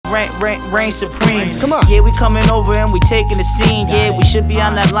reign supreme. Come on. Yeah, we coming over and we taking the scene. Yeah, we should be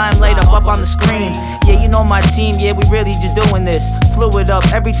on that limelight up on the screen. Yeah, you know my team, yeah, we really just doing this. Fluid up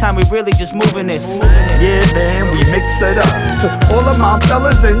every time we really just moving this. Yeah, man, we mix it up. So all of my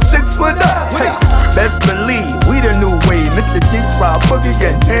fellas and chicks with us. Hey, best believe we the new wave. Mr. Cheeks, Rob Boogie,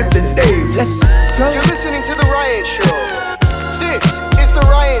 and Hamptons Dave. Let's go. You're listening to The Ryan Show. This is The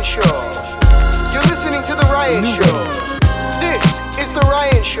Ryan Show. You're listening to The Ryan Show. This is The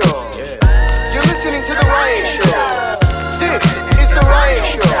Ryan Show. You're listening to The Ryan Show. This is The Ryan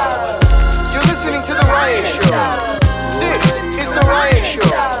Show. You're listening to The Ryan Show. This is The Ryan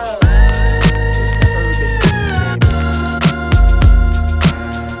Show.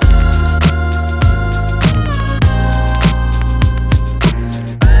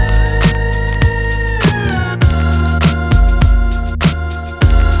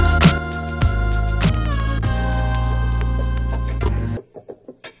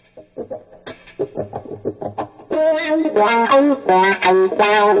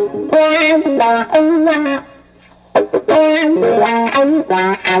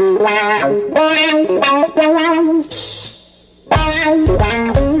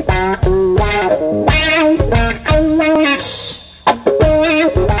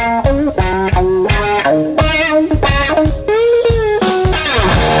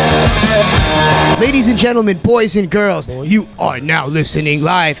 Ladies and gentlemen, boys and girls, you are now listening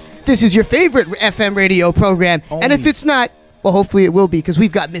live. This is your favorite FM radio program, and if it's not, well, hopefully it will be, because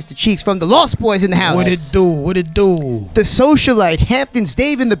we've got Mr. Cheeks from the Lost Boys in the house. What it do? What it do? The socialite, Hamptons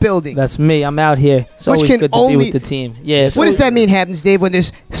Dave in the building. That's me. I'm out here. It's always good to be with the team. Yes. What does that mean, Hamptons Dave, when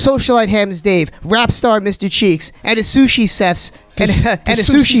there's socialite Hamptons Dave, rap star Mr. Cheeks, and a sushi chef, and a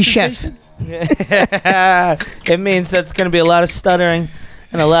sushi chef? It means that's going to be a lot of stuttering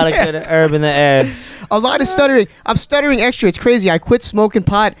and a lot of good herb in the air. A lot of stuttering. I'm stuttering extra. It's crazy. I quit smoking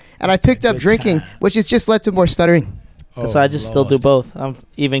pot, and I picked up drinking, which has just led to more stuttering. So I just still do both. I'm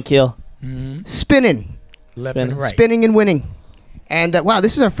even keel. Spinning. Left and right. Spinning and winning. And wow,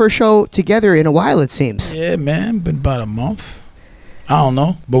 this is our first show together in a while, it seems. Yeah, man. Been about a month. I don't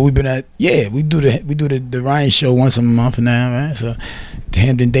know, but we've been we do the Ryan Show once a month now, man. So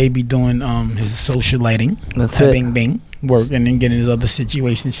Hampton Dave be doing his social lighting. That's it. Bing bing. Working and getting his other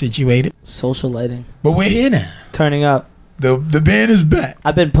situation situated. Social lighting. But we're here now. Turning up. The band is back.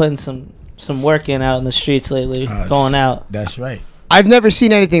 I've been putting some work in out in the streets lately. Going out. That's right. I've never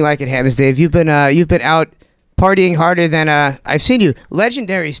seen anything like it, Hammers Dave. You've been out partying harder than I've seen you.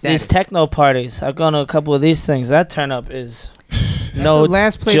 Legendary status. These techno parties. I've gone to a couple of these things. That turn up is no the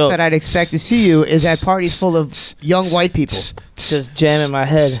last place joke. That I'd expect to see you is at parties full of young white people. Just jamming my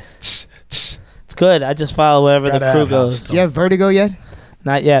head. It's good. I just follow wherever the crew goes. Do you have vertigo yet?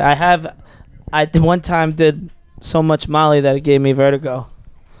 Not yet. I one time did so much Molly that it gave me vertigo.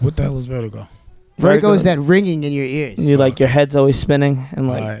 What the hell is vertigo? Vertigo is that ringing in your ears. You like your head's always spinning and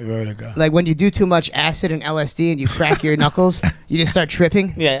like vertigo. Like when you do too much acid and LSD and you crack your knuckles, you just start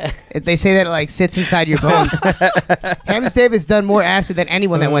tripping. Yeah. They say that it like sits inside your bones. Hammers Dave has done more acid than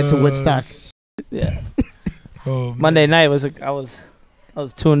anyone that went to Woodstock. Yeah. Monday night I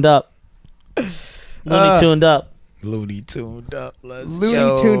was tuned up. Looney tuned up. Looney tuned up.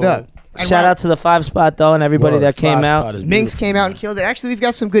 Looney tuned up. And shout out to the 5 Spot though and everybody that came out. Minx came out and killed it. Actually, we've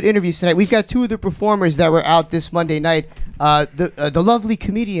got some good interviews tonight. We've got 2 of the performers that were out this Monday night. The lovely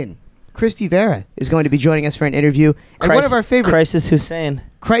comedian Kristy Vera is going to be joining us for an interview. And one of our favorites, Crisis Hussein.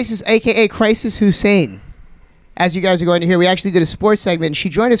 Crisis, aka Crisis Hussein. As you guys are going to hear, we actually did a sports segment, and she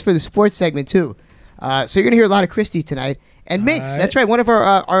joined us for the sports segment too. So you're going to hear a lot of Kristy tonight. And Minx, that's right, one of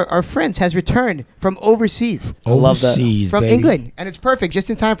our friends has returned from overseas. Overseas, from baby. England. And it's perfect, just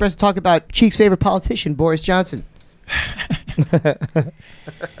in time for us to talk about Cheek's favorite politician, Boris Johnson.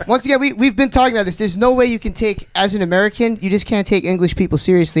 Once again, we've been talking about this. There's no way you can take, as an American, you just can't take English people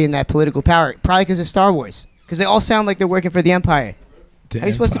seriously in that political power. Probably because of Star Wars. Because they all sound like they're working for the Empire. How are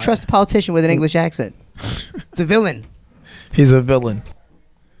you supposed to trust a politician with an English accent? It's a villain. He's a villain.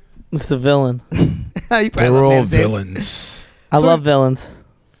 It's the villain. They're all villains. I love villains.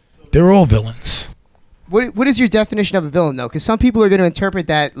 They're all villains. What is your definition of a villain, though? Because some people are going to interpret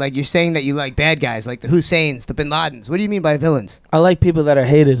that like you're saying that you like bad guys, like the Husseins, the Bin Ladens. What do you mean by villains? I like people that are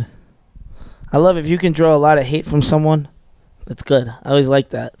hated. I love if you can draw a lot of hate from someone. That's good. I always like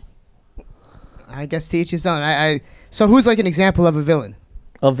that. I guess to each his own. So who's like an example of a villain?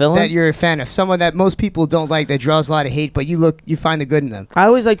 A villain? That you're a fan of. Someone that most people don't like, that draws a lot of hate, but you find the good in them. I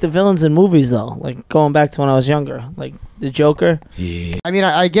always like the villains in movies, though. Like, going back to when I was younger. Like, the Joker. Yeah. I mean,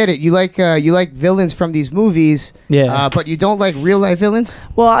 I get it. You like villains from these movies, but you don't like real-life villains?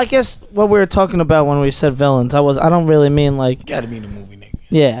 Well, I guess what we were talking about when we said villains, I don't really mean, like... You gotta mean a movie, nigga.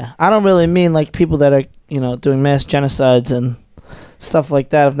 Yeah, I don't really mean like people that are, doing mass genocides and stuff like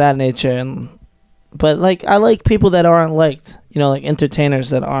that of that nature. But like I like people that aren't liked, like entertainers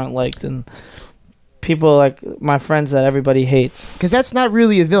that aren't liked, and people like my friends that everybody hates. Because that's not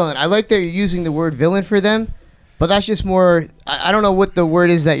really a villain. I like that you're using the word villain for them, but that's just more. I don't know what the word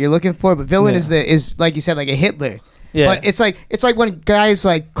is that you're looking for, but villain is like you said, like a Hitler. Yeah. But it's like when guys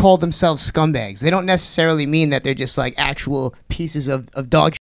like call themselves scumbags. They don't necessarily mean that they're just like actual pieces of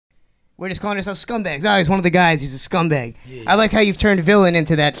dog. We're just calling ourselves scumbags. Oh, he's one of the guys. He's a scumbag. Yeah. I like how you've turned villain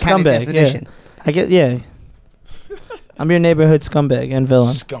into that kind of definition. Yeah. I'm your neighborhood scumbag and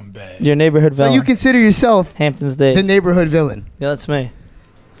villain. Scumbag. Your neighborhood villain. So you consider yourself Hamptons Dave, the neighborhood villain? Yeah, that's me.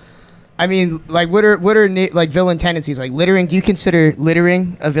 I mean, like, what are like villain tendencies? Like littering? Do you consider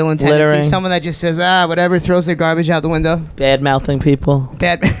littering a villain tendency? Littering. Someone that just says whatever, throws their garbage out the window. Bad mouthing people.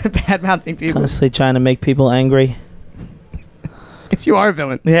 Bad mouthing people. Constantly trying to make people angry. It's you are a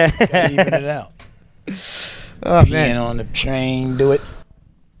villain. Yeah. Even it out. Oh Peeing man. on the train, do it.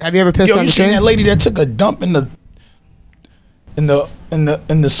 Have you ever pissed on you the seen train? that lady that took a dump in the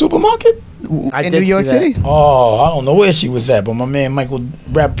supermarket? In New York City? Oh, I don't know where she was at, but my man Michael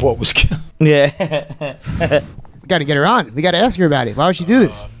Rappaport was killed. Yeah. We got to get her on. We got to ask her about it. Why would she do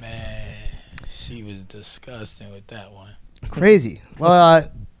this? Oh man, she was disgusting with that one. Crazy.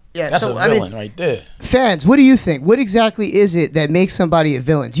 Well, yeah, that's a villain right there. Fans, what do you think? What exactly is it that makes somebody a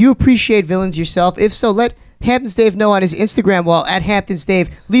villain? Do you appreciate villains yourself? If so, let Hamptons Dave know on his Instagram wall at Hamptons Dave.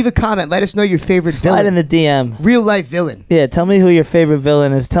 Leave a comment. Let us know your favorite villain. Slide in the DM. Real life villain. Yeah, tell me who your favorite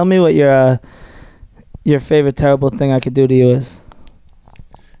villain is. Tell me what your favorite terrible thing I could do to you is.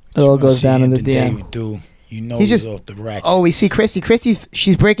 It all goes down in the DM. Do. You know he's just off the rack. Oh, we see Kristy. Kristy,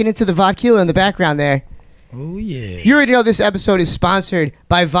 she's breaking into the Vodkila in the background there. Oh, yeah. You already know this episode is sponsored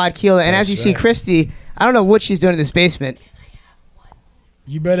by Vodkila. And as you see Kristy, I don't know what she's doing in this basement.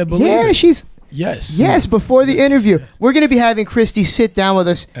 You better believe it. Yeah, she's... Yes, before the interview. We're going to be having Kristy sit down with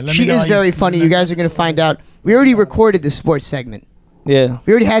us. She is very funny. You guys are going to find out. We already recorded the sports segment. Yeah.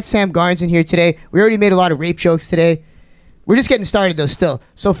 We already had Sam Garnes in here today. We already made a lot of rape jokes today. We're just getting started, though, still.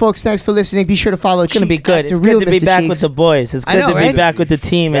 So, folks, thanks for listening. Be sure to follow It's going to be good. It's good to be back with the boys. It's good to be back with the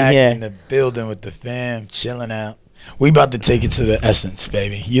team in here. Back in the building with the fam, chilling out. We about to take it to the essence,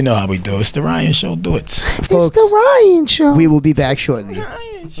 baby. You know how we do. It's the Ryan Show. Do it. Folks, it's the Ryan Show. We will be back shortly.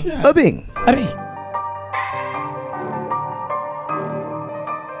 Ryan Show. A-bing.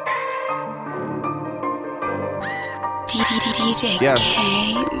 DJ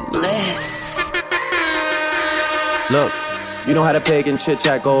K Bliss. Look, you know how the pagan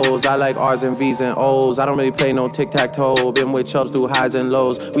chit-chat goes. I like R's and V's and O's. I don't really play no tic-tac-toe. Been with chubs through highs and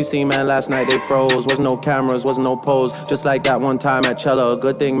lows. We seen man last night, they froze. Wasn't no cameras, wasn't no pose. Just like that one time at Cella.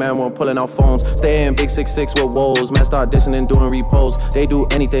 Good thing, man, we're pulling out phones. Stay in big 6'6" with woes. Man, start dissing and doing repos. They do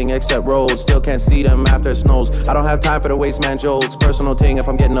anything except roads. Still can't see them after it snows. I don't have time for the waste man jokes. Personal thing if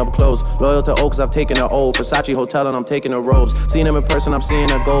I'm getting up close. Loyal to Oaks, I've taken an O. Versace Hotel and I'm taking the robes. Seeing them in person, I'm seeing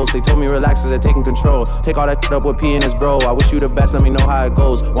a ghost. They told me relax as they're taking control. Take all that up with P and his bro. I wish you the best, let me know how it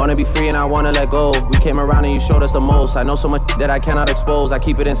goes. Wanna be free and I wanna let go. We came around and you showed us the most. I know so much that I cannot expose. I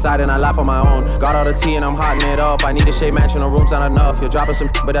keep it inside and I laugh on my own. Got all the tea and I'm hotting it up. I need a shade mansion, no room's not enough. You're dropping some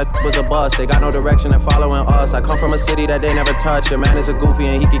but that was a bust. They got no direction and following us. I come from a city that they never touch. Your man is a goofy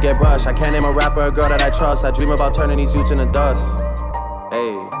and he could get brushed. I can't name a rapper or a girl that I trust. I dream about turning these youths into dust.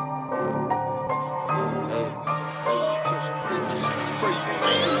 Hey.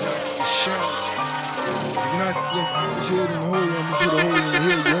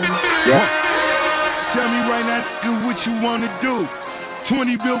 Yeah. Tell me right now, what you wanna do?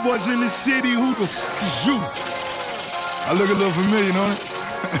 20 billboards in the city, who the fuck is you? I look a little familiar, don't it?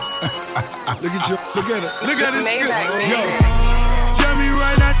 Look at you, look at it, look at it. Yo, tell me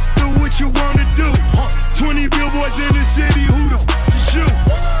right now, what you wanna do? 20 billboards in the city, who the fuck is you?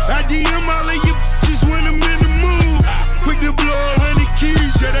 I DM all of you just when I'm in the mood. Quick to blow 100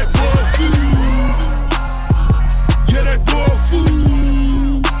 keys, yeah, that boy food. Yeah, that boy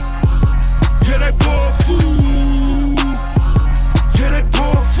food. Yeah, that boy food. Yeah, that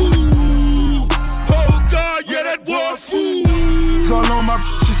boy food. Oh God, yeah, that boy food. It's all on my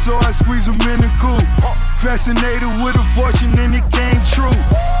bitches, so I squeeze them in the coop. Fascinated with a fortune and it came true.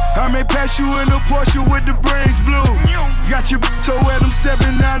 I may pass you in a Porsche with the brains blue. Got your toe wet, I'm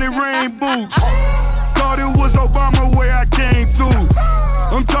stepping out in rain boots. Thought it was Obama where I came through.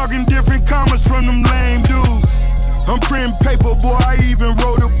 I'm talking different commas from them lame dudes. I'm printing paper, boy, I even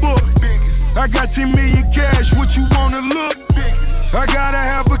wrote a book. I got 10 million cash, what you wanna look? I gotta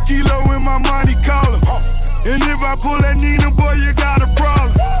have a kilo in my money collar. And if I pull that Nina, boy, you got a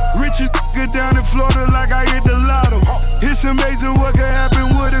problem. Richest nigga down in Florida like I hit the lotto. It's amazing what could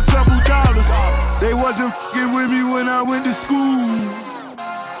happen with a couple dollars. They wasn't fucking with me when I went to school.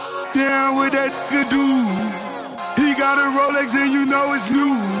 Down with that nigga dude. He got a Rolex and you know it's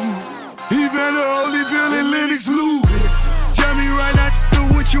new. He been a Holyfield and Lennox Lewis. Tell me right now, nigga,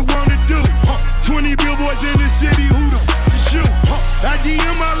 what you wanna do? 20 billboards in the city, who the f is you? I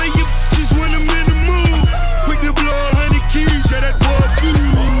DM all of you bitches when I'm in the mood. Quick to blow 100 keys, yeah, that boy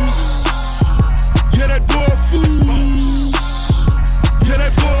fools. Yeah, that boy fools. Yeah,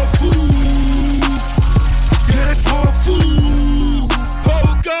 that boy fools. Yeah, that boy fools.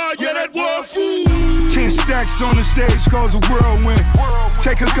 Oh God, yeah, that boy fools. 10 stacks on the stage, cause a whirlwind.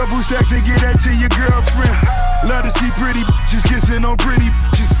 Take a couple stacks and get that to your girlfriend. Love to see pretty bitches kissing on pretty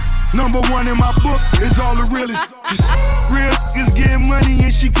bitches. Number one in my book is all the realest bitches. Real niggas getting money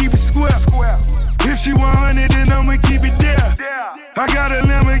and she keep it square. If she 100, then I'ma keep it there. I got a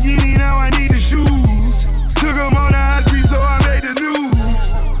Lamborghini, now I need the shoes. Took them on the high speed, so I made the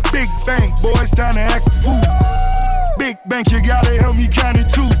news. Big bank, boys, time to act a fool. Big bank, you gotta help me count it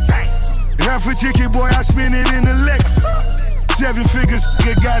too. Half a ticket, boy, I spend it in the Lex. 7 figures,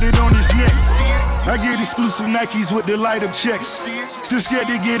 got it on his neck. I get exclusive Nikes with the light up checks. Still scared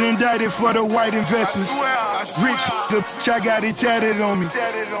to get indicted for the white investments. Rich, the bitch, I got it tatted on me.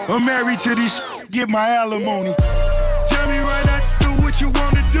 I'm married to this get my alimony. Tell me right now, what you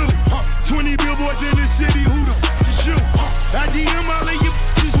wanna do? 20 billboards in the city, who the f is you? I DM all of you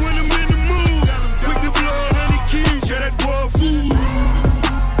bitches when I'm in the mood. Quick to blow 100 keys, yeah, that boy fool.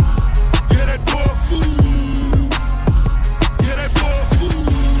 Yeah, that boy fool. Yeah, that boy fool.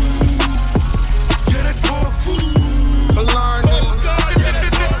 Yeah, that boy fool. Oh God, yeah, that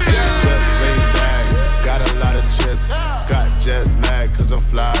boy fool. Laid back, got a lot of chips. Got jet lag, cause I'm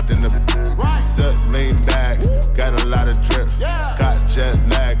flyed in the. Set lean back, got a lot of drip. Got jet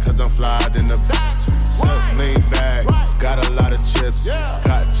lag, cause I'm flyed in the. Set lean back, got a lot of chips.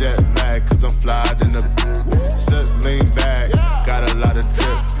 Got jet lag, cause I'm flyed in the. Set lean back, got a lot of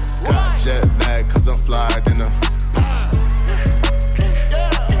drip. Got jet lag, cause I'm flyed in the.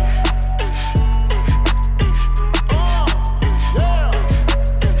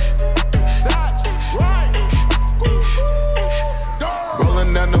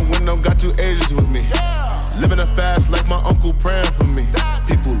 Got 2 ages with me. Living a fast life, my uncle praying for me.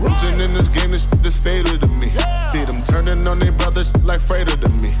 People losing in this game, this shit is fatal to me. See them turning on their brothers like Frater to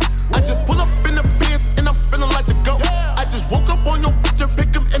me. I just pull up in the Benz and I'm feeling like the GOAT. I just woke up on your bitch and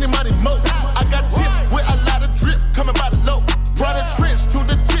pick up anybody mo. I got chips with a lot of drip coming by the low. Brought a trench to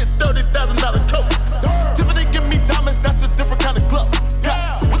the jet, $30,000 coat. Tiffany give me diamonds, that's a different kind of glow. Got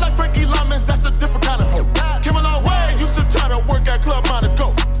like Frankie Lyman's, that's a different kind of hoe. Came a long way, used to try to work at Club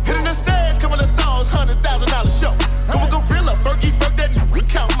Monaco. Hitting the stage, couple of songs, $100,000 show. I'm a gorilla, Fergie, fuck that,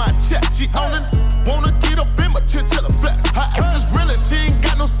 count my check. She ownin', wanna get up in my chinchilla flex. Her ex is realer, she ain't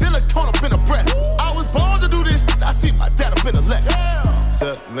got no silicone up in her breast. I was born to do this, I see my dad up in the leg.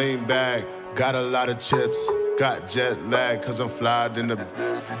 Set lean back, got a lot of chips. Got jet lag, cause I'm flyed in the.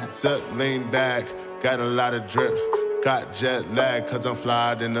 Set lean back, got a lot of drip. Got jet lag, cause I'm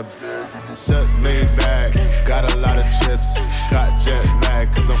flyed in the. Set lean back, got a lot of chips. Got jet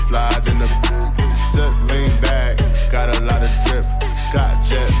lag, cause I'm flyed in the. Set lean back, got a lot of drip. Got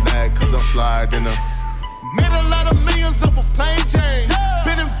jet lag, cause I'm flyed in the. Made a lot of millions off a plain Jane.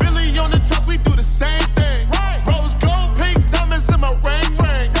 Ben and Billy on the truck, we do the same thing. Rose gold, pink diamonds in my ring.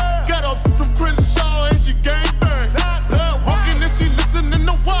 Got up from Crenshaw and she gang bang. Love walking and she listening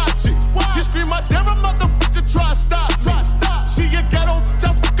to watching. Just scream my damn motherfucker, try to stop me. She a ghetto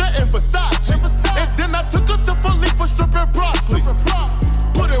Jessica and Versace. And then I took her to Philly for strip and broccoli.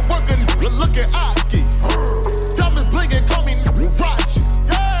 Put in work and look at Aki. Diamonds blinking, call me Rachi.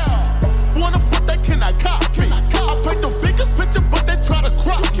 Wanna put that, can I copy? I paint the biggest picture, but they try to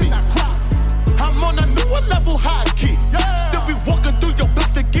crop me. I'm on a newer level, high key. Still be walking through your block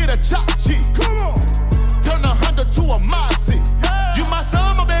to get a chop cheese. Turn 100 to a Mossy. You my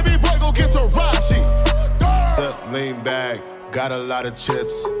son, my baby boy, go get to Raji. Set lean back, got a lot of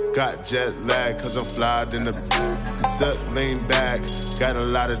chips. Got jet lag, cause I'm flyed in the. Set lean back, got a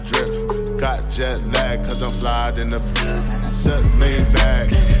lot of drip. Got jet lag, cause I'm flyed in the. Set lean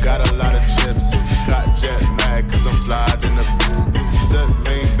back, got a lot of chips. Got jet lag, cause I'm flyed in the. Set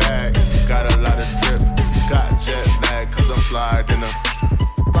lean back, got a lot of drip. Got jet lag, cause I'm flyed in the.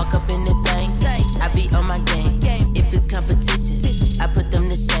 Walk up in the thing, I be on my game. If it's competition, I put them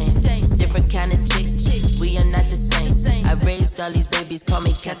to shame. Different kind of chick, we are not the same. I raised all these babies, call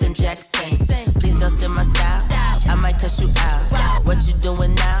me Captain Jackson. Please don't steal my style, I might cuss you out. What you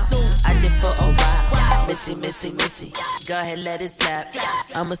doing now? I did for a while. Missy, missy, missy. Go ahead, let it slap.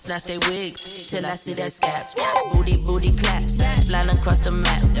 I'ma snatch they wigs till I see that scabs. Booty, booty claps. Flying across the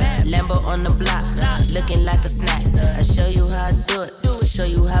map. Lambo on the block, looking like a snack. I show you how I do it. Show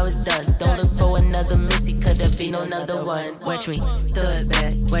you how it's done. Don't look for another missy, cause there be no another one. Watch me, throw it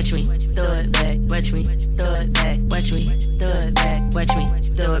back. Watch me, throw it back. Watch me, throw it back. Watch me, throw it back. Watch me,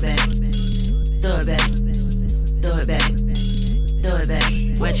 throw it back. Throw it back. Throw it back. Throw it back.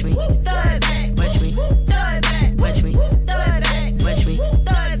 Watch me, throw it back. Watch me, throw it back. Watch me, throw it back. Watch me,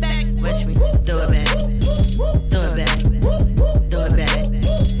 throw it back. Watch me, throw it back. Throw it back. Throw it back.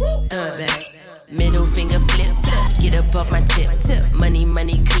 Throw it back. Middle finger flip, get up off my tip. Money,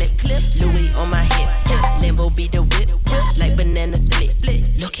 money, clip, clip. Louis on my hip. Lambo be the whip, like banana split.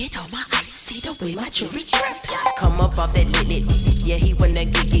 Look at all my ice, see the way my jewelry drip. Come up off that lit. Yeah, he wanna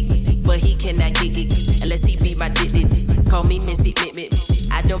gig, but he cannot gig unless he be my dick. Call me Missy,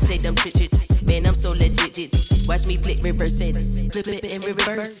 I don't play them chit. Man, I'm so legit. Watch me flip, reverse it, flip it and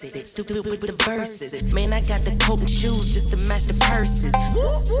reverse it. Stupid with the verses. Man, I got the coat and shoes just to match the purses.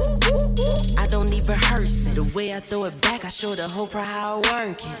 I don't need rehearse it. The way I throw it back, I show the whole crowd how I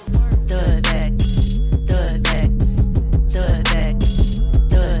work it. Throw it back, throw it back, throw it back,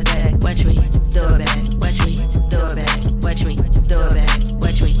 throw it back. Watch me, throw it back, watch me, throw it back, watch me, throw it back,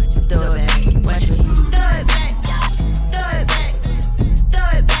 watch me, throw it back, watch me, throw it back, throw it back, throw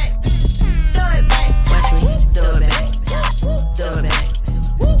it back, throw it back, watch me, throw it back, throw it back,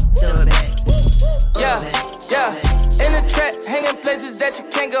 throw it back. Yeah, in the trap, hanging places that you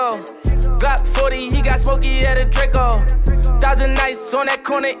can't go. Glock 40, he got smoky at a Draco. 1,000 nights on that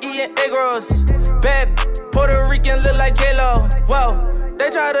corner eating egg rolls. Bad Puerto Rican look like J-Lo. Whoa, they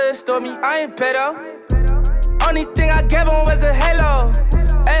try to extort me, I ain't pedo. Only thing I gave him was a halo.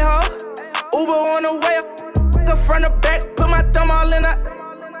 Hey ho, Uber on the way up. The front or back, put my thumb all in the.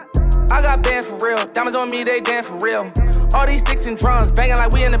 I got bands for real, diamonds on me, they dance for real. All these sticks and drums, banging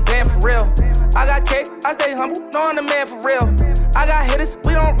like we in the band for real. I got cake, I stay humble, know I'm the man for real. I got hitters,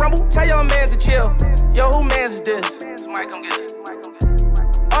 we don't rumble, tell your mans to chill. Yo, who mans is this? Somebody come get this.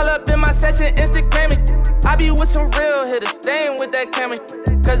 All up in my session, Instagramming. I be with some real hitters, staying with that camera.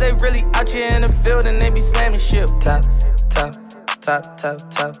 Cause they really out here in the field and they be slamming shit. Top, top, top, top,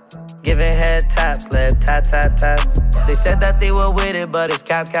 top. Giving head taps, led tat, tat, tats. They said that they were with it, but it's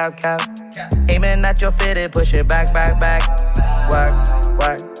cap, cap, cap. Aiming at your fitted, push it back, back, back. Whack,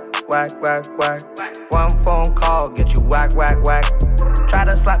 whack, whack, whack, whack. One phone call, get you whack, whack, whack. Try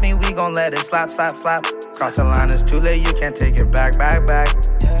to slap me, we gon' let it slap, slap, slap. Cross the line, it's too late, you can't take it back, back, back.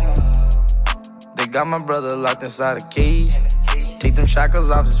 They got my brother locked inside a cage. Take them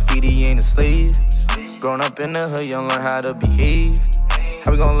shackles off his feet, he ain't a slave. Grown up in the hood, you learn how to behave.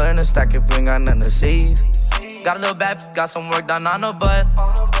 How we gon' learn to stack if we ain't got nothing to save? Got a little bad, got some work done on her butt.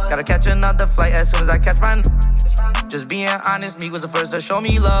 Gotta catch another flight as soon as I catch mine. Just being honest, me was the first to show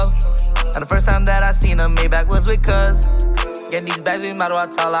me love. And the first time that I seen her, Maybach was with cuz. Getting these bags, we might as well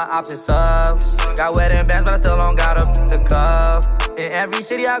tell our opposites up. Got wedding bands, but I still don't got up the cuff. In every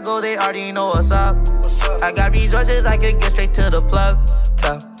city I go, they already know what's up. I got resources, I could get straight to the plug.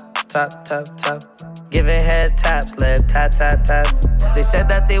 Top, top, top, top. Giving head taps, led tat, tat, tats. They said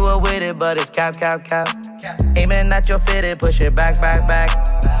that they were with it, but it's cap, cap, cap. Aiming at your fitted, push it back, back, back.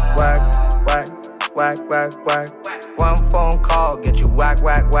 Whack, whack, whack, whack, whack. One phone call, get you whack,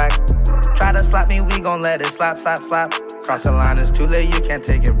 whack, whack. Try to slap me, we gon' let it slap, slap, slap. Cross the line, it's too late, you can't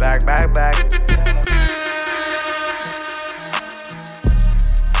take it back, back, back.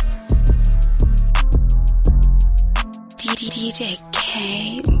 DJ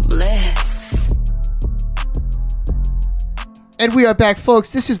K Bliss. And we are back,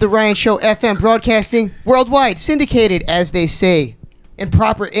 folks. This is the Ryan Show FM, broadcasting worldwide, syndicated, as they say, in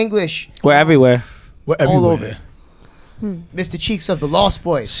proper English. We're everywhere. We're all everywhere. over. Mr. Cheeks of the Lost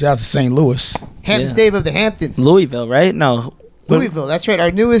Boys. Shout out to St. Louis. Hamptons Dave of the Hamptons. Louisville, right? No. Louisville, that's right.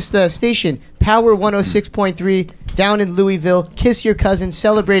 Our newest station, Power 106.3, down in Louisville. Kiss your cousin,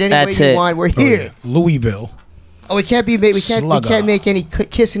 celebrate any way you want. We're here. Yeah. Louisville. Oh, we can't make any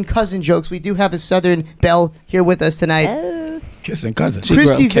kissing cousin jokes. We do have a Southern belle here with us tonight. Kissing cousin.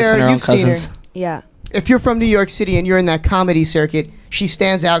 Kristy Vera, you've seen her. Yeah. If you're from New York City and you're in that comedy circuit, she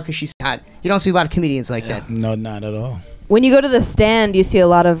stands out because she's hot. You don't see a lot of comedians like that. No, not at all. When you go to the Stand, you see a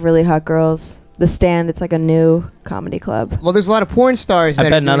lot of really hot girls. The Stand, it's like a new comedy club. Well, there's a lot of porn stars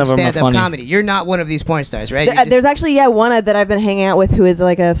that are doing stand-up comedy. You're not one of these porn stars, right? There's actually, one that I've been hanging out with who is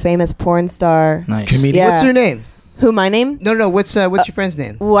like a famous porn star. Nice. Comedian. Yeah. What's her name? Who, my name? No. What's your friend's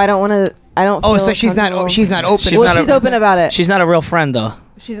name? Well, I don't want to. I don't. Oh, feel so she's not open. She's open about it. She's not a real friend, though.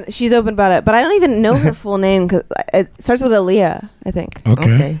 She's open about it, but I don't even know her full name because it starts with Aaliyah, I think.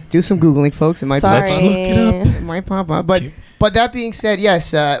 Okay. Do some Googling, folks. It might Sorry. Let's look it up. It might pop up. But that being said,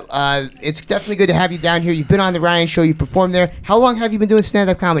 yes, it's definitely good to have you down here. You've been on the Ryan Show. You performed there. How long have you been doing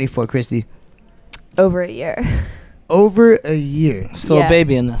stand-up comedy for, Kristy? Over a year. Over a year. Still a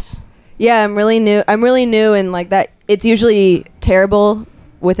baby in this. Yeah, I'm really new. And like that. It's usually terrible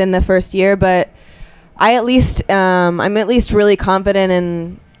within the first year, but I'm at least really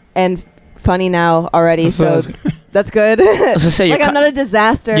confident and funny now already. So that's good. I was gonna say, like I'm not a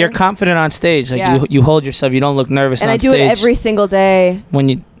disaster. You're confident on stage. Like you hold yourself. You don't look nervous and on I do stage. it every single day. When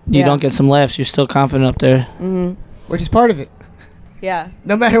you don't get some laughs, you're still confident up there. Mm-hmm. Which is part of it. Yeah.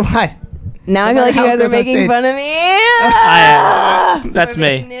 No matter what. Now I feel like you guys are making fun of me. That's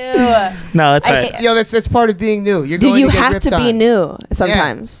me. No, that's right. Yo, that's part of being new. You're going you to get have ripped to on. be new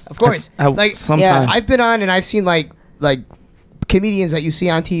sometimes. Yeah, of course. Like sometimes. I've been on and I've seen like comedians that you see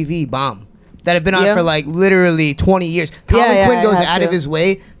on TV bomb that have been on for like literally 20 years. Colin Quinn goes out of his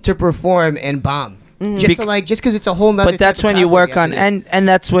way to perform and bomb. Mm-hmm. Just because it's a whole nother. But that's when you work on, and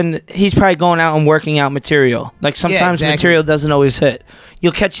that's when he's probably going out and working out material. Like sometimes material doesn't always hit.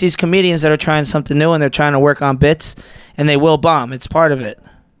 You'll catch these comedians that are trying something new and they're trying to work on bits, and they will bomb. It's part of it.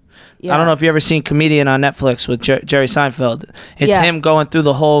 Yeah. I don't know if you ever seen Comedian on Netflix with Jerry Seinfeld. It's him going through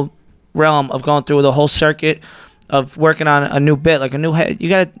the whole realm of going through the whole circuit of working on a new bit, like a new. You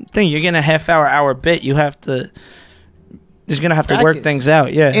got to think you're getting a half-hour bit. You have to. He's gonna have to work things out,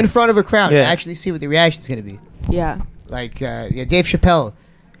 in front of a crowd, to actually see what the reaction's gonna be. Yeah, like Dave Chappelle,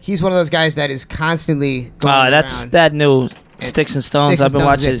 he's one of those guys that is constantly going that's around. that new Sticks and Stones. I've been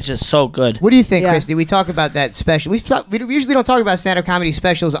watching. It's just so good. What do you think, Kristy? We talk about that special. We usually don't talk about stand-up comedy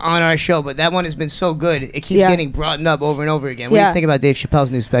specials on our show, but that one has been so good. It keeps getting brought up over and over again. What do you think about Dave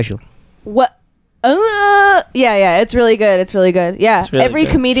Chappelle's new special? What? It's really good. It's really good. Yeah, really every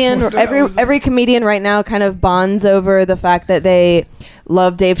good. comedian, every comedian right now kind of bonds over the fact that they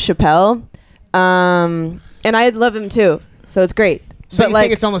love Dave Chappelle, and I love him too. So it's great. So but you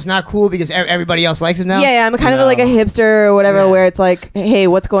think it's almost not cool because everybody else likes him now? Yeah, I'm kind of like a hipster or whatever, where it's like, hey,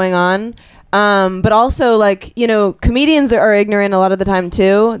 what's going on? But also, like, comedians are ignorant a lot of the time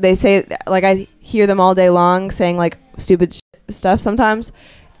too. They say, like, I hear them all day long saying like stupid stuff sometimes,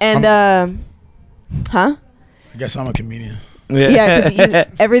 and I guess I'm a comedian. Yeah, because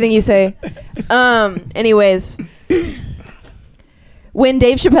everything you say. Anyways, when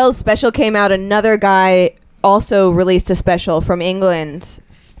Dave Chappelle's special came out, another guy also released a special from England.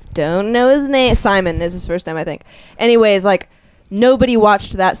 Don't know his name. Simon is his first name, I think. Anyways, like, nobody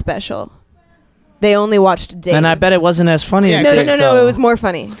watched that special. They only watched Dave. And I bet it wasn't as funny as No, Dave's, it was more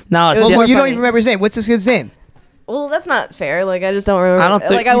funny. No, you don't even remember his name. What's this kid's name? Well, that's not fair. Like, I just don't remember. I don't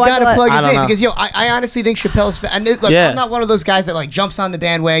think like, you gotta plug his name know. because I honestly think Chappelle's and I'm not one of those guys that like jumps on the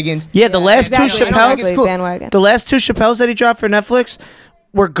bandwagon. Yeah, the last two Chappelles, bandwagon. the last two Chappelles that he dropped for Netflix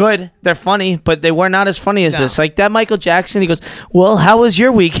were good. They're funny, but they were not as funny as this. Like that Michael Jackson, he goes, "Well, how was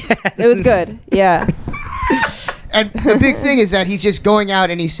your weekend?" It was good. Yeah. And the big thing is that he's just going out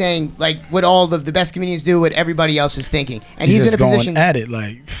and he's saying like what all of the best comedians do, what everybody else is thinking, and he's in a going position at it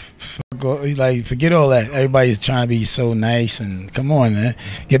like. Like forget all that. Everybody's trying to be so nice and come on, man.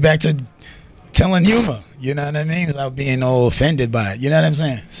 Get back to telling humor. You know what I mean? Without being all offended by it. You know what I'm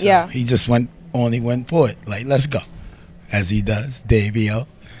saying? So he just went for it. Like let's go, as he does, Davey-O.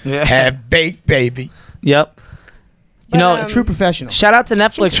 Yeah. Have baked, baby. Yep. You know, true professional. Shout out to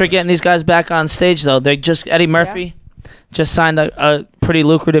Netflix for getting these guys back on stage though. They just Eddie Murphy just signed a pretty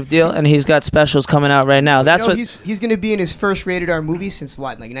lucrative deal, and he's got specials coming out right now. That's what he's going to be in his first rated R movie since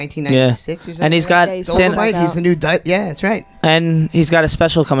what, like 1996 or something. And he's got he's the new that's right. And he's got a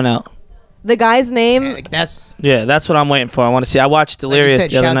special coming out. The guy's name. That's what I'm waiting for. I want to see. I watched Delirious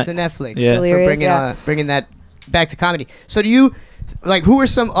like you said, the other night. Shouts to Netflix Yeah. for bringing that back to comedy. So do you? Like, who are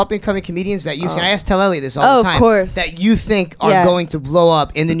some up-and-coming comedians that you've seen? I ask Tell Elliott this all the time. Of course. That you think are going to blow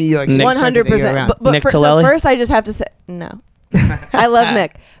up in the New York City. 100%. But Nick so first, I just have to say no. I love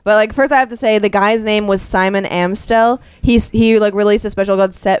Nick, but like first, I have to say the guy's name was Simon Amstel. He like released a special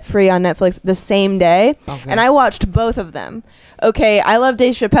called Set Free on Netflix the same day, and I watched both of them. Okay, I love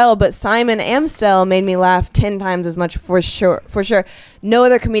Dave Chappelle, but Simon Amstel made me laugh 10 times as much for sure. No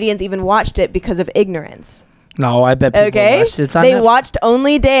other comedians even watched it because of ignorance. No, I bet people watched it. It's on They Netflix. watched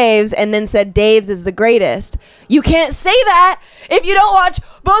only Dave's and then said Dave's is the greatest. You can't say that if you don't watch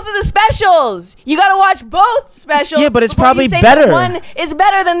both of the specials. You got to watch both specials. Yeah, but it's before probably you say better. that one is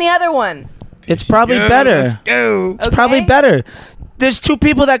better than the other one. It's probably better. Let's go. It's probably better. There's two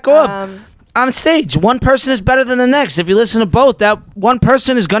people that go up. on stage. One person is better than the next. If you listen to both, that one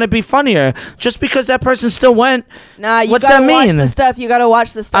person is gonna be funnier. Just because that person still went. Nah, you what's gotta that watch mean? the stuff. You gotta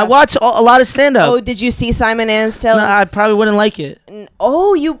watch the stuff. I watch a lot of stand-up. Oh, did you see Simon Amstel? No, I probably wouldn't like it.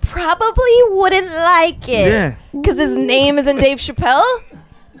 Oh, you probably wouldn't like it. Yeah. Because his name isn't Dave Chappelle?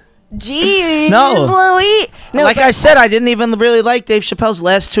 Jeez, No. Louis. No, like I said, I didn't even really like Dave Chappelle's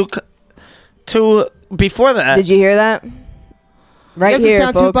last two before that. Did you hear that? Right he doesn't here,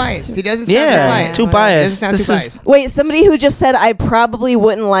 sound folks. too biased. He doesn't sound too biased. Too biased. Doesn't sound too biased. Wait, somebody who just said I probably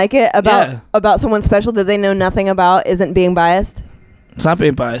wouldn't like it about someone special that they know nothing about isn't being biased? It's not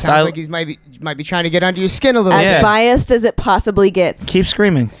being biased. Sounds like he might be trying to get under your skin a little bit. As biased as it possibly gets. Keep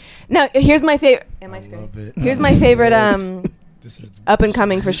screaming. Now, here's my favorite. Am I screaming? Here's my favorite up and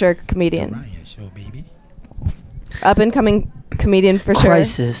coming for sure comedian. Up and coming comedian for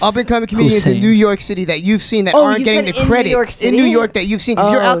Crisis. sure. Up and coming comedians in New York City that you've seen that Oh, aren't you getting said the in credit New York City? in New York that you've seen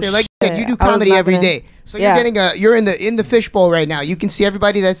because you're Oh, out there. Like you said, you do shit. I was comedy not every gonna- day, so Yeah. you're in the fishbowl right now. You can see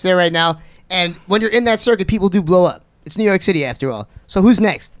everybody that's there right now, and when you're in that circuit, people do blow up. It's New York City after all. So who's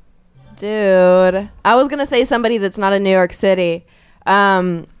next? Dude, I was gonna say somebody that's not in New York City.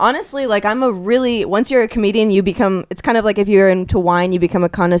 Honestly, like once you're a comedian, you become, it's kind of like if you're into wine, you become a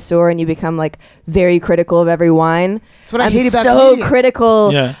connoisseur and you become like very critical of every wine. That's what I I'm hate about so comedians.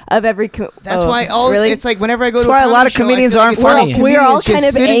 critical of every. That's why it's like whenever I go That's to why a a lot comedy of show, I comedians feel like aren't it's all funny. We're all comedians kind just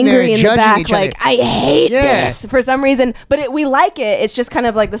of sitting there angry in the judging back, each other. like I hate Yeah. this for some reason. But we like it. It's just kind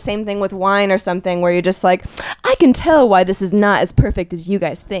of like the same thing with wine or something, where you're just like, I can tell why this is not as perfect as you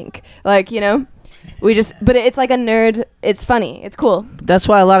guys think. Like, you know. But it's like a nerd. It's funny. It's cool. That's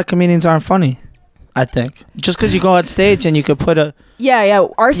why a lot of comedians aren't funny, I think. Just because you go on stage and you could put a... Yeah.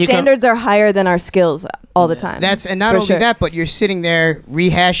 Our You can- standards are higher than our skills all the time. And not For only sure. that, but you're sitting there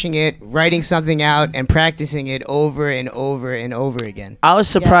rehashing it, writing something out, and practicing it over and over and over again. I was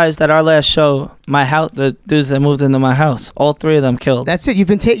surprised at our last show, the dudes that moved into my house, all three of them killed. That's it.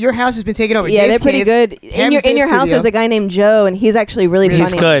 Your house has been taken over. Yeah, Dave's they're pretty Cave, good. In Hamptons your Dave house, Studio. there's a guy named Joe, and he's actually really funny.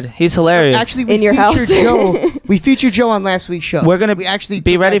 He's good. He's hilarious. Actually, we In your featured house. Joe. We featured Joe on last week's show. We're gonna we actually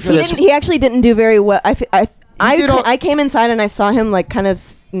be took ready that for Joe. this. He actually didn't do very well. all- I came inside and I saw him like kind of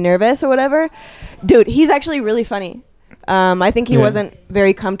nervous or whatever. Dude, he's actually really funny. I think he wasn't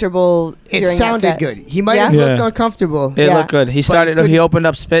very comfortable. It during sounded that set. good. He might have Yeah. looked uncomfortable. It looked good. He started. He opened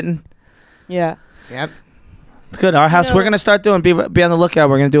up spitting. Yeah. Yep. It's good. Our house. We're gonna start doing. Be on the lookout.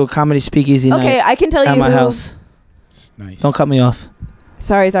 We're gonna do a comedy speakeasy night. Okay, I can tell at you my who- house. Nice. Don't cut me off.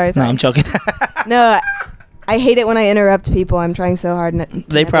 Sorry. No, I'm joking. No, I hate it when I interrupt people. I'm trying so hard.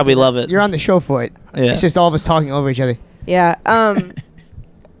 They probably love it. You're on the show for it. Yeah. It's just all of us talking over each other. Yeah.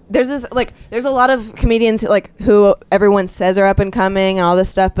 There's a lot of comedians who everyone says are up and coming and all this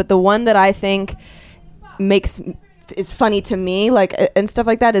stuff, but the one that I think is funny to me, and stuff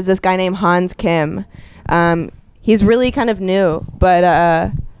like that, is this guy named Hans Kim. He's really kind of new,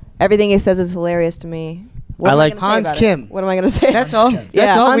 but everything he says is hilarious to me. What I am like gonna say Hans about Kim. it? What am I gonna say? That's all. Yeah,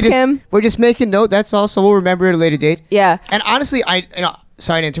 That's all. Hans Kim. We're just making note. That's all. So we'll remember at a later date. Yeah. And honestly,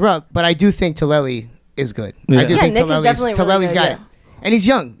 sorry to interrupt, but I do think Taleli is good. Yeah. I do Yeah, think Nick is definitely really Taleli's good, got yeah. it. And he's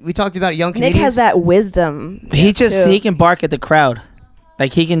young. We talked about young Nick comedians. has that wisdom. He too. can bark at the crowd.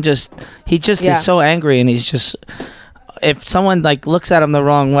 Like he just Yeah. is so angry, and he's just, if someone looks at him the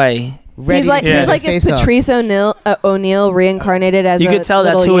wrong way, Ready He's like to he's tear like their if face off. Patrice O'Neal reincarnated as you a could tell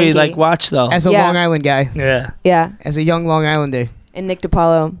that's little who he Yankee. watched though. As a Yeah. Long Island guy. Yeah. Yeah, As a young Long Islander. and Nick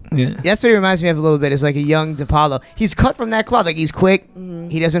DiPaolo. Yeah. That's what he reminds me of a little bit. Is like a young DePaulo. He's cut from that cloth. Like he's quick. Mm-hmm.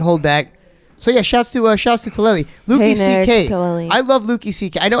 He doesn't hold back. So yeah, shouts to Taleli. Lukey Hey, Nick, CK. Taleli. I love Lukey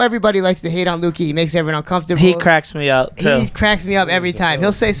CK. I know everybody likes to hate on Lukey. He makes everyone uncomfortable. He cracks me up too. He cracks me up every time.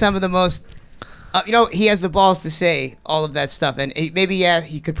 He'll say some of the most. He has the balls to say all of that stuff, and he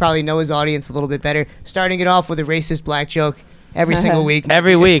could probably know his audience a little bit better. Starting it off with a racist black joke every single week.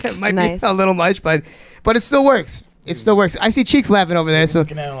 Every week. It might Nice. be a little much, but it still works. It still works. I see Cheeks laughing over there. So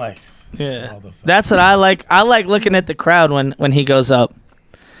Looking at him like, Yeah. That's what I like. I like looking at the crowd when he goes up.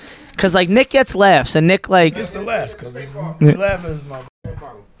 Cause Nick gets laughs, and Nick it's the last because he laughing is my.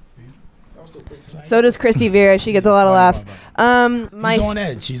 So does Kristy Vera. She gets a lot of laughs. He's on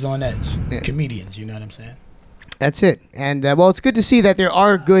edge. He's on edge. Comedians, you know what I'm saying? that's it. And it's good to see that there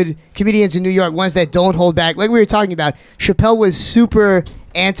are good comedians in New York, ones that don't hold back. Like we were talking about, Chappelle was super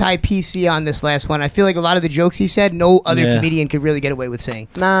anti-PC on this last one. I feel like a lot of the jokes he said, no other comedian could really get away with saying.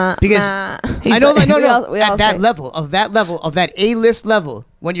 Because I know, at that level, of that A-list level,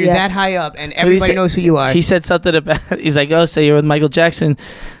 when you're that high up and everybody knows who you are. He said something about. He's like, "Oh, so you're with Michael Jackson?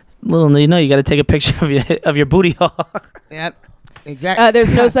 Little you know, you got to take a picture of your booty hole." Yep, exactly.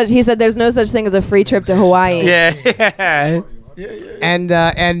 There's no such. He said there's no such thing as a free trip to Hawaii. Yeah. And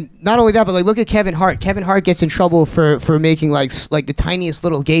not only that, but like look at Kevin Hart. Kevin Hart gets in trouble for making like the tiniest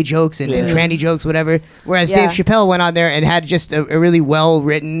little gay jokes and tranny jokes, whatever. Whereas Dave Chappelle went on there and had just a really well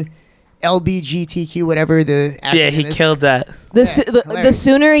written LBGTQ, whatever the he is. killed that. The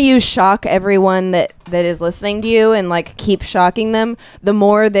sooner you shock everyone that is listening to you and like keep shocking them, the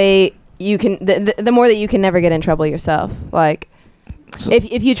more the more that you can never get in trouble yourself. Like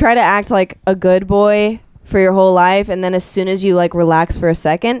if you try to act like a good boy for your whole life, and then as soon as you like relax for a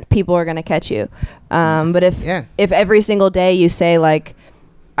second, people are gonna catch you. But if every single day you say like,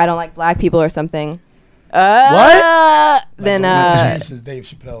 I don't like black people or something, what? Then since Dave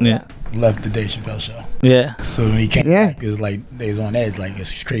Chappelle left the Dave Chappelle show. Yeah. So when he came back, it was like they was on edge, like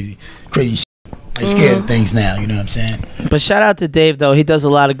it's crazy shit. They're scared of things now, you know what I'm saying? But shout out to Dave though. He does a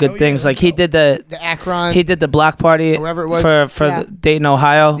lot of good things. Like he did the Akron. He did the block party for Dayton,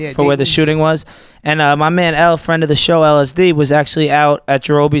 Ohio, for where the shooting was. And my man L, friend of the show, LSD, was actually out at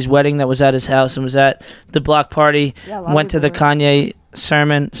Jerobe's wedding that was at his house and was at the block party. Went to the Kanye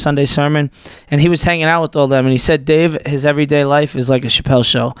Sunday sermon, and he was hanging out with all them. And he said Dave, his everyday life is like a Chappelle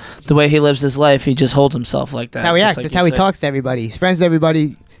show. The way he lives his life, he just holds himself like that. That's how he acts. That's how he talks to everybody. He's friends with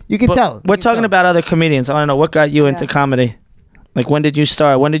everybody. You can tell. We're talking about other comedians. I don't know what got you into comedy. Like, when did you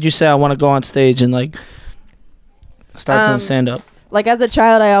start? When did you say I want to go on stage and like start doing stand up? Like as a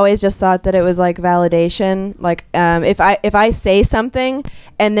child, I always just thought that it was like validation. Like if I say something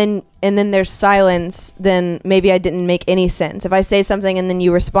and then there's silence, then maybe I didn't make any sense. If I say something and then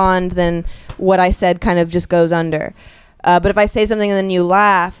you respond, then what I said kind of just goes under. But if I say something and then you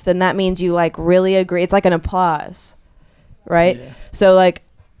laugh, then that means you like really agree. It's like an applause, right? Yeah. So like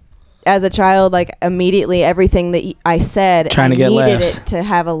as a child, like immediately everything that I said, I needed it to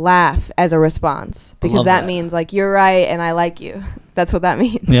have a laugh as a response, because that means like you're right and I like you. That's what that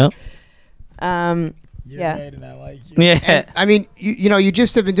means. Yep. You're right and I like you. Yeah. And, I mean, you know, you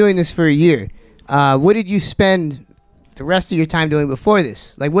just have been doing this for a year. What did you spend the rest of your time doing before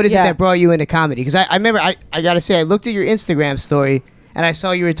this? Like, what is it that brought you into comedy? Because I remember, I got to say, I looked at your Instagram story and I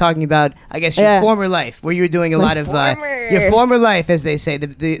saw you were talking about, I guess, your former life, where you were doing a lot of your former life, as they say,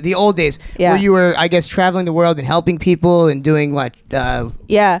 the old days, where you were, I guess, traveling the world and helping people and doing what? Womp,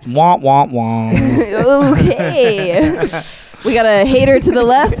 womp, womp. Okay. We got a hater to the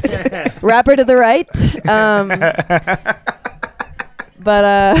left, rapper to the right.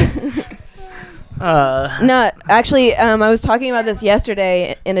 No, actually, I was talking about this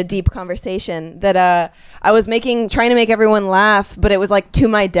yesterday in a deep conversation that I was trying to make everyone laugh, but it was like to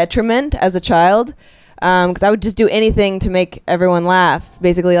my detriment as a child, because I would just do anything to make everyone laugh,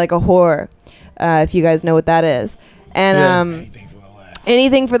 basically like a whore, if you guys know what that is. And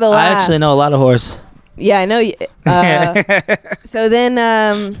anything for the laugh. I actually know a lot of whores. Yeah, I know. So then,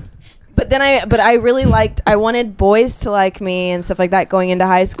 but I really I wanted boys to like me and stuff like that going into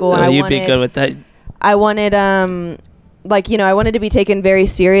high school. And you'd be good with that. I wanted, I wanted to be taken very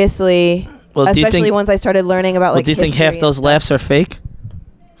seriously, especially once I started learning about like. Do you think half those laughs are fake?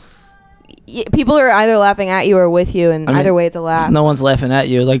 People are either laughing at you or with you, and either way, it's a laugh. No one's laughing at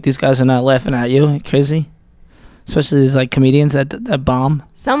you. Like, these guys are not laughing at you. Crazy, especially these like comedians that bomb.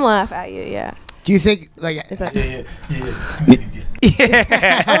 Some laugh at you, yeah. Do you think like? Yeah.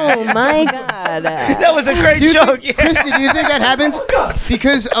 Oh my god, that was a great joke. Kristy, do you think that happens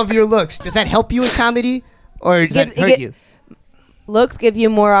because of your looks? Does that help you in comedy, or does that hurt you? Looks give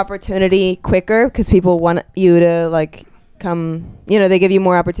you more opportunity quicker because people want you to like come. You know, they give you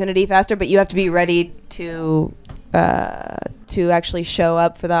more opportunity faster, but you have to be ready to actually show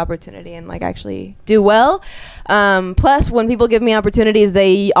up for the opportunity and like actually do well. Plus, when people give me opportunities,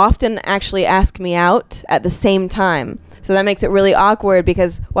 they often actually ask me out at the same time. So that makes it really awkward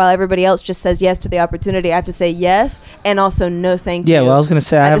because while everybody else just says yes to the opportunity, I have to say yes and also no thank you. Yeah, well, I was going to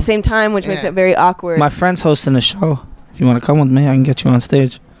say at the same time, which makes it very awkward. My friend's hosting a show. If you want to come with me, I can get you on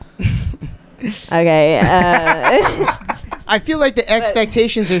stage. Okay. I feel like the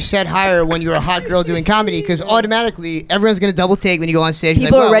expectations are set higher when you're a hot girl doing comedy because automatically everyone's going to double take when you go on stage.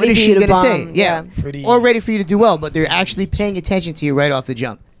 People like, are ready what is for she you to bomb. say? Yeah. Or ready for you to do well, but they're actually paying attention to you right off the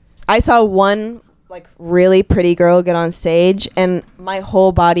jump. I saw one like really pretty girl get on stage and my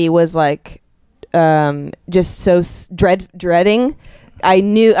whole body was like just so dreading. I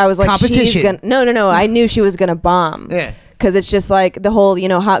knew I was like competition. No. I knew she was gonna bomb. Yeah. Because it's just like the whole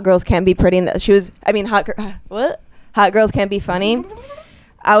hot girls can't be pretty. And she was. I mean, hot girls can't be funny.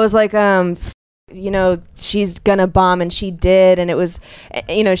 I was like, she's gonna bomb, and she did, and it was,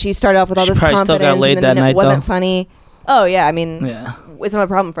 she started off with all this confidence, still got laid and then that night, it wasn't funny. Oh yeah, I mean, it's not a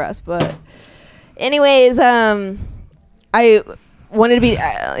problem for us, but anyways, I wanted to be,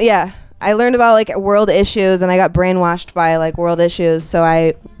 I learned about like world issues, and I got brainwashed by like world issues. So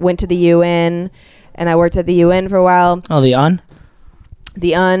I went to the UN, and I worked at the UN for a while. Oh, the UN.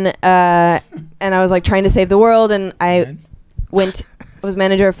 And I was like trying to save the world, and I was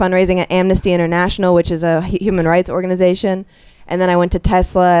manager of fundraising at Amnesty International, which is a human rights organization. And then I went to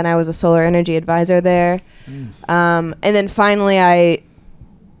Tesla, and I was a solar energy advisor there. And then finally, I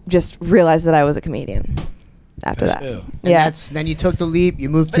just realized that I was a comedian after that. Yeah. Then you took the leap. You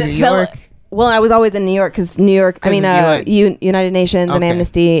moved to New York. Well, I was always in New York because New York. United Nations and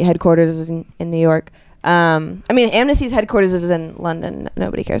Amnesty headquarters is in New York. Amnesty's headquarters is in London.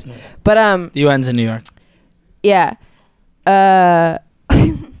 Nobody cares. But the UN's in New York. Yeah.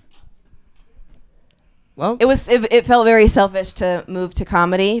 Well, it felt very selfish to move to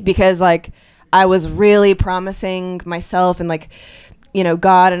comedy because like I was really promising myself and like, you know,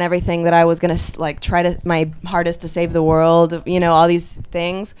 God and everything that I was gonna like try to my hardest to save the world, you know, all these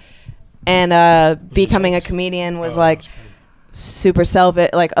things, and becoming a comedian was like super selfish.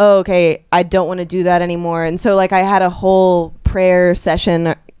 Like, oh, okay, I don't want to do that anymore. And so like I had a whole prayer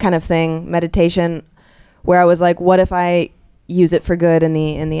session kind of thing, meditation, where I was like, what if I use it for good in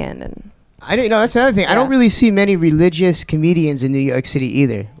the end? And I don't know. That's another thing. I don't really see many religious comedians in New York City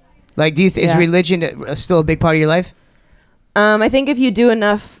either. Like, do you is religion still a big part of your life? I think if you do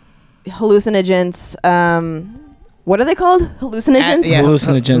enough hallucinogens, what are they called? Hallucinogens?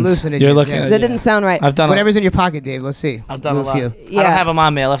 Hallucinogens. You're looking at that didn't sound right. I've done whatever's in your pocket, Dave. Let's see. I've done a lot. Yeah. I don't have them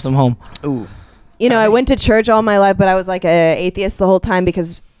on me. I left them home. Ooh. You know, I went to church all my life, but I was like an atheist the whole time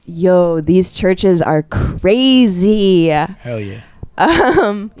because, these churches are crazy. Hell yeah.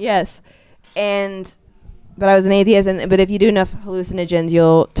 Yes. But I was an atheist, but if you do enough hallucinogens,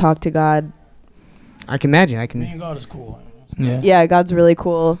 you'll talk to God. I can imagine. God is cool. Yeah, God's really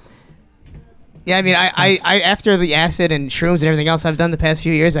cool. Yeah, I mean, I after the acid and shrooms and everything else I've done the past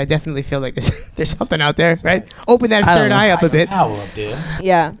few years, I definitely feel like there's something out there, right? Open that third eye up a bit. Power up there.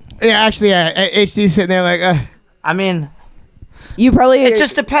 Yeah. Yeah, actually, HD's sitting there like, I mean, you probably. It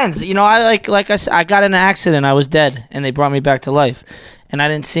just depends. You know, I I got in an accident. I was dead, and they brought me back to life, and I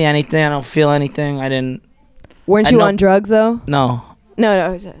didn't see anything. I don't feel anything. I didn't. Weren't you on drugs though? No.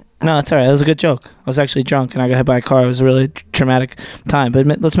 No. No, it's all right. It was a good joke. I was actually drunk, and I got hit by a car. It was a really traumatic time. But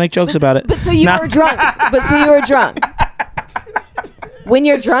let's make jokes about it. But so you were drunk. When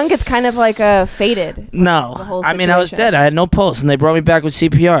you're drunk, it's kind of like faded. No. The whole I mean, I was dead. I had no pulse, and they brought me back with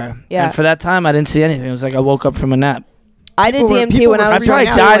CPR. Yeah. And for that time, I didn't see anything. It was like I woke up from a nap. I did DMT when I was drunk.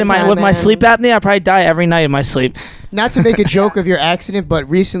 I probably died with my sleep apnea. I probably die every night in my sleep. Not to make a joke of your accident, but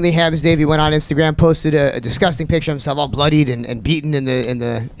recently Hamptons Dave went on Instagram, posted a disgusting picture of himself all bloodied and beaten in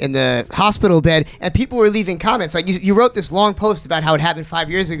the hospital bed, and people were leaving comments. Like you wrote this long post about how it happened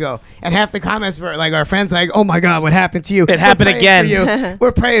 5 years ago, and half the comments were like our friends like, "Oh my God, what happened to you? It happened again.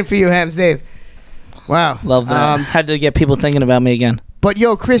 We're praying for you, Hamptons Dave." Wow, love that. Had to get people thinking about me again. But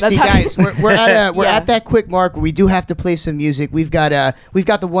Kristy, guys, we're at that quick mark where we do have to play some music. We've got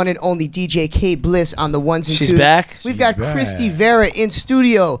the one and only DJ K Bliss on the ones and twos. She's back. We've got Kristy Vera in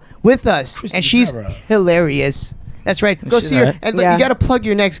studio with us, and she's hilarious. That's right. Go see her. And you got to plug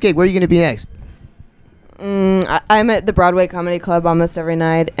your next gig. Where are you going to be next? I'm at the Broadway Comedy Club almost every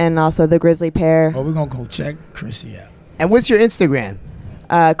night, and also the Grizzly Pear. Oh, we're gonna go check Kristy out. And what's your Instagram?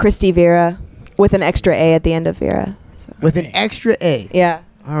 Kristy Vera, with an extra A at the end of Vera. With an extra A. Yeah.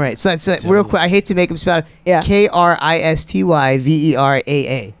 All right. So that's real quick. I hate to make them spell it. Yeah.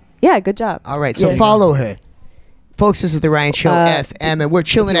 KRISTYVERA. Yeah. Good job. All right. So follow her. Folks, this is The Ryan Show FM, and we're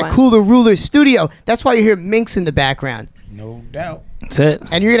chilling at Cooler Ruler Studio. That's why you hear Minx in the background. No doubt. That's it.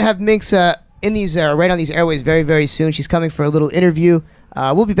 And you're going to have Minx in these right on these airways very, very soon. She's coming for a little interview.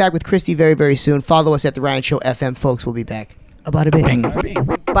 We'll be back with Kristy very, very soon. Follow us at The Ryan Show FM, folks. We'll be back. Bada bing.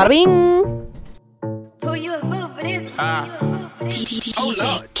 Bada bing. Who you a fool for this? Oh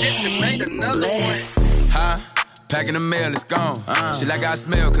Lord, Disney made another one. Packing the mail, it's gone. She like I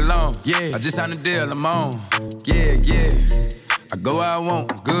smell cologne. Yeah, I just signed a deal, I'm on. Yeah. I go where I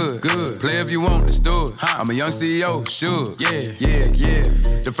want, good. Play if you want, let's do it. I'm a young CEO, sure. Yeah.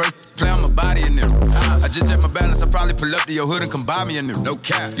 The first play on my body in them. I just check my balance, I probably pull up to your hood and come buy me a new. No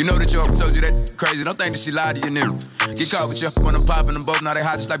cap. You know that your told you that crazy, don't think that she lied to you new. Get caught with you when I'm popping them both, now they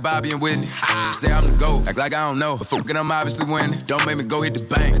hot just like Bobby and Whitney. Say I'm the GOAT, act like I don't know, but fucking I'm obviously winning. Don't make me go hit the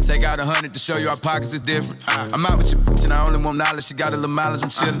bank and take out 100 to show you our pockets is different. I'm out with your bitch and I only want knowledge, she got a little mileage, I'm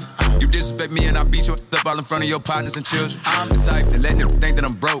chillin'. You disrespect me and I beat you up all in front of your partners and children. I'm the type that let them think that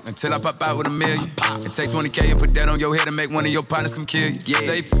I'm broke until I pop out with $1 million. And take 20K and put that on your head and make one of your partners come kill you. Yeah.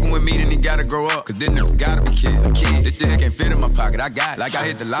 Say f***ing with me, then he gotta grow up, cause then nigga gotta be killed. This dick can't fit in my pocket, I got it, like I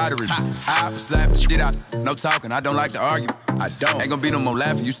hit the lottery. I slap the shit out, no talking, I don't like to argue. I don't. Ain't gonna be no more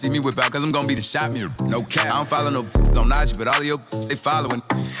laughing, you see me whip out, cause I'm gonna be the shot mirror. No cap, I don't follow no on IG, but all of your they following.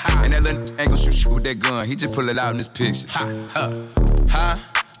 And that little ain't gonna shoot shit with that gun, he just pull it out in this picture.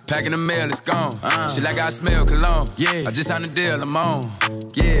 Packing the mail, it's gone. Shit like I smell cologne. Yeah, I just signed a deal, I'm on.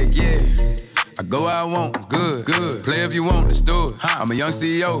 Yeah, yeah. I go where I want, good, good. Play if you want, let's do it. I'm a young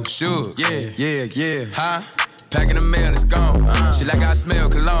CEO, sure. Yeah, yeah, yeah. Packing the mail, it's gone. Shit like I smell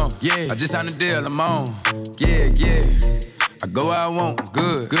cologne. Yeah, I just signed a deal, I'm on. Yeah, yeah. I go where I want,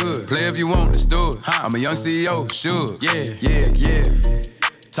 good, good. Play if you want, let's do it. I'm a young CEO, sure. Yeah, yeah, yeah.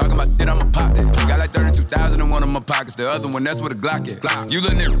 Talking about shit, I'ma pop that. Got like 32,000 in one of my pockets. The other one, that's where the Glock at. You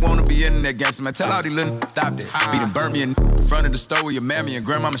little nigga wanna be in that gangster, man. Tell all these little stop that. Beatin' Burby in front of the store where your mammy and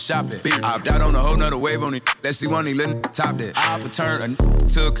grandmama shop at. I opt out on a whole nother wave on it. Let's see one of these little top that. I return a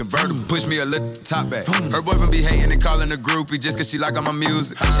to a convertible, push me a little top back. Her boyfriend be hating and calling a groupie just cause she like all my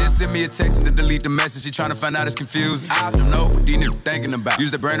music. She'll send me a text and to delete the message. She tryna find out it's confusing. I don't know what these niggas thinking about.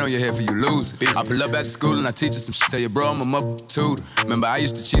 Use the brain on your head for you lose it. I pull up at the school and I teach her some shit. Tell your bro I'm a motherfucking tutor. Remember I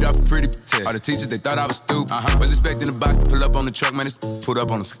used to cheat off a pretty test. All the teachers, they thought I was stupid. Was expecting the box to pull up on the truck, man, it's pulled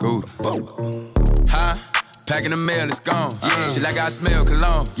up on the scooter. Packing the mail, it's gone. Shit like I smell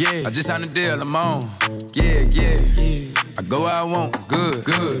cologne. Yeah, I just signed a deal, I'm on. Yeah, yeah, yeah. I go where I want, good,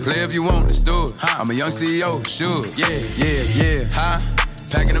 good. Play if you want, let's do it. I'm a young CEO, sure. Yeah, yeah, yeah.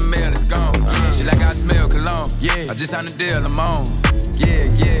 Packing the mail, it's gone. Shit like I smell cologne. Yeah, I just signed a deal, I'm on. Yeah,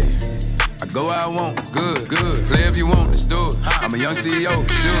 yeah. I go where I want, good, good. Play if you want, let's do it. I'm a young CEO,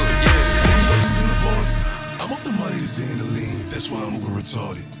 sure, yeah. I'm off the money to Xandaline, that's why I'm over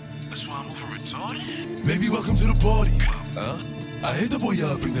retarded. That's why I'm over retarded? Baby, welcome to the party. I hit the boy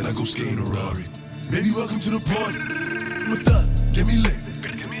up and then I go skate in a Rari. Baby, welcome to the party. With that, get me lit.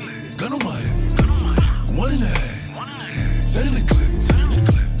 Gun on my hip. 1.5. Set in the clip.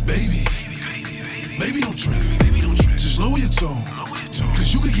 Baby, don't trip. Just lower your tone.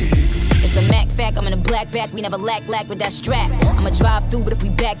 Cause you could get hit. It's a Mac fact, I'm in a black back, we never lack with that strap. I'ma drive through, but if we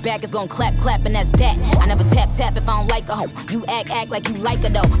back, it's gon' clap, and that's that. I never tap if I don't like a hoe. You act like you like her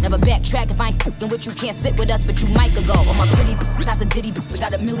though. Never backtrack if I ain't fucking with you, can't sit with us, but you might go. On my pretty that's a ditty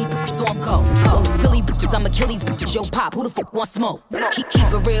got a milli so I'm go. Oh, silly bitches, I'm Achilles bitches, yo pop, who the fuck want smoke?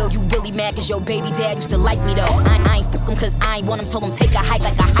 Keep it real, you really mad cause your baby dad used to like me though. I ain't fuck him cause I ain't want him, told him take a hike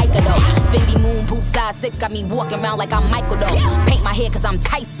like a hiker though. Fendi moon boots size 6, got me walking around like I'm Michael though. Paint my hair cause I'm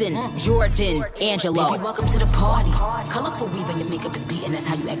Tyson, Jordan, Angelo. Baby, welcome to the party. Colorful weave and your makeup is beating, that's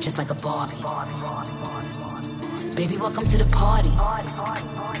how you act just like a Barbie. Baby, welcome to the party.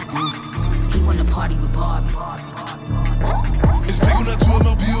 He wanna party with Barbie. It's big on that 12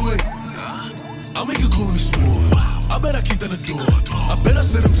 MLBOA. I'll make a call in the store. I bet I kicked down the door. I bet I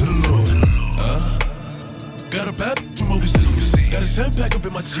sent him to the Lord. Got a bad from overseas. Got a 10-pack up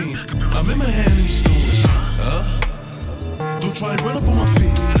in my jeans. I'm in my hand in the stores. Don't try and run up on my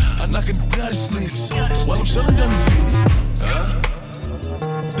feet. I knock a out his sleeves while I'm shelling down his feet.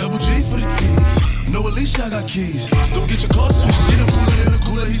 Double G for the team. No, Alicia, I got keys. Don't get your car switched. She the cooler in the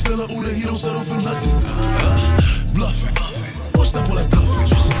cooler. He's still a Uda. He don't settle for nothing. Bluffing. What's that for like bluffing?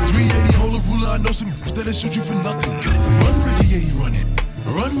 380 hold a ruler. I know some that'll shoot you for nothing. Run, Ricky, yeah, he running.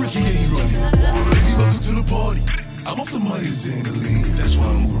 Run, Ricky, yeah, he running. Baby, welcome to the party. I'm off the money to Xandaline. That's why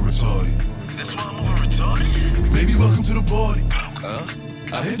I'm over retarded. That's why I'm over retarded? Baby, welcome to the party.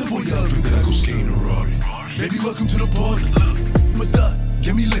 I hit the boy up and then I go skate in a Rari. Baby, welcome to the party. With that,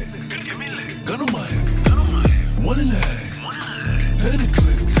 get me lit. Gun on my hip. 1.5. Set in the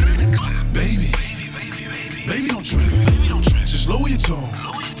clip. Baby, don't trip. Just lower your tone.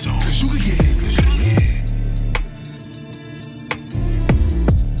 Cause you could get hit.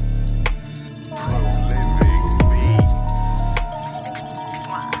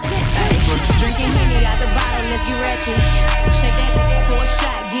 Drinking Henny out the bottle, let's get ratchet. Shake that for a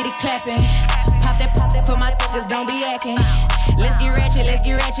shot, get it clapping. Pop that for my niggas, don't be acting. Let's get ratchet, let's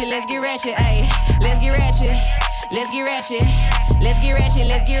get ratchet, let's get ratchet, ayy. Let's get ratchet, let's get ratchet. Let's get ratchet,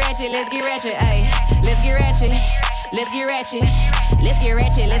 let's get ratchet, let's get ratchet, ayy. Let's get ratchet, let's get ratchet. Let's get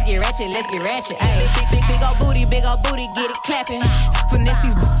ratchet, let's get ratchet, let's get ratchet, ayy. Big old booty, get it clapping. Finesse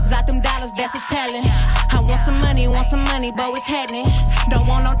these out them dollars, that's a talent. I want some money, but it's happening. Don't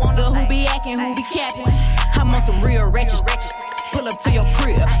want no nigga who be acting, who be capping. I'm on some real ratchet. Pull up to your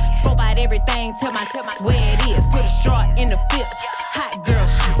crib, scope out everything, tell my where it is. Put a straw in the fifth. Hot girl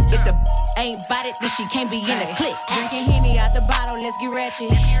shit. If the ain't bout it, then she can't be in the clique. Drinking Henny out the bottle, let's get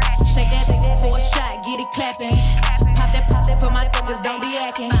ratchet. Shake that for a shot, get it clapping. Pop that for my motherfuckers don't be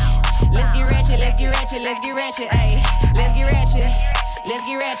acting. Let's get ratchet, let's get ratchet, let's get ratchet, ayy. Let's get ratchet, let's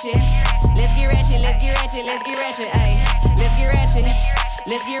get ratchet. Let's get ratchet, let's get ratchet, let's get ratchet, ayy. Let's get ratchet,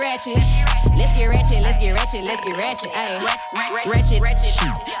 let's get ratchet. Let's get ratchet, let's get ratchet, let's get ratchet, ayy.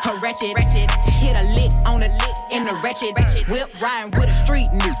 Ratchet, ratchet, hit a lick on a lick in the ratchet. Whip riding with a street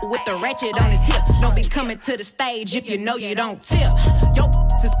nigga with the ratchet on his hip. Don't be coming to the stage if you know you don't tip. Yo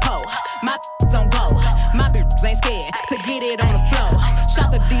is po, my don't go. My bitch ain't scared to get it on the floor.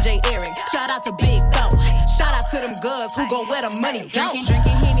 Shout to DJ Eric, shout out to Big Doe. Shout out to them girls who go where the money go.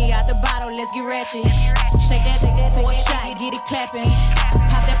 Drinking Henny out the bottle, let's get ratchet. Shake that for a shot, get it clapping.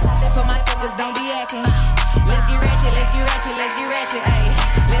 Pop that for my niggas, don't be acting. Let's get ratchet, let's get ratchet, let's get ratchet, ayy.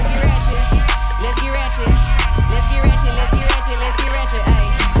 Let's get ratchet, let's get ratchet. Let's get ratchet, let's get ratchet, let's get ratchet, ayy.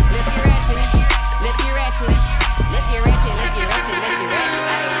 Let's get ratchet, let's get ratchet. Let's get ratchet, let's get ratchet, let's get ratchet,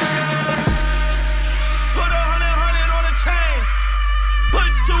 ayy. Put 100 on a chain. Put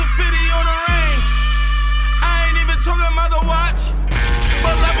 250 on the rings. I ain't even talking about the watch.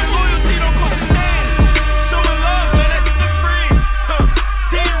 But love and loyalty don't cost a thing. Showing love, man, that shit free.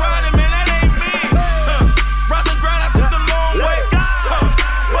 D-riding, man, that ain't me. Rise and grind, I took the long way.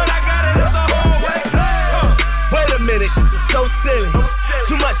 But I got it up the whole way. Wait a minute, shit is so silly.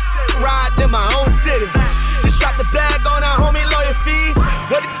 Too much ride in my own city. Just dropped the bag on our homie lawyer fees.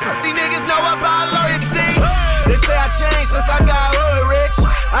 What these niggas know about loyalty? They say I changed since I got hood rich.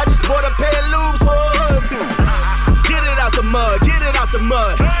 I just bought a pair of lubes for a hood. Get it out the mud, get it out the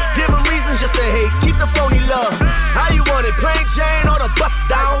mud. Give them reasons just to hate, keep the phony love. How you want it, plain Jane or the bust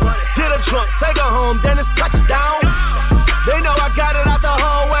down? Get a trunk, take her home, then it's touchdown. They know I got it out the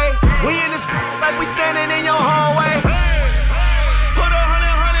hallway. We in this like we standing in your hallway. Put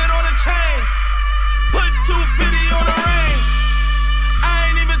 100 on a chain. Put 250 on the rings.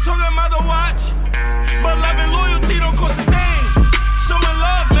 I ain't even talking about the watch. But love and loyalty don't cost a thing. Showing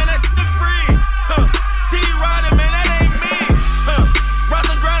love, man, that shit free. D-riding, man, that ain't me. Rise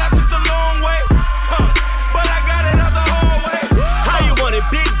and grind, I took the long way. But I got it out the hallway. How you want it,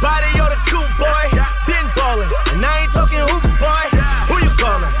 big body or the cool boy? Been ballin', and I ain't talking hoops, boy. Who you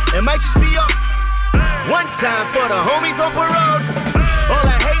callin'? It might just be your one time for the homies on parole. All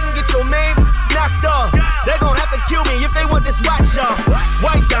that hatin', get your name knocked off. They gon' have to kill me if they want this watch off.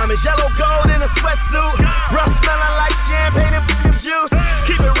 White diamonds, yellow gold in a sweatsuit. Breath smelling like champagne and juice.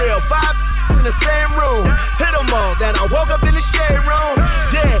 Keep it real, 5 in the same room. Hit them all, then I woke up in the shade room.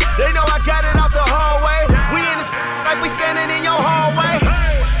 Yeah, they know I got it out the hallway. We in this like we standing in your hallway.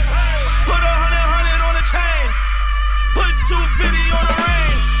 Put 100 on a chain. Put 250 on the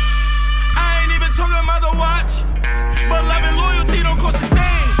rings. I ain't even talking about the watch. But love and loyalty don't cost a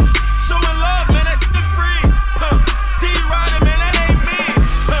thing. Showing love, man, that shit free. D-riding, man, that ain't me.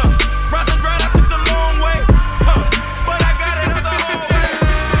 Rise and grind, I took the long way. But I got it out the whole way.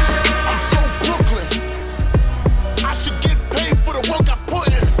 I'm so Brooklyn. I should get paid for the work I put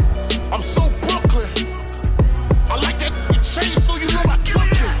in. I'm so Brooklyn. I like that chain so you know I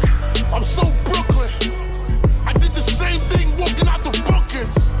took it. I'm so Brooklyn. I did the same thing walking out the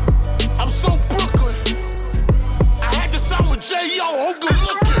Brookings. I'm so Brooklyn. I had to sign with J.O. who good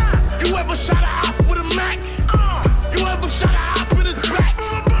looking. You ever shot a hop with a Mac? You ever shot a hop in his back?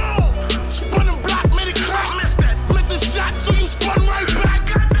 Spun him block, made it crack. Meant the shot, so you spun right back.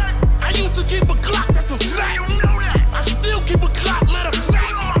 I used to keep a clock, that's a fact. I still keep a clock, matter of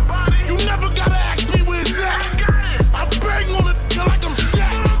fact. You never gotta ask me where it's at. I bang on it like I'm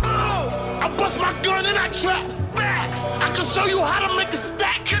Shaq. I bust my gun and I trap. I can show you how to make a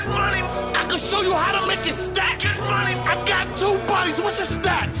stack. I can show you how to make it stack. I got 2 bodies, what's your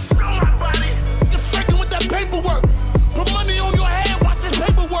stats? You're faking with that paperwork. Put money on your head, watch this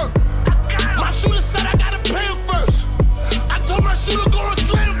paperwork. My shooter said I gotta pay him first. I told my shooter go and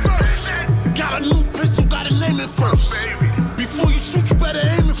slam first. Got a new pistol, gotta name it first. Before you shoot, you better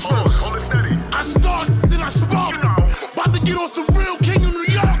aim it first. I start, then I spark. About to get on some real King of New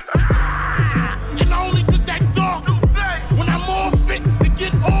York. And I only did that dog. When I'm all fit, it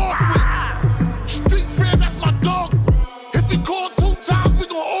get awkward. Street friend, that's my dog. If he call 2 times, we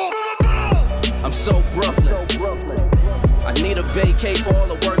gon' all. I'm so Brooklyn. I need a vacay for all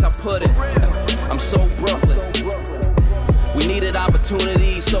the work I put in. I'm so Brooklyn. We needed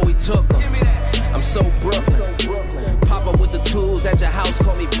opportunities, so we took them. I'm so Brooklyn. Pop up with the tools at your house,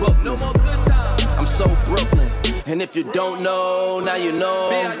 call me Brooklyn. No more good times. I'm so Brooklyn. And if you don't know, now you know.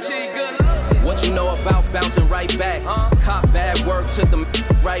 What What you know about bouncing right back? Cop bad work, took them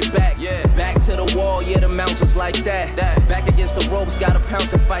right back. Yeah. Back to the wall, yeah, the mounts was like that. Back against the ropes, gotta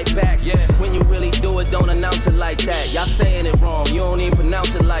pounce and fight back. Yeah. When you really do it, don't announce it like that. Y'all saying it wrong, you don't even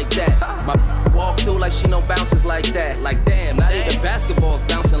pronounce it like that. My walk through like she know bounces like that. Like damn, not even basketball's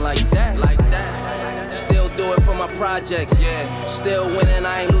bouncing like that. Like that. Still do it for my projects. Yeah. Still winning,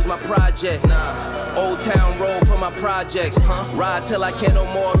 I ain't lose my project. Nah. Old Town Road for my projects. Ride till I can't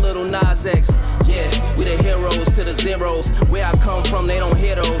no more, little Nas X. Yeah, we the heroes to the zeros. Where I come from, they don't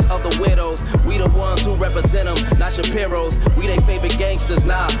hear those other widows. We the ones who represent them, not Shapiro's. We they favorite gangsters,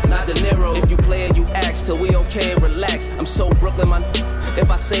 nah, not De Niro. If you play it, you ask till we okay and relax. I'm so Brooklyn, my if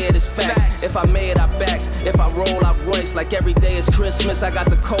I say it, it's facts. If I made, I backs. If I roll, I Royce. Like every day is Christmas, I got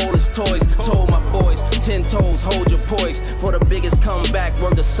the coldest toys. Told my boys, 10 toes, hold your poise. For the biggest comeback,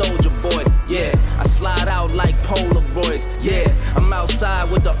 work the soldier boy. Yeah, I slide out like Polaroids. Yeah, I'm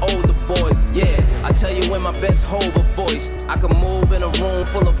outside with the older boys. Yeah, I tell you when my best hover voice. I can move in a room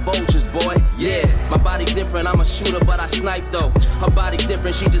full of vultures, boy. Yeah, my body different, I'm a shooter, but I snipe though. Her body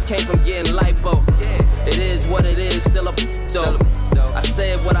different, she just came from getting lipo. It is what it is, still a though. I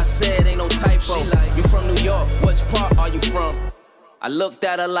said what I said, ain't no typo. You from New York, which part are you from? I looked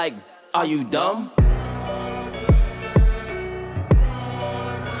at her like, are you dumb?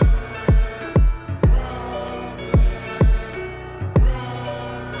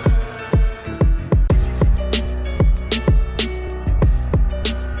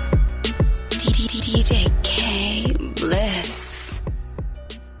 DJ K Bliss.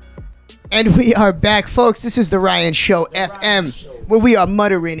 And we are back, folks. This is the Ryan Show FM, where we are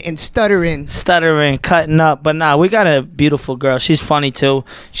muttering and stuttering. Stuttering, cutting up. But nah, we got a beautiful girl. She's funny, too.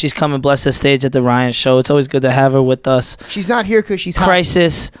 She's come and bless the stage at the Ryan Show. It's always good to have her with us. She's not here because she's hot.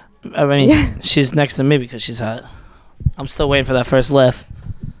 Crisis. I mean, she's next to me because she's hot. I'm still waiting for that first laugh.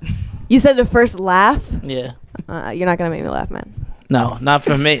 You said the first laugh? Yeah. You're not going to make me laugh, man. No, not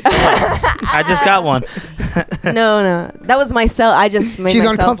for me. I just got one. No. That was myself. I just made She's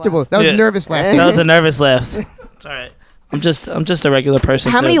myself uncomfortable. laugh. That was a nervous laugh. That was a nervous laugh. It's all right. I'm just a regular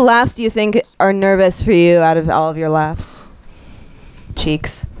person. How too. many laughs do you think are nervous for you out of all of your laughs?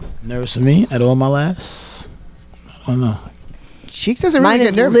 Cheeks. Nervous for me at all my laughs? I don't know. Cheeks doesn't Mine really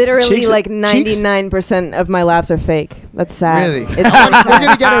is get nervous. literally Cheeks- like Cheeks- 99% of my laughs are fake. That's sad. Really? It's We're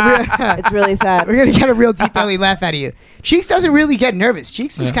gonna get a real. It's really sad. We're gonna get a real deep belly laugh out of you. Cheeks doesn't really get nervous.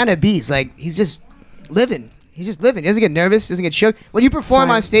 Cheeks just kind of bees. Like he's just living. He's just living. He doesn't get nervous. Doesn't get shook. When you perform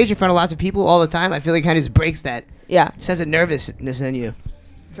on stage in front of lots of people all the time, I feel like kind of just breaks that. Yeah. Sense of nervousness in you.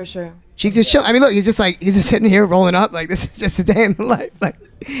 For sure. Cheeks is chill. I mean, look, he's just sitting here rolling up. Like this is just a day in the life. Like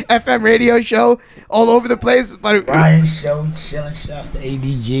FM radio show all over the place. Ryan Show, chilling. Shouts to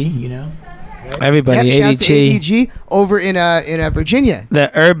ADG, you know. Right? Everybody, Yep, shouts to ADG. ADG over in Virginia.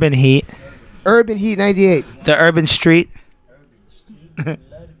 The Urban Heat. Urban Heat 98. The Urban Street.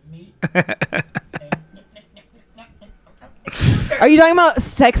 Are you talking about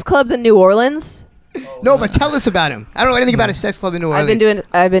sex clubs in New Orleans? No, but tell us about him. I don't know anything about a sex club in New Orleans.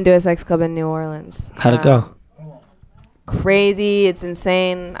 I've been to a sex club in New Orleans. How'd it go? Crazy. It's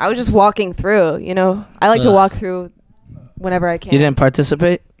insane. I was just walking through, you know. I like to Ugh. walk through whenever I can. You didn't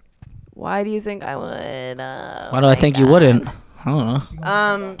participate? Why do you think I would? Why do I think you wouldn't? I don't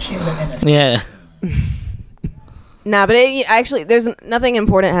know. Yeah. Nah, but actually, there's nothing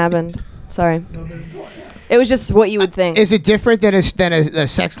important happened. Sorry. It was just what you would think. Is it different than a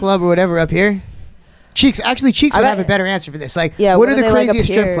sex club or whatever up here? Cheeks would have a better answer for this. Like, Yeah, what what are do the they like up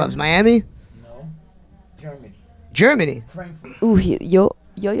craziest strip here? clubs? Miami? Germany. Ooh, yo.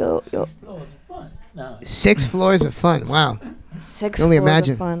 6 floors of fun. Wow. 6 Can only floors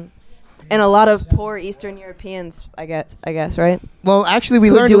imagine. of fun. And a lot of poor Eastern Europeans, I guess, right? Well, actually, we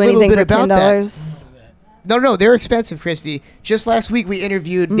Who learned a do little anything bit for about $10. that. No, they're expensive, Kristy. Just last week, we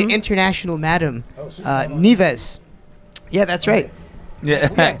interviewed the international madam, Nives. Yeah, that's right.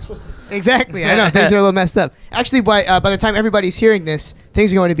 Yeah. Exactly. I know. Things are a little messed up. Actually, by the time everybody's hearing this,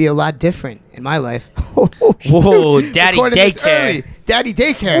 things are going to be a lot different in my life. Whoa, daddy Recorded this daycare. early. Daddy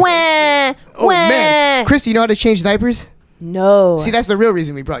daycare. Wah, Oh, man. Kristy, you know how to change diapers? No. See, that's the real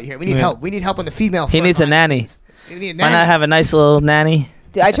reason we brought you here. We need Yeah. help. We need help on the female He front. needs a behind the nanny. scenes. We need a Why nanny. not have a nice little nanny?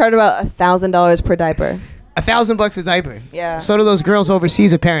 Dude, I charge about $1,000 per diaper. $1,000 a diaper. Yeah. So do those girls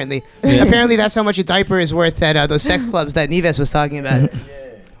overseas, apparently. Yeah. Apparently, that's how much a diaper is worth at those sex clubs that Nives was talking about.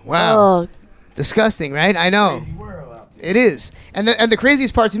 Wow. Oh. Disgusting, right? I know. It is. And the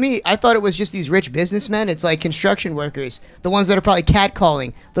craziest part to me, I thought it was just these rich businessmen. It's like construction workers, the ones that are probably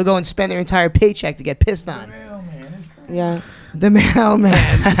catcalling. They'll go and spend their entire paycheck to get pissed on. Yeah. The mailman.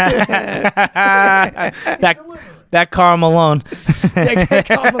 that Karl Malone. That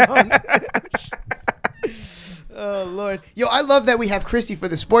Karl Malone. Oh, Lord. Yo, I love that we have Kristy for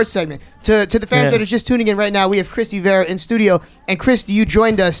the sports segment. To the fans that are just tuning in right now, we have Kristy Vera in studio. And Kristy, you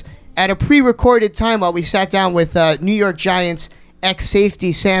joined us at a pre-recorded time while we sat down with New York Giants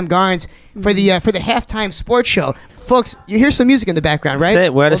ex-safety Sam Garnes for the halftime sports show. Folks, you hear some music in the background, right? That's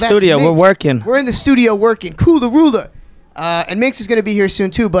it. We're at the studio. We're working. We're in the studio working. Cool the ruler. And Minx is going to be here soon,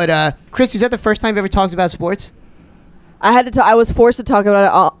 too. But, Kristy, is that the first time you ever talked about sports? I was forced to talk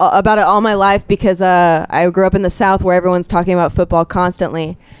about it all my life because I grew up in the South where everyone's talking about football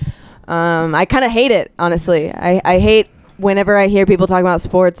constantly. I kind of hate it, honestly. I hate whenever I hear people talking about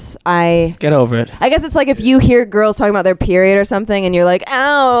sports. Get over it. I guess it's like if you hear girls talking about their period or something and you're like,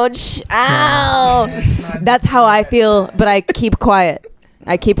 ouch, ow. That's how I feel, but I keep quiet.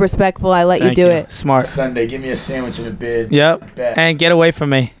 I keep respectful. I let you do it. Smart. Sunday, give me a sandwich in the bed. Yep. And get away from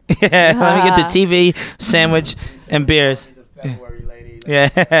me. Let me get the TV, sandwich, and beers.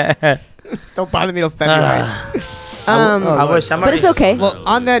 Yeah. Don't bother me till February. I wish. But it's okay. Well,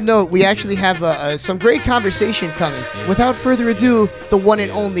 on that note, we actually have some great conversation coming. Without further ado, the one and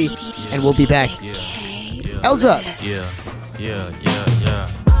only, and we'll be back. Elza.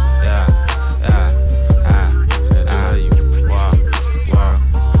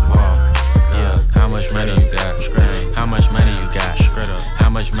 How much money you got? How much money you got? How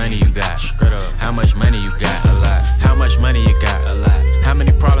much money you got? How much money you got? A lot. How much money you got? A lot. How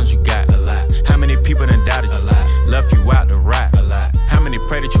many problems you got? A lot. How many people done doubted you? A lot. Left you out to rot? A lot. How many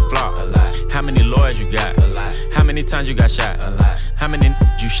pray that you flop? A lot. How many lawyers you got? A lot. How many times you got shot? A lot. How many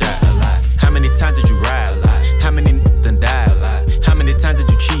you shot? A lot. How many times did you ride? A lot. How many done died? A lot. How many times did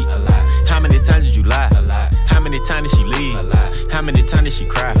you cheat? A lot. How many times did you lie? A lot. How many times did she leave? A lot. How many times did she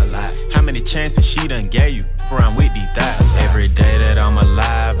cry? A lot. How many chances she done gave you? Around with these thighs. Every day that I'm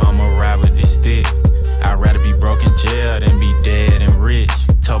alive, I'ma ride with this stick. I'd rather be broke in jail than be dead and rich.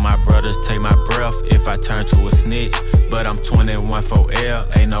 Told my brothers take my breath if I turn to a snitch. But I'm 21 for L,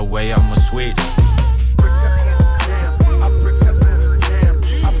 ain't no way I'ma switch.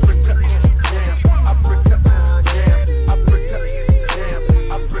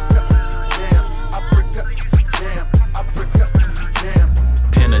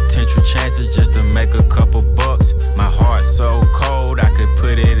 Penitentiary chances just to make a couple bucks. My heart so cold I could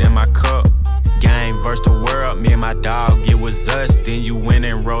put it in my cup. Game versus the world, me and my dog, it was us. Then you went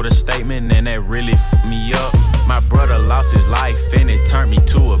and wrote a statement and that really f***ed me up. My brother lost his life and it turned me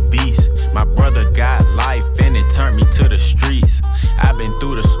to a beast. My brother got life and it turned me to the streets. I've been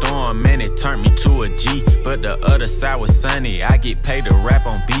through the storm and it turned me to a G. But the other side was sunny, I get paid to rap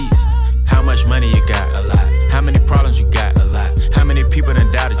on beats. How much money you got? A lot. How many problems you got? A lot. How many people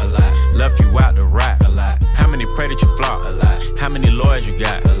done doubted you? A lot. Left you out to rot? A lot. How many pray that you flop? A lot. How many lawyers you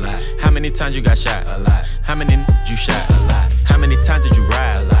got? A lot. How many times you got shot? A lot. How many you shot? A lot. How many times did you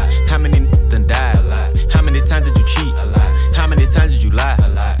ride? A lot. How many done died? A lot. How many times did you cheat? A lot. How many times did you lie? A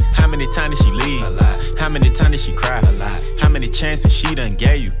lot. How many times did she leave? A lot. How many times did she cry? A lot. How many chances she done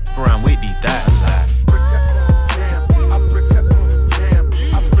gave you? Around with these thighs? A lot.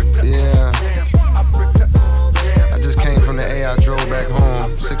 I drove back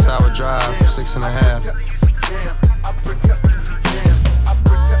home, 6-hour drive, 6.5.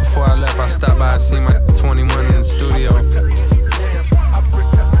 Before I left, I stopped by and see my 21 in the studio.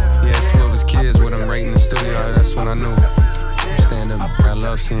 He had 2 of his kids with him right in the studio. That's when I knew. Stand up, I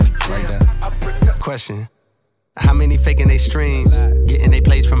love seeing like that. Question. How many faking they streams, getting they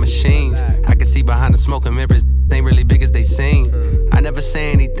plays from machines? I can see behind the smoke and mirrors, they ain't really big as they seem. I never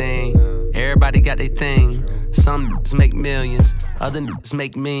say anything, everybody got their thing. Some niggas make millions, other niggas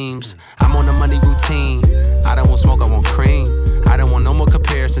make memes. I'm on a money routine, I don't want smoke, I want cream. I don't want no more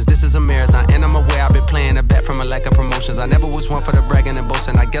comparisons, this is a marathon. And I'm aware I've been playing a bet from a lack of promotions. I never was one for the bragging and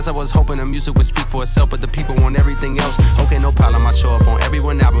boasting. I guess I was hoping the music would speak for itself, but the people want everything else. Okay, no problem, I show up on every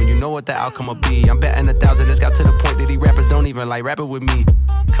one album, you know what the outcome will be. I'm betting 1,000, it's got to the point that these rappers don't even like rapping with me.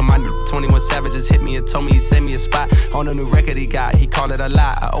 Come on, 21 Savage just hit me and told me he sent me a spot on a new record he got. He called it a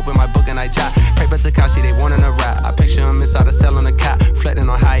lie. I opened my book and I jot. Pray for Takashi, they wanting a rap. I picture him inside a cell on a cot, reflecting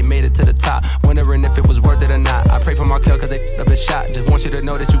on how he made it to the top, wondering if it was worth it or not. I pray for Markel cause they up his shot. Just want you to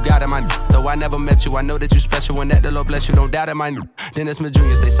know that you got it, my though I never met you. I know that you special and that the Lord bless you. Don't doubt it, my Dennis Smith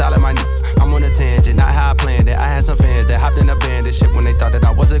Jr. Stay solid, my I'm on a tangent, not how I planned it. I had some fans that hopped in a band and shit when they thought that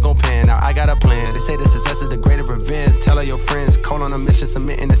I wasn't gon' pan. Now I got a plan. They say the success is the greatest revenge. Tell all your friends, call on a mission,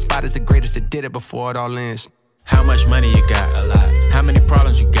 submitting the spot is the greatest that did it before it all ends. How much money you got? A lot. How many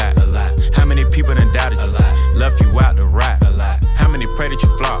problems you got? A lot. How many people done doubted you? A lot. Left you out to rot? A lot. How many pray that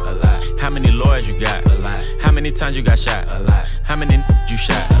you flop? A lot. How many lawyers you got? A lot. How many times you got shot? A lot. How many you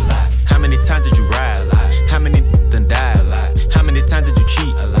shot? A lot. How many times did you ride? A lot. How many done died? A lot. How many times did you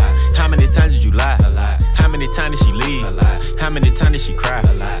cheat? A lot. How many times did you lie? A lot. How many times did she leave? How many times did she cry?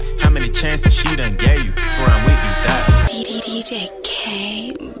 How many chances she done gave you? Around with you, die. DJ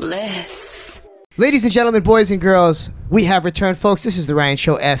K Bliss. Ladies and gentlemen, boys and girls, we have returned, folks. This is the Ryan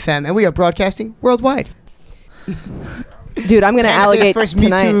Show FM, and we are broadcasting worldwide. Dude, I'm gonna alligate first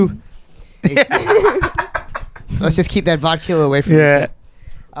tonight. Me Too. Let's just keep that vodka away from you.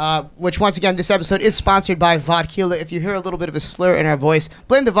 Which, once again, this episode is sponsored by vodka. If you hear a little bit of a slur in our voice,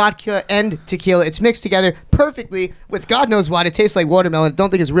 blame the vodka and tequila. It's mixed together perfectly with God knows what. It tastes like watermelon. Don't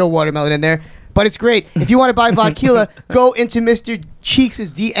think it's real watermelon in there, but it's great. If you want to buy vodka, go into Mr. Cheeks'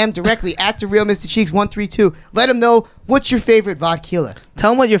 DM directly at the real Mr. Cheeks 132. Let him know what's your favorite vodka.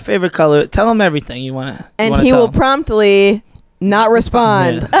 Tell him what your favorite color. Tell him everything you want to. And he will promptly not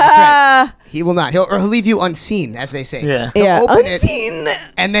respond. Right. He will not. He'll leave you unseen, as they say. Yeah. He'll open unseen.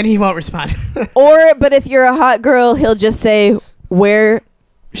 And then he won't respond. But if you're a hot girl, he'll just say, "Where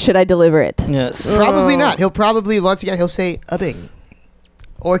should I deliver it?" Yes. Probably not. He'll probably, once again, he'll say a bing.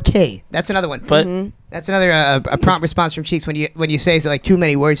 Or K. That's another one. But that's another a prompt response from Cheeks when you say like too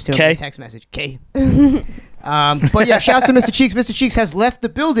many words to him in a text message. K. But yeah, shouts to Mr. Cheeks. Mr. Cheeks has left the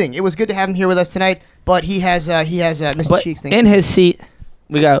building. It was good to have him here with us tonight, but he has Mr. Cheeks. In his seat,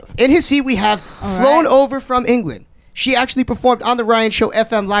 we have flown over from England. She actually performed on the Ryan Show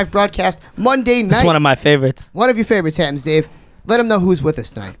FM live broadcast Monday night. This is one of my favorites. One of your favorites, Hamptons Dave. Let him know who's with us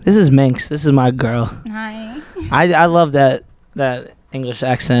tonight. This is Minx. This is my girl. Hi. I love that English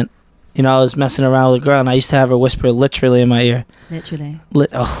accent. You know, I was messing around with a girl, and I used to have her whisper literally in my ear. Literally.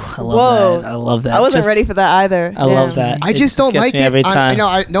 I love that. I love that. I wasn't ready for that either. I love that. I just don't like it. Every time.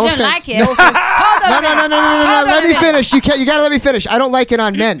 No You don't offense. like it? No offense. Hold on. No. Let me finish. You gotta let me finish. I don't like it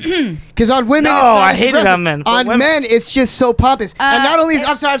on men. Because on women, No, it's not I as hate it aggressive. on men. On men, it's just so pompous. And not only is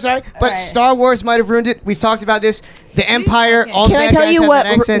I'm sorry, but right. Star Wars might have ruined it. We've talked about this. The Empire, all the Can I bad tell guys you have what?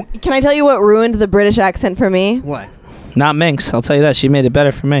 that accent. Can I tell you what ruined the British accent for me? What? Not Minx. I'll tell you that. She made it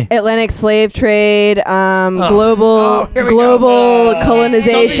better for me. Atlantic slave trade, global Oh.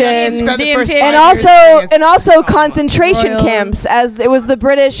 colonization, and also concentration camps, as it was the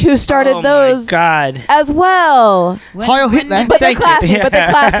British who started those. God. As well. Heil Hitler. But they're classy. But they're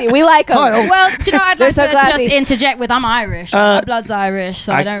classy. We like them. Well, do you know, I'd like so to classy. just interject with I'm Irish. My blood's Irish,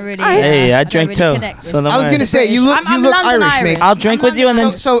 so I don't really. Hey, I don't drink really too. connect So with I was gonna say you look I'm Irish, London mate. Irish. I'll drink with you and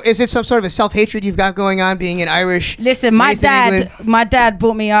then. So is it some sort of a self-hatred you've got going on being an Irish? Listen, my raised in England? dad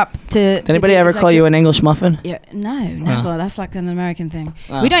brought me up to. Did anybody ever call you an English muffin? Yeah, no, never. That's like an American thing.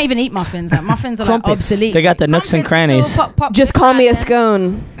 Oh. We don't even eat muffins. Like, muffins are like obsolete. They got the nooks and crannies. Just call me a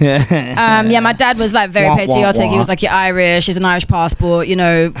scone. Yeah. My dad was like very Wah, wah, patriotic. He wah. was like, "You're Irish. He's an Irish passport. You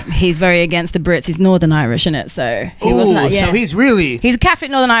know, he's very against the Brits. He's Northern Irish, innit? So he was not. Yeah. So he's a Catholic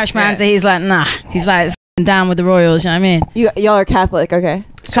Northern Irish man. So he's like, nah. He's like f***ing down with the royals. You know what I mean? Y'all are Catholic, okay?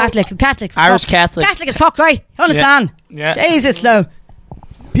 Catholic. Irish fuck. Catholics. Catholic as fuck, right? You understand? Yeah. Jesus, no.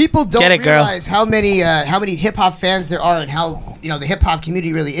 People don't Get it, girl. realize how many hip hop fans there are and how the hip hop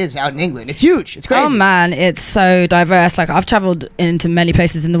community really is out in England. It's huge. It's crazy. Oh man, it's so diverse. Like I've traveled into many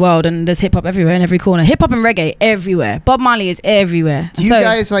places in the world, and there's hip hop everywhere in every corner. Hip hop and reggae everywhere. Bob Marley is everywhere. Do you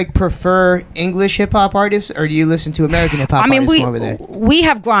guys like prefer English hip hop artists, or do you listen to American hip hop artists more over there? we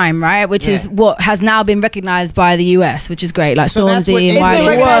have grime, right? Which is what has now been recognized by the US, which is great. Like So that's what Stormzy and it's been Wiley.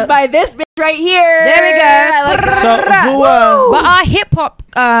 Recognized by this bitch right here. There we go. I like that. But our hip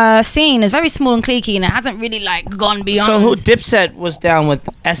hop scene is very small and cliquey, and it hasn't really like gone beyond. So who Dipset was down with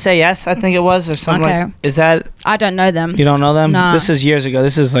SAS, I think it was, or something. Okay. Like, is that? I don't know them. You don't know them? Nah. This is years ago.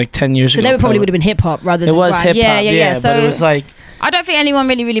 This is like 10 years So ago. they probably would have been hip hop rather than It was grime. hip hop. Yeah. So but it was like. I don't think anyone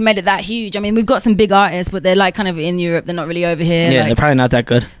really made it that huge. I mean, we've got some big artists, but they're like kind of in Europe. They're not really over here. Yeah, like, they're probably not that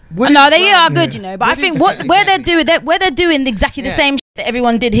good. No, they are good, you know. But I think where they're doing exactly the same shit that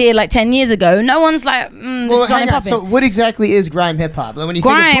everyone did here like 10 years ago. No one's like, this is hang on. popping. So what exactly is grime hip hop? Like when you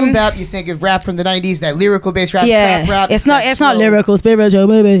think of boom bap, you think of rap from the 90s, that lyrical based rap, trap rap. It's not lyrical, spiritual,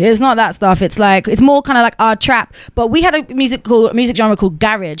 baby. It's not that stuff. It's like it's more kind of like our trap. But we had a music genre called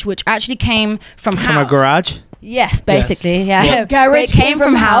garage, which actually came from house. From a garage? Yes, basically. Yeah. Well, garage came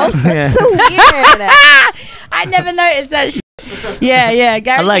from house. That's so weird. I never noticed that shit. Yeah.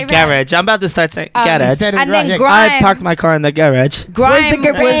 Garage I like came from garage. I'm about to start saying garage. and then I grime. parked my car in the garage. Grime Where's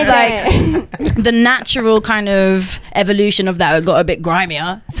the was like the natural kind of evolution of that. It got a bit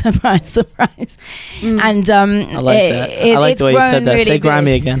grimier. Surprise. And I like that. I like the way you said that. Really Say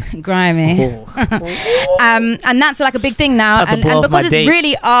grimy big. again. Grimy. and that's like a big thing now. About to And blow off because my it's date.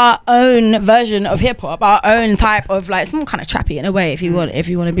 really our own version of hip hop, our own type of like, it's more kind of trappy in a way if you want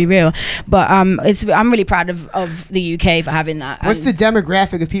to be real. But I'm really proud of the UK for having that What's the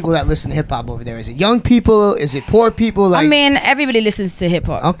demographic of people that listen to hip hop over there? Is it young people? Is it poor people? Like, I mean, everybody listens to hip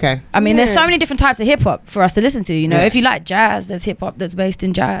hop. Okay. I mean, there's Yeah. so many different types of hip hop for us to listen to. You know, Yeah. if you like jazz, there's hip hop that's based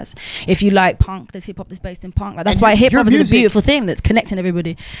in jazz. If you like punk, there's hip hop that's based in punk. Like, that's And why your hip hop is a music- beautiful thing that's connecting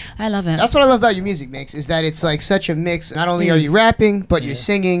everybody. I love it. That's what I love about your music, Minx, is that it's like such a mix. Not only are you rapping, but you're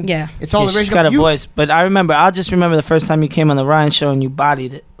singing. Yeah. It's all She's original. got a You- voice, but I'll just remember the first time you came on the Ryan show and you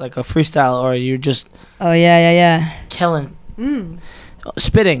bodied it like a freestyle, or you're just Oh yeah. killing, Mm.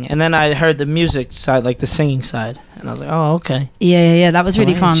 spitting, and then I heard the music side, like the singing side, and I was like, oh, okay. Yeah. That was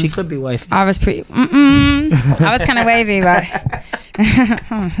really Alright, fun. She could be wifey. I was pretty. I was kind of wavy, but.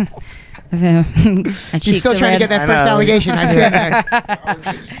 She's still trying to get that first allegation. I said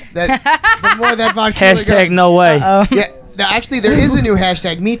that. The more that vodka Hashtag goes. no way. Yeah. Now, actually, there is a new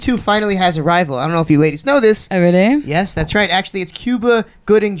hashtag. Me Too finally has a rival. I don't know if you ladies know this. Oh, really? Yes, that's right. Actually, it's Cuba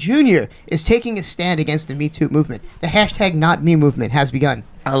Gooding Jr. is taking a stand against the Me Too movement. The hashtag Not Me movement has begun.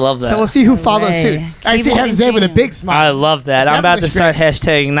 I love that. So we'll see who follows suit. I see Hamptons Dave with a big smile. I love that. I'm about to start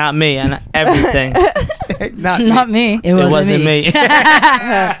hashtagging not me on everything. Not me. It wasn't me.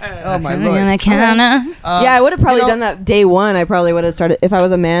 Oh my lord. Yeah, I would have probably done that day one. I probably would have started if I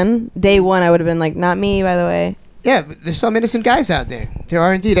was a man. Day one, I would have been like, "Not me," by the way. Yeah, there's some innocent guys out there. There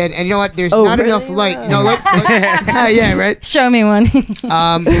are indeed, and you know what? There's Oh, not really? enough light. No, yeah, right. Show me one.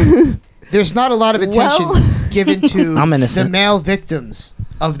 There's not a lot of attention given to I'm the innocent. male victims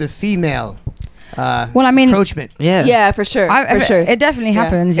of the female. Well, I mean, encroachment. Yeah, for sure. For sure. It definitely Yeah.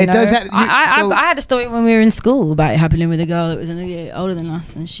 happens. It You know? does hap- you- so- I had a story when we were in school about it happening with a girl that was a year older than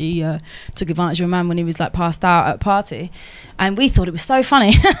us, and she took advantage of a man when he was like passed out at a party, and we thought it was so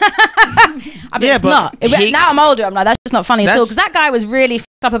funny. I mean, Yeah, it's but not. Now I'm older, I'm like, that's just not funny at all, because that guy was really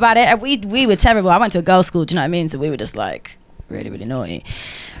f***ed up about it, and we were terrible. I went to a girls' school, do you know what I mean? So we were just like really, really naughty.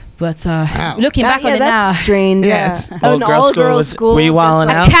 But looking back on it now, that's strange. Yeah, Old girls' school was- school. were you wilding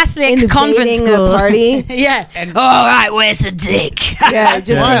just, out? a Catholic convent invading school a party. yeah. All right, where's the dick? Yeah,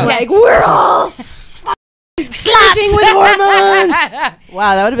 just Wow. like we're all sludging with hormones.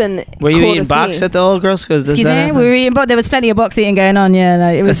 Wow, that would have been. Were you cool eating to box see. at the old girls? Excuse me, we were eating, but there was plenty of box eating going on. Yeah,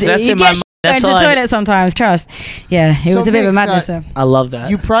 like it was. That's you in get my shit mind. That's going to the all I- toilet sometimes. Trust. Yeah, it So was a bit of a Minx, madness though. I love that.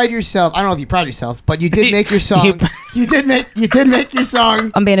 You pride yourself. I don't know if you pride yourself, but you did make your song. you did make your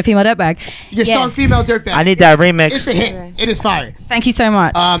song. I'm being a female dirtbag. Your Yeah. song "Female Dirtbag." I need that remix. It's a hit. It is fire. Thank you so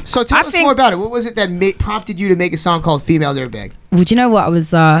much. So tell us more about it. What was it that prompted you to make a song called "Female Dirtbag"? Well, do you know what? I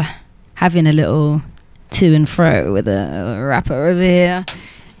was having a little to and fro with a rapper over here.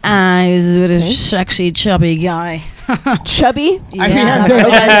 I was with a sexy, chubby guy. Chubby? I see him.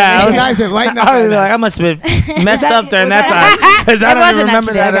 Those eyes are lighting up. I was like, I must have been messed up during that time because I It don't even wasn't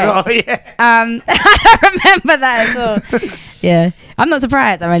remember that at all. actually, Yeah. I don't remember that at all. Yeah, I'm not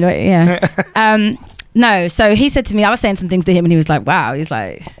surprised. I mean, yeah. No, so he said to me, I was saying some things to him, and he was like, "Wow," he's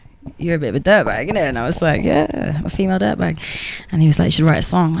like, "You're a bit of a dirtbag, you know?" And I was like, "Yeah, I'm a female dirtbag." And he was like, "You should write a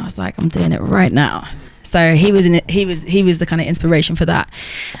song." And I was like, "I'm doing it right now." So he was the kind of inspiration for that.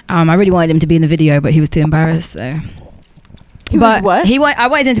 I really wanted him to be in the video, but he was too embarrassed. So. He was what? I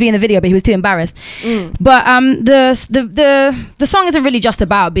wanted him to be in the video, but he was too embarrassed. But the song isn't really just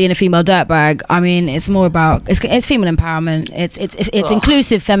about being a female dirtbag. I mean, it's more about it's female empowerment. It's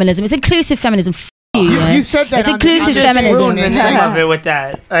inclusive feminism. It's inclusive feminism. You said that. It's inclusive feminism. I love it with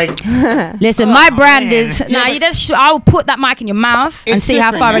that. Like, listen, my brand is now. You just I'll put that mic in your mouth and see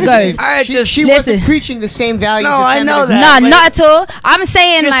how far it goes. She wasn't preaching the same values. No, of I know feminism. that. No, not at all. I'm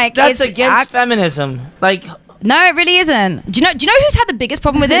saying like that's it's against feminism. Like, no, it really isn't. Do you know who's had the biggest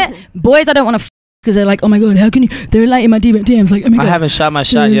problem with it? Boys, I don't want to because they're like, oh my god, how can you? They're like in my DMs like, oh my god. I haven't shot my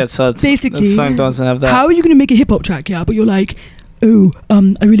shot yet, so basically, the song doesn't have that. How are you going to make a hip hop track? Yeah, but you're like, oh,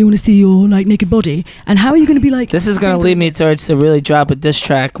 I really want to see your like naked body. And how are you going to be like? This is going to lead me towards to really drop a diss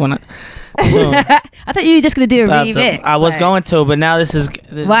track when soon. I thought you were just going to do a About remix. I was going to, but now this is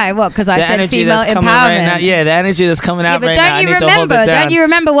why? What? Because I the said energy female that's coming empowerment. right now. Yeah, the energy that's coming out but right don't now. you I need to hold remember? it down. Don't you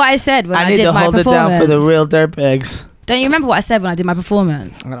remember what I said when I need did to my hold performance? it down for the real dirtbags. Don't you remember what I said when I did my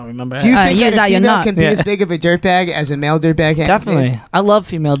performance? I don't remember. Do you think years that out, a you're female not. can be as big of a dirtbag as a male dirtbag? can? Definitely. I love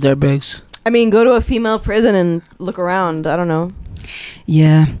female dirtbags. I mean, go to a female prison and look around. I don't know.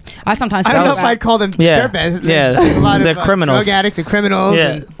 Yeah, I sometimes. I don't know if I'd call them Yeah. dirtbags. Yeah. There's a lot They're of criminals. drug addicts and criminals. Yeah.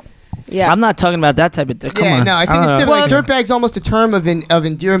 And Yeah. I'm not talking about that type of thing. Come yeah, on. no, I think don't it's know. different. Like, dirtbag's almost a term of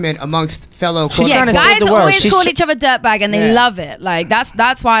endearment amongst fellow. Yeah, guys the world. always She's call tr- each other dirtbag and they Yeah. love it. Like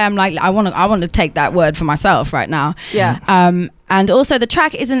that's why I'm like I want to take that word for myself right now. Yeah. And also the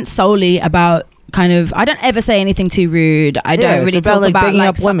track isn't solely about kind of, I don't ever say anything too rude. I don't really talk about bigging like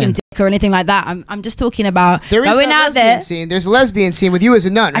up women. sucking dick or anything like that. I'm just talking about There is going a out there. scene. There's a lesbian scene with you as a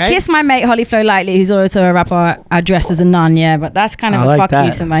nun, right? I kiss my mate Holly Flo Lightly, who's also a rapper, dressed as a nun. Yeah, but that's kind of I a like fuck that.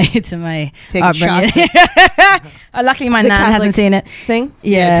 you to my Taking upbringing. shots Luckily, my The nan Catholic hasn't seen it. Thing?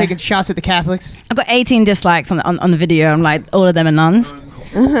 Yeah, taking shots at the Catholics. I've got 18 dislikes on the video. I'm like, all of them are nuns.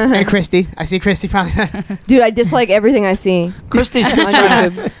 And Kristy. I see Kristy probably. Dude, I dislike everything I see. Kristy's On still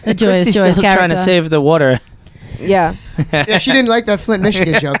trying YouTube. The joyous Kristy's still trying to character. save the water. Yeah. Yeah, she didn't like that Flint,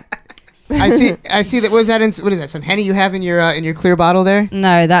 Michigan joke. I see that. What is that? Some Henny you have in your clear bottle there?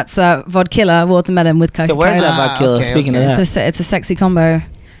 No, that's vodka watermelon with Coca-Cola. where's that vodka? Speaking of that. It's a sexy combo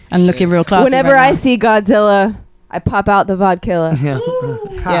and looking real classy. Whenever right I now. see Godzilla, I pop out the vodka.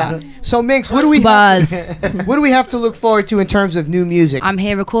 Yeah. So Minx, what do we Buzz. what do we have to look forward to in terms of new music? I'm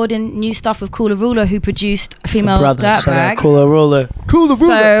here recording new stuff with Cooler Ruler, who produced Female Brothers, shout out Dirtbag. Cooler Ruler. Cooler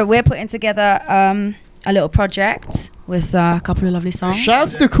Ruler. So we're putting together a little project with a couple of lovely songs.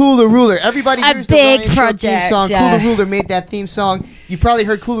 Shouts to Cooler Ruler. Everybody A hears the big Ryan Show project, theme song. yeah. Cooler Ruler made that theme song. You probably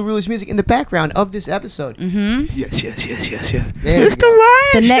heard Cooler Ruler's music in the background of this episode. Mm-hmm. Yes. There we go.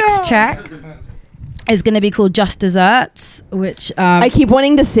 The next track is going to be called Just Desserts, which I keep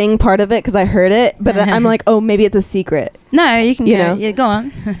wanting to sing part of it because I heard it, but I'm like, oh, maybe it's a secret. no, you can You go. know? Yeah, go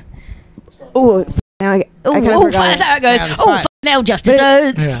on. Oh, now I kind of forgot that's it. how it goes. Yeah, that's Oh, fine. now Just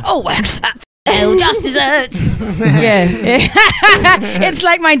Desserts. Yeah. Oh, now Just Desserts. Yeah. It's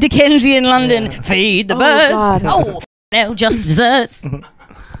like my Dickensian London. Feed the Oh, birds. God. Oh, now Just Desserts.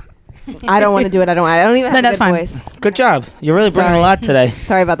 I don't want to do it. I don't even have No, a that's good fine. voice. Good job. You're really bringing Sorry. a lot today.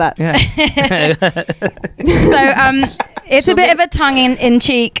 Sorry about that. Yeah. So it's a bit of a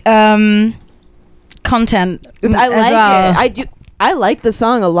tongue-in-cheek content I as like well. it. I do. I like the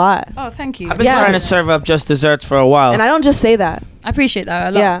song a lot. Oh, thank you. I've been trying to serve up just desserts for a while. And I don't just say that. I appreciate that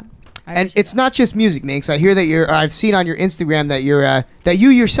a lot. Yeah. And it's not just music, Minx. I hear that I've seen on your Instagram that that you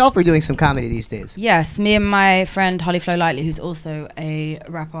yourself are doing some comedy these days. Yes, me and my friend Holly Flo Lightly, who's also a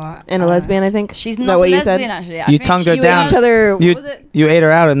rapper And a lesbian, I think. She's Is not that a what you lesbian, said? actually. I You think tongued her she down. was- Each other. What You, was it? you ate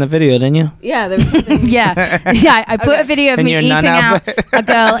her out in the video, didn't you? Yeah. There was something. Yeah, I put a video of In me your eating nun out outfit. a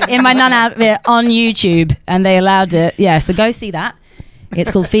girl in my nun outfit on YouTube, and they allowed it. Yeah, so go see that.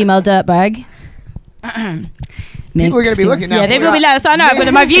 It's called Female Dirtbag. People are gonna be looking now. Yeah, they will be low. So I know,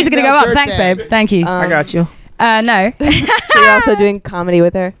 but my views are gonna go up. Thanks, babe. Thank you. I got you. No. So you're also doing comedy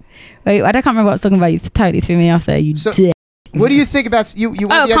with her. Wait, I can't remember what I was talking about. You totally threw me off there. You dick. What do you think about you? You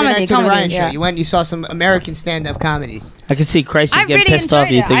went the other night to the Ryan show. yeah. You went and you saw some American stand-up comedy. I can see Christ I is getting really pissed off.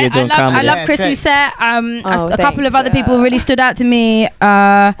 enjoyed You it. think you're doing I comedy. love Yeah, Chrissy's that's set. A couple of other people really stood out to me.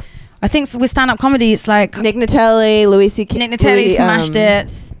 I think with stand-up comedy, it's like Nick Natelli, Louis C.K. Nick Natelli smashed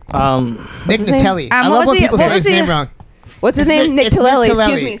it. Nick his name? Natelli. I what love was when the- people what say was his name the- wrong. What's his It's name? Nick it's Tillelli. Tillelli.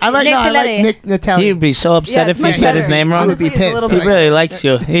 Excuse me. I like Nick Tillelli. Nick Natelli. He would be so upset Yeah, if it's you much said his better. name wrong. He would be Honestly, it's a pissed. little He really likes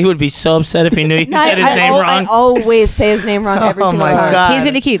you. He would be so upset if he knew you No, said his name I wrong. always say his name wrong every Oh single my time. God. He's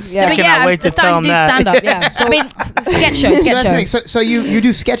really cute. Yeah. But I cannot I was wait to starting to do tell him that. stand-up. Yeah. I mean, sketch shows. So Sketch that's the thing. shows. So you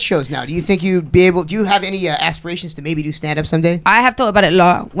do sketch shows now. Do you think you'd be able? Do you have any aspirations to maybe do stand-up someday? I have thought about it a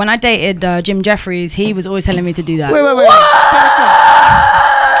lot. When I dated Jim Jeffries, he was always telling me to do that. Wait.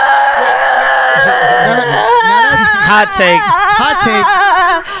 Hot take.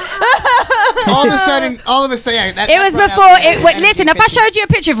 All of a sudden, It was before. Wait, listen. If I showed you a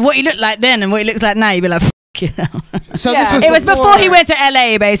picture of what he looked like then and what he looks like now, you'd be like, "F you." So Yeah. this It was before he went to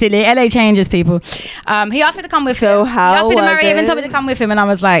LA. Basically, LA changes people. He asked me to come with So him. how he asked me to was marry him and it? told me to come with him, and I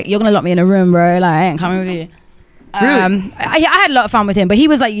was like, "You're gonna lock me in a room, bro. Like, I ain't coming with you." Really? I had a lot of fun with him, but he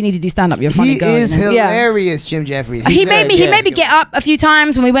was like, "You need to do stand up. You're a funny He girl." is you know? hilarious, Jim Jeffries. He made me get up a few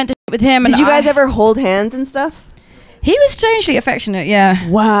times when we went to with him. And Did you guys ever hold hands and stuff? He was strangely affectionate. Yeah.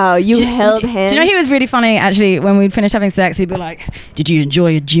 Wow, you held hands. Do you know he was really funny? Actually, when we'd finish having sex, he'd be like, "Did you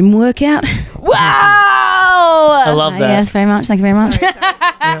enjoy a gym workout?" Wow! I love that. Yes, very much. Thank you very much.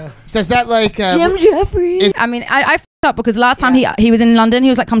 Does that like Jim Jeffries? I mean, I f***ed up because last time he was in London, he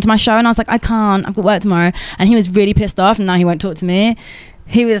was like, "Come to my show," and I was like, "I can't. I've got work tomorrow," and he was really pissed off, and now he won't talk to me.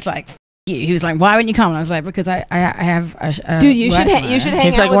 He was like, "F you." He was like, "Why wouldn't you come?" And I was like, "Because I have a Dude, you work should tomorrow." you should hang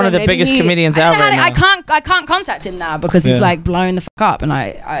He's out like with one him. of the Maybe biggest he- comedians I out don't know right how now. to- I can't contact him now because he's Yeah. like blowing the fuck up, and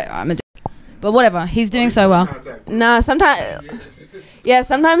I'm a dick. But whatever, he's doing so well. Nah,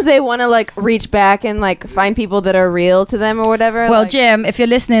 sometimes they want to like reach back and like find people that are real to them or whatever. Well, like, Jim, if you're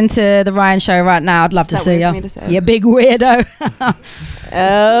listening to the Ryan Show right now, I'd love to Is that see weird you. for me to say? You big weirdo.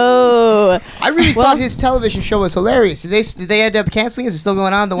 Oh, I really thought his television show was hilarious. Did they end up canceling? Is it still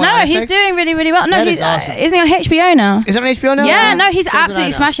going on? The one No, on he's FX? doing really, really well. No, That he's is awesome. isn't he on HBO now? Is it on HBO now? Yeah, no, he's So did I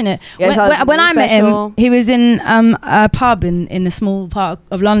absolutely know. smashing it. Yeah, it's When all I met him, special. he was in a pub in a small part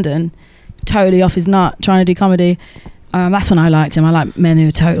of London, totally off his nut trying to do comedy. That's when I liked him. I like men who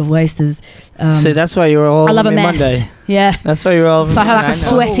are total wasters. See, that's why you were all I love over a me mess. Monday. Yeah. That's why you were all over So I me. like a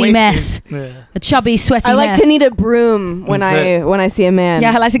sweaty mess. Yeah. A chubby, sweaty I like mess. to need a broom when I see a man.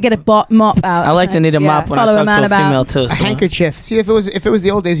 Yeah, I like to get a mop out. I like to need a mop when I Follow a talk man to a about. female too. A So. handkerchief. See, if it was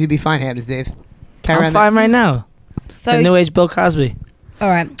the old days, you'd be fine, Hamptons Dave. Carry I'm around fine right now. So The new age Bill Cosby. all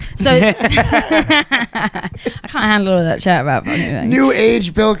right. So I can't handle all that chat about fucking things. New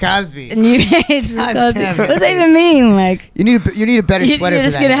age Bill Cosby. New age God Bill Cosby. damn it. What does that even mean? Like You need a better sweater. you're for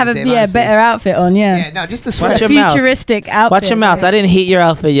just that, gonna have a Hamptons Dave, honestly. better outfit on. Yeah, no, just the It's sweater. a futuristic outfit. Watch your mouth. I didn't heat your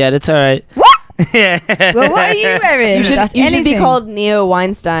outfit yet. It's all right. What? Yeah. Well, what are you wearing? You should That's be anything. called Neo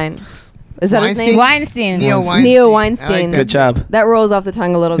Weinstein. Is that his name? Weinstein. Neo Weinstein. Good job. That rolls off the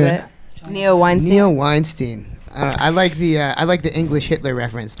tongue a little Yeah. bit. Neo Weinstein. Neo Weinstein. I like the English Hitler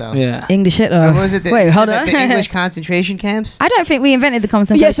reference though. Yeah. English Hitler. Or was it the, Wait, is it hold like on. the English concentration camps? I don't think we invented the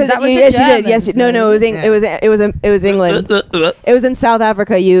concentration. Yes, that was yes, the you did. Yes, Germans. no, it was England. It was in South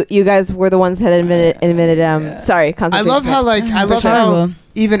Africa. You guys were the ones that invented. Sorry, I concentration love how camps. how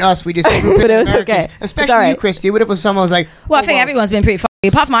even us we just group But in it was Americans, okay. especially It's all you, right. Kristy. What if someone was like, Well, I think everyone's been pretty funny.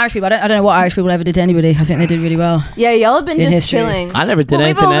 Apart from Irish people, I don't know what Irish people ever did to anybody. I think they did really well. Yeah, y'all have been in just history. chilling. I never did Well, we've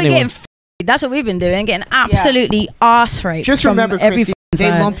anything all to been anyone. getting that's what we've been doing, getting absolutely arse raped. just from remember, every Kristy, fucking they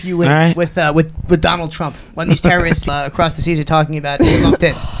side. lump you in All right. with Donald Trump when these terrorists across the seas are talking about. They lumped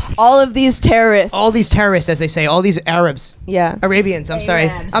in All of these terrorists. all these terrorists, as they say, all these Arabs, Yeah. Arabians. I'm sorry,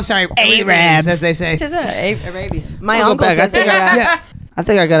 Arabians, Arabs. as they say. It isn't Arabians. My I'll go uncle back. says I think they're Yes. I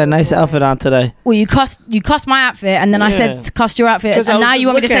think I got a nice outfit on today. Well, you cost my outfit, and then I Yeah. said cost your outfit, 'Cause I and was now just you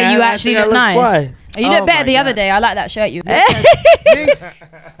want me to looking say at you it, I actually think I look look nice. fly. You Oh look better my the other God. day. I like that shirt you. Minx,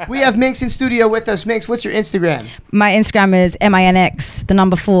 we have Minx in studio with us. Minx, what's your Instagram? My Instagram is MINX, the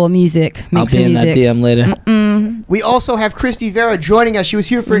number 4 music. I'll Minx be in that music. DM later. We also have Kristy Vera joining us. She was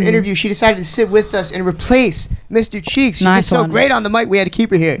here for an interview. She decided to sit with us and replace Mr. Cheeks. She's Nice just so one. great on the mic. We had to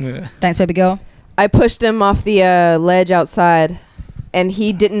keep her here. Thanks, baby girl. I pushed him off the ledge outside, and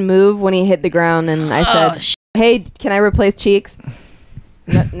he didn't move when he hit the ground. And I said, "Hey, can I replace Cheeks?"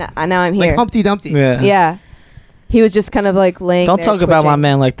 Now I'm here. Like Humpty Dumpty. Yeah. Yeah. He was just kind of like laying. Don't there talk about my twitching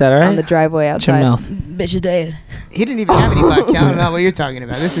man like that, all right? on the driveway Shut your outside. mouth. Bitch is dead. He didn't even have any vodka. I don't know what you're talking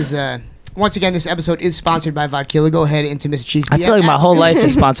about. This is once again, this episode is sponsored by Vodkilla. Go ahead into Mr. Cheeks. I feel like my whole life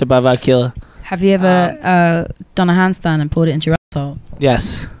is sponsored by Vodkilla. Have you ever done a handstand and poured it into your asshole?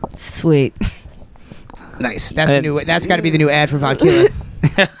 Yes. Sweet. Nice. That's the new. That's got to be the new ad for Vodkilla.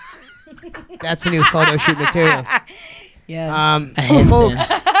 That's the new photo shoot material.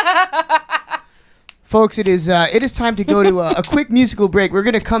 Yes. Folks, it is time to go to a quick musical break. We're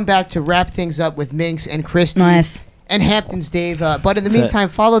gonna come back to wrap things up with Minx and Kristy. Nice. And Hamptons Dave. But in the That's it. meantime,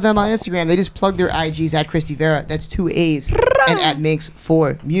 follow them on Instagram. They just plug their IGs at Kristy Vera. That's 2 A's. And at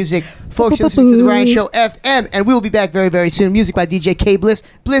Minx4Music. Folks, you're listening to The Ryan Show FM. And we will be back very, very soon. Music by DJ K Bliss.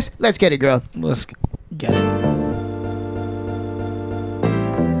 Bliss, let's get it, girl. Let's get it.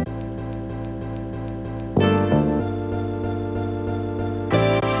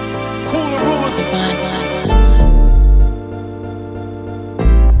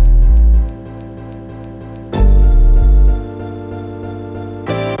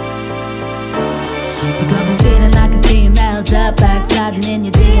 You got me feeling like a female, drop back, sliding in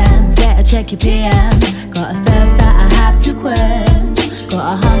your DMs. Better check your PMs. Got a thirst that I have to quench.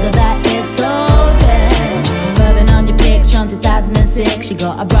 Got a hunger that is so dense. Rubbing on your pics from 2006. You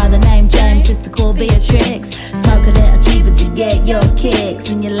got a brother named James, sister called Beatrix. Smoke a little cheaper to get your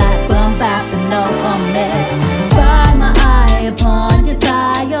kicks. And you like bum back but no comics. Spy my eye upon your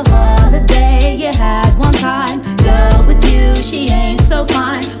thigh. Your holiday you had one time. Girl with you, she ain't so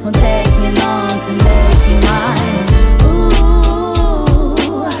fine. Won't take me long to make you mine. Ooh,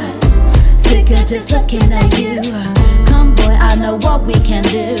 sick of just looking at you. Come boy, I know what we can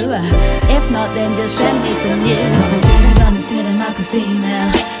do. If not, then just send me some news. Got me feeling like a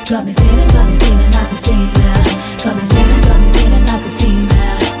female. Got me feeling like a female. Got me feeling like a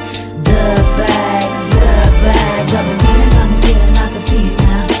female. The bag. Got me feeling like a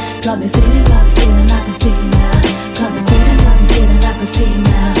female. Got me feeling like a female. Got me feeling like a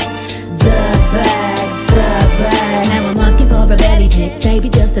female. The bag. Now I'm asking for a belly pick, baby,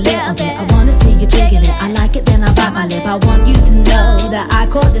 just a little bit. I wanna see you jiggle it. I like it, then I bite my lip. I want you to know that I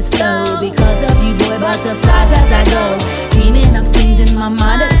caught this flow because of you, boy. Butterflies as I go, dreaming up scenes in my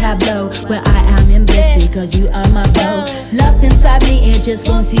mind, a tableau where I am in bliss because you are my beau. Lost inside me, it just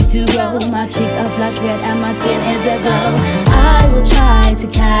won't cease to grow. My cheeks are flush red and my skin is aglow. I will try to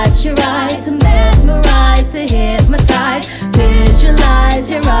catch your eye, to mesmerize, to hypnotize, visualize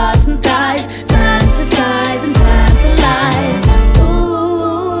your ass and thighs, fantasize and tantalize.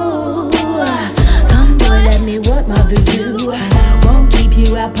 Ooh,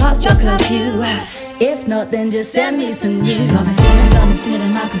 then just send me some news. Got me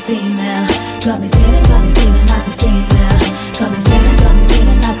feeling like a female. Got me feeling like a female. Got me feeling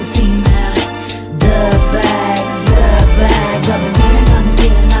like a female. The bag. Got me feeling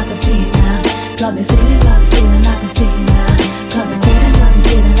like a female. Got me feeling like a female. Got me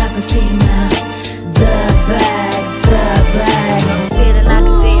feeling like a female. The bag. Feeling like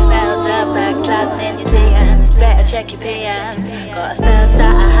a female. The bag. Clouds in your DMs. Better check your PMs. Got a thirst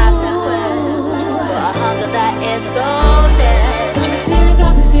that I have to quench. Got a hunger that is so dead.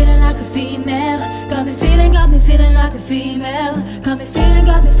 Got me feeling like a female. Got me feeling like a female. Got me feeling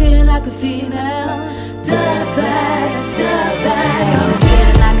like a female. The bag. Got me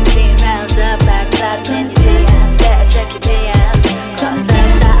feeling like a female. The bag. Clouds in your DMs. Better check your DMs. Got a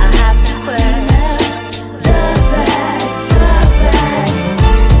thirst that I have to quench. The bag.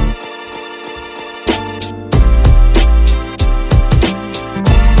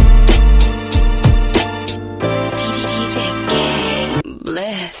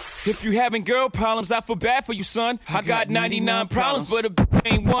 If you having girl problems, I feel bad for you, son. I got 99 problems, but a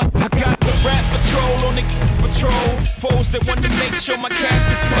ain't one. I got the rap patrol on the patrol. Foes that want to make sure my cask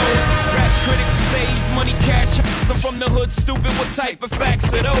is closed. Rap critics say he's money cash. I'm from the hood, stupid. What type of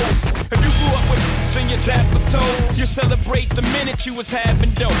facts are those? If you grew up with in your zapper toes, you celebrate the minute you was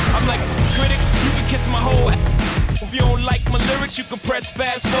having dope. I'm like, critics, you can kiss my whole ass. If you don't like my lyrics, you can press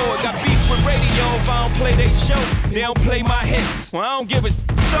fast forward. Got beef with radio if I don't play they show. They don't play my hits, well I don't give a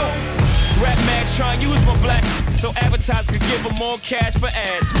so. Rap mags try and use my black so advertisers could give them more cash for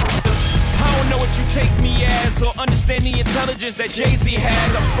ads. I don't know what you take me as or understand the intelligence that Jay-Z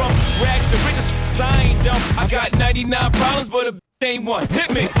has. I'm from rags to riches, I ain't dumb. I got 99 problems, but a ain't one.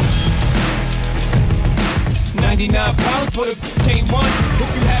 Hit me. 99 problems, but a ain't one.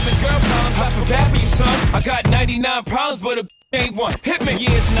 If you having girl problems, I feel bad for you, son. I got 99 problems, but a ain't one. Hit me.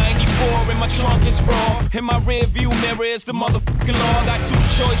 Yeah, it's 94 and my trunk is raw. In my rear view mirror is the motherfucking law. Got two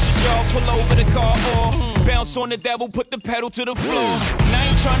choices, y'all. Pull over the car or bounce on the devil, put the pedal to the floor. And I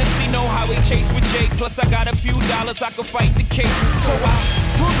ain't trying to see no highway chase with Jake. Plus I got a few dollars, I could fight the case. So I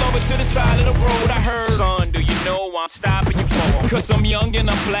pull over to the side of the road. I heard, son, do you know I'm stopping you for? Cause I'm young and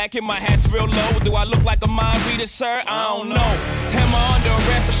I'm black and my hat's real low. Do I look like a mind reader, sir? I don't know. Am I under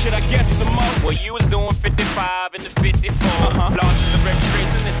arrest or should I guess some more? Well, you was doing 55 in the 54. Lost the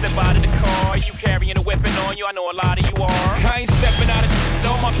registration and step out of the car. You carrying a weapon on you, I know a lot of you are. I ain't stepping out of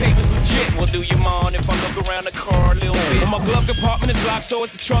all my papers legit. Well, do you mind if I look around the car a little bit? My glove compartment is locked, so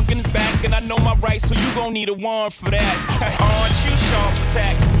it's the trunk in the back. And I know my rights, so you gon' need a warrant for that. Aren't you sharp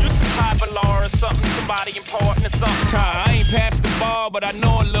attack? You some type of law or something, somebody important or something. I ain't past the bar, but I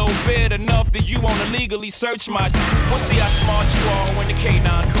know a little bit enough that you wanna legally search my We'll see how smart you are when the K9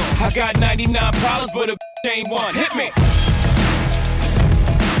 comes. I got 99 problems, but a ain't one. Hit me.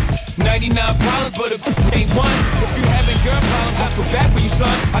 99 problems, but a ain't one. If you having girl problems, I feel bad for you,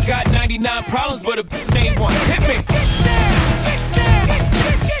 son. I got 99 problems, but a ain't one. Hit me.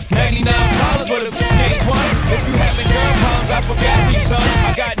 99 problems, but a ain't one. If you having girl problems, I feel bad for you, son.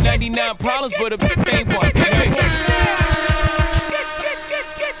 I got 99 problems, but a ain't one. Hit me.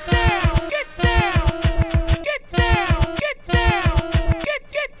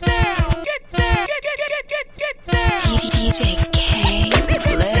 DJ K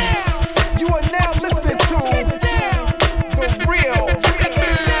Bliss. You are now listening to the real, and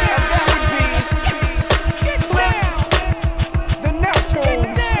that would be Clips, the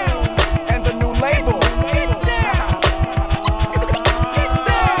Neptunes, and the new label.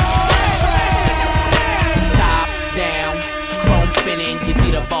 Top down, chrome spinning. You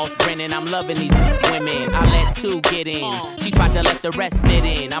see the boss grinning. I'm loving these women. I let two get in. She tried to let the rest fit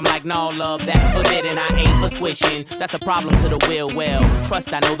in. I'm like, no, love, that's forbidden. I ain't for swishing. That's a problem to the wheel well.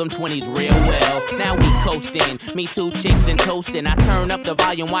 Trust, I know them 20s real well. Now we coasting. Me two chicks and toasting. I turn up the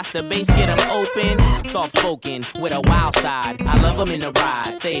volume, watch the bass get them open. Soft spoken with a wild side. I love them in the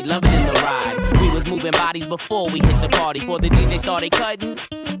ride. They love it in the ride. We was moving bodies before we hit the party. Before the DJ started cutting.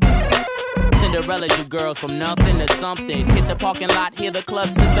 Cinderella, you girls from nothing to something. Hit the parking lot, hear the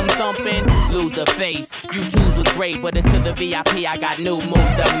club system thumping. Lose the face. You twos was great, but it's to the VIP. I got new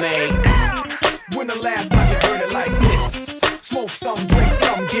move to make. When the last time you heard it like this? Smoke some, drink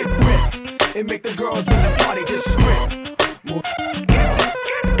some, get ripped. It make the girls in the party just strip.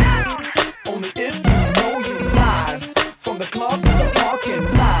 Only if you know you live. From the club to the parking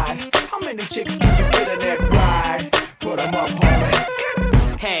lot. How many chicks can you fit in that ride? Put them up,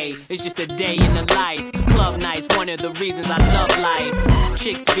 homie. Hey, it's just a day in the life. Club nights, one of the reasons I love life.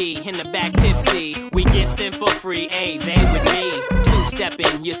 Chicks be in the back tipsy. We get in for free, ayy, they with me. Two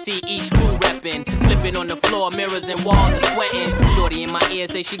two-stepping. You see each crew reppin', slipping on the floor, mirrors and walls are sweating. Shorty in my ear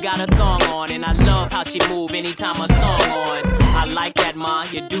say she got a thong on, and I love how she move anytime a song on. I like that, ma,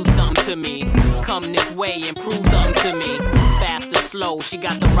 you do something to me. Come this way and prove something to me. Fast or slow, she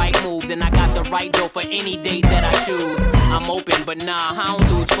got the right moves, and I got the right dough for any date that I choose. I'm open, but nah, I don't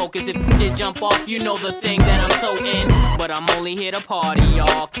lose focus. If it jump off, you know the thing that I'm so in. But I'm only here to party,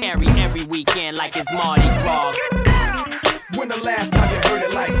 y'all. Carry every weekend like it's Mardi Gras. When the last time you heard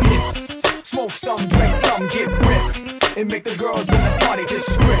it like this? Smoke some, drink some, get ripped, and make the girls in the party just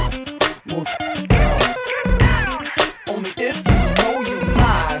strip. Well, only if you know you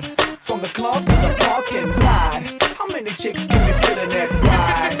live. From the club to the park and ride. How many chicks can you fit in that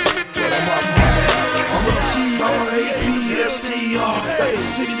ride? Get 'em up, I'm a T-R-A-P-S-T-R. Got the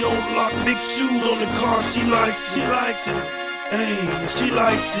city on lock, big shoes on the car. She likes it. Hey, she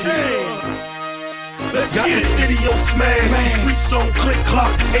likes it. Hey. Got the city on smash, the streets on click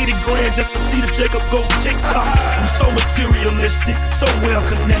clock. 80 grand just to see the Jacob go TikTok. I'm so materialistic, so well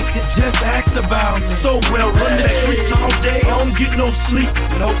connected. Just ask about me. So well run the streets all day. I don't get no sleep.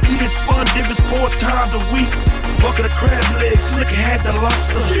 No eating spun divots 4 times a week. Bucket of crab legs, slick had the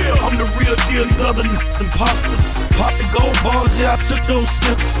lobster. I'm the real deal, these other imposters. Pop the gold balls, yeah, I took those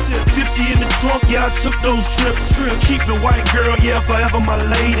sips. 50 in the trunk, yeah, I took those trips. Keep it white, girl, yeah, forever my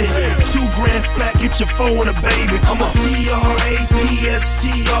lady. 2 grand flat, get your phone and a baby. Come on.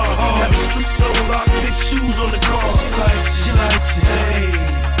 T-R-A-P-S-T-R. Got the streets on lock, big shoes on the car. She likes it, hey.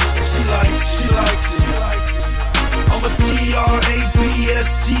 She likes it. I'm a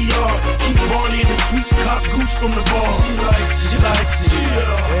T-R-A-P-S-T-R. Keep Barney in the sweets, cop goose from the bar. She likes it. She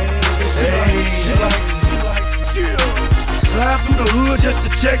likes it. Slide through the hood just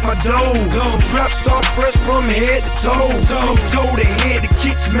to check my dough. Trap star fresh from head to toe. From toe to head, the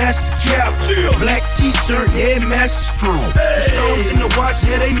kicks match the cap. Black t-shirt, yeah, it matches the stones in the watch,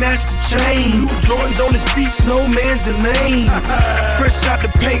 yeah, they match the chain. New Jordans on his feet, Snowman's the name. Fresh out the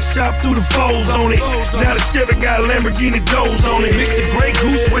paint shop, through the foes on it. Now the Chevy got Lamborghini doors on it. Mix the Grey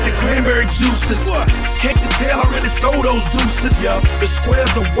Goose with the cranberry juices. Can't you tell I really sold those deuces? The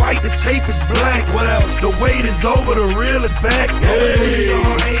squares are white, the tape is black. What else? The wait is over, the real is back. Hey.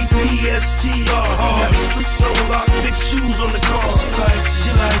 T-R-A-P-S-T-R. Got the streets on lock, big shoes on the car. She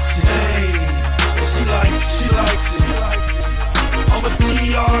likes it. Hey. She likes it. I'm a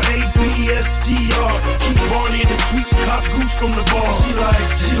T-R-A-P-S-T-R. Keep Barney in the sweets, cop goose from the bar. She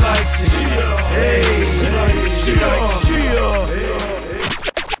likes it. Hey. She likes it.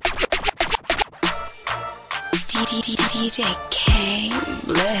 DJ K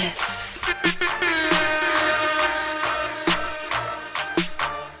Bliss.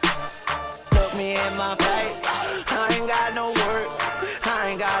 Look me in my face. I ain't got no words. I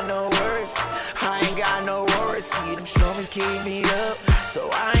ain't got no words. I ain't got no words. See them strummers keep me up, so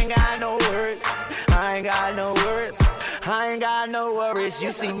I ain't got no words. I ain't got no words. I ain't got no worries.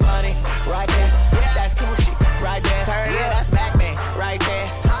 You see money right there. That's Tucci right there. Yeah, that's Batman right there.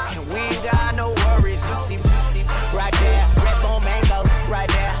 And we ain't got no worries. You see right there. Red bone mangoes right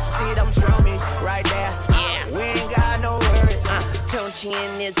there. See them drummies right there. Yeah, we ain't got no worries. Tucci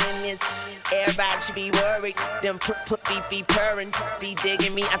in this. Everybody should be worried. Them be purring, be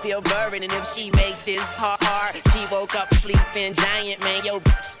digging me. I feel buried. And if she make this hard, she woke up sleeping giant. Man, yo,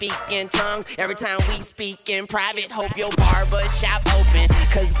 speak in tongues every time we speak in private. Hope your barber shop open,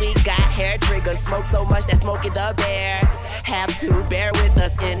 cause we got hair triggers. Smoke so much that Smokey the Bear have to bear with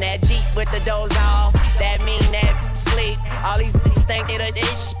us in that Jeep with the doors off. That mean that sleep. All these bitches think they the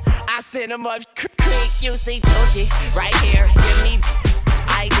dish. I send them up creek. You see Tucci right here. Give me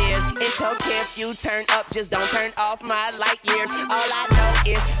ideas. It's okay if you turn up, just don't turn off my light years. All I know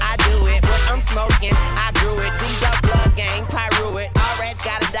is I do it. When I'm smoking, I grew it. These are blood gang, pyro it. All rats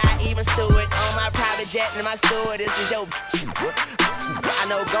gotta die, even Stewart. On my private jet and my stewardess is your I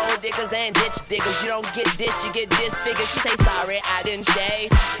know gold diggers and ditch diggers. You don't get this, you get disfigured. She say sorry, I didn't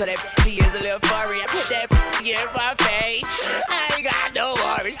shave, so that is a little furry. I put that in my face. I ain't got no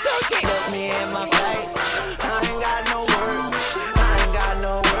worries. Don't look me in my face. I ain't got no words. I ain't got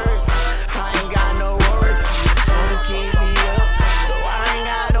no words. I ain't got no words. Some just keep me up, so I ain't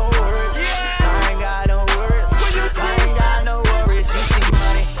got no words. I ain't got no words. I ain't got no worries. You see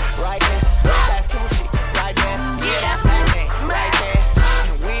money right there. That's Tucci right there. Yeah, that's Batman right there.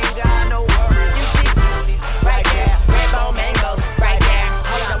 And we ain't got no worries. You see right there. Red bone mangoes right there.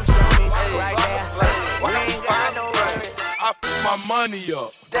 All them strummies right there. We ain't got no worries. I put my money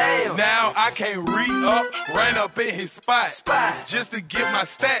up. Damn. Now I can't re-up, ran up in his spot just to get my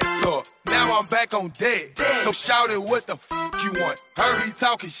stats up. Now I'm back on deck. So shout it, what the f you want? Heard he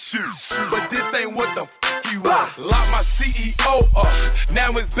talking shit, but this ain't what the f she want. Lock my CEO up.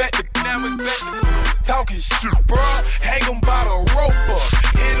 Now it's back to talking shit, bruh. Hang him by the rope up.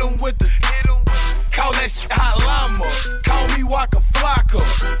 Hit him with the call that shit hot llama. Call me Waka Flocka,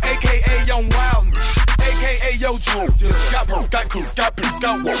 aka Young Wildness, aka Yo Drew. Got broke, got cool, got beat,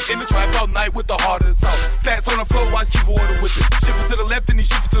 got woke. In the trap all night with the heart of the song. Stats on the floor, watch keep order with it. Shift to the left and he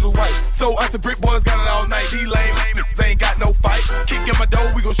shift to the right. So us the brick boys got it all night. These lame, they ain't got no fight. Kick in my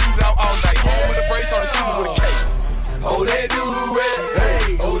door, we gon' shoot out all night. Home with a brace, tryna shoot him with a cake. Oh, they do it,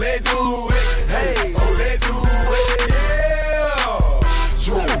 hey, oh, they do it, hey, oh, they do it, yeah.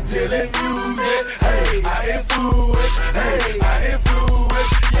 True, telling music, hey, I influence, hey, I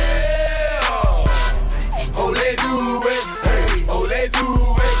influence, yeah. Oh, they do it, hey, oh, they do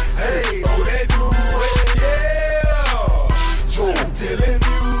it, hey, oh, they do it, yeah. True, telling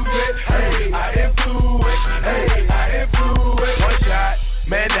music, hey, I influence, hey, I influence. One shot,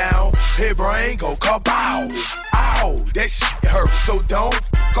 man down, hit brain, go kabow. Ow, that shit hurt, so don't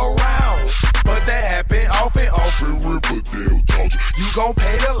go around. But that happen off in Riverdale, Georgia. You gon'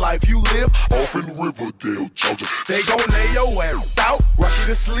 pay the life you live off in Riverdale, Georgia. They gon' lay your ass out, rock you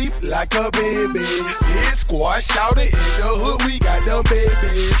to sleep like a baby. Hit squad, shout it in the hood, we got the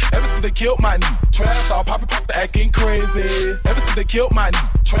baby. Ever since they killed my traps, all poppin', acting crazy. Ever since they killed my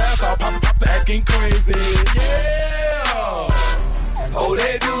traps, all poppin', acting crazy. Yeah. Oh,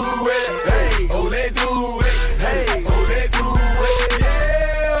 they do it, hey, oh, they do it. Hey, oh, they do it,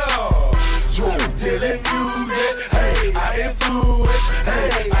 yeah. True, telling music, hey, I influence,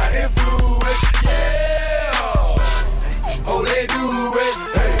 hey, I influence, yeah. Oh, they do it,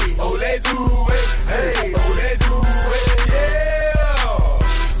 hey, oh, they do it, hey, oh, they do it, yeah.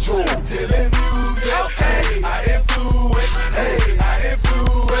 True, telling music, hey, I influence, hey, I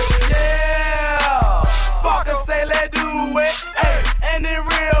influence, yeah. Fucker say let's do it, hey, and then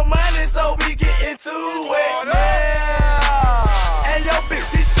real money, so we get into it.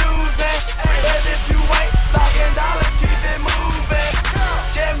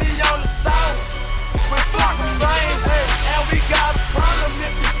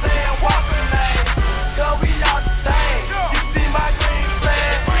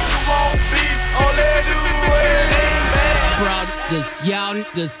 Y'all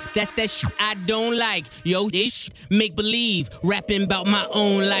niggas, that's that shit I don't like. Yo, this shit make believe, rapping about my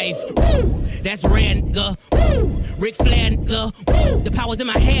own life. Woo, that's rare, nigga. Woo, Ric Flair, nigga. Woo, the power's in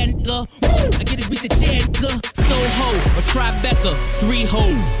my hand, nigga. Woo, I get this beat the chair, nigga. Soho, a Tribeca,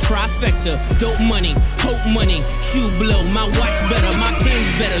 3-hole, trifecta, dope money, coke money, Q blow, my watch better, my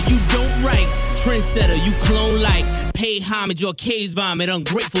pen's better. You don't write, trendsetter, you clone like. Pay homage or case vomit,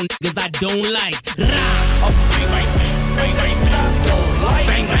 ungrateful niggas I don't like. Rah! Oh, bang, bang, bang, bang, I don't like.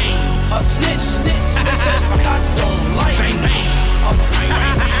 Bang, bang. A snitch, that's what I don't like. Bang, bang. A bang,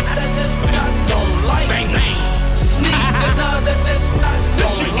 bang, that's what I don't like. Bang, bang. Sneak, that's what I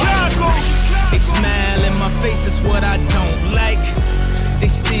don't like. They smile in my face, is what I don't like. They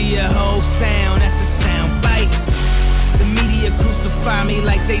steal your whole sound, that's a sound bite. The media crucify me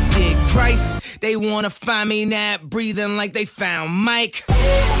like they did Christ. They wanna find me not breathing like they found Mike.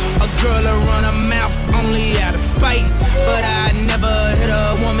 A girl will run her mouth only out of spite, but I never hit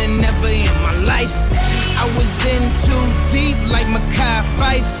a woman, never in my life. I was in too deep like Mackay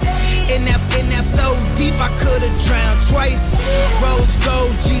Fife. In that so deep I could've drowned twice. Rose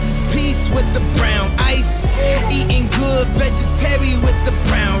gold, Jesus peace with the brown ice. Eating good vegetarian with the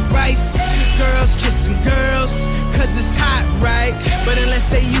brown rice. Girls kissing girls, cause it's hot, right? But unless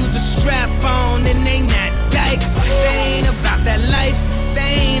they use a strap on, then they not dykes. They ain't about that life,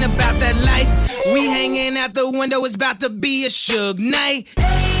 they ain't about that life. We hanging out the window, it's about to be a Suge night.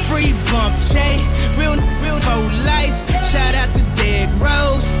 Free bump, Jay, real whole life. Shout out to Dead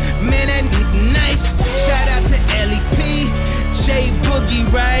Rose, man that nice. Shout out to LEP, J Boogie,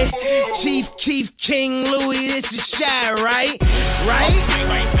 right? Chief Keef, King Louis, this is Shy, right? Right? I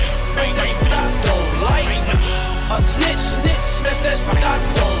don't like a snitch, that's what I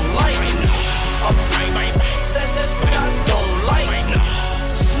don't like. A bang bang, that's what I don't like.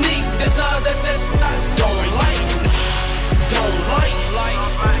 Sneak, that's what I don't like. Don't like,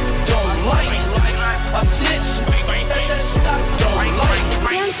 a snitch, that's what I don't like.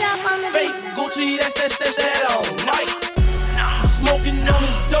 Fake Gucci, that's that I don't like. I'm smoking on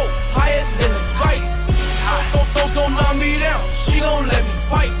his dope, higher than a kite. Don't gon' knock me down, she gon' let me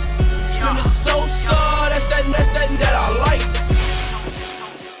fight. Screaming so that's that I like.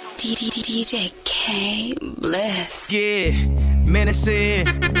 DJ K Bliss. Yeah, menacing,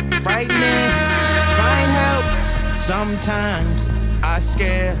 frightening, find help. Sometimes I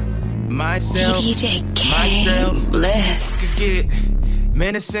scare myself. DJ K Bliss. Could get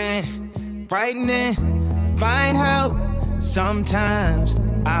menacing, frightening, find help. Sometimes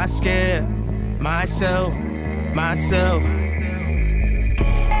I scare myself.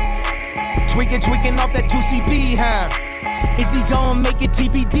 Tweaking off that 2CB, huh? Is he gon' make it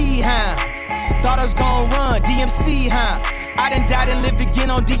TBD, huh? Thought I was gon' run DMC, huh? I done died and lived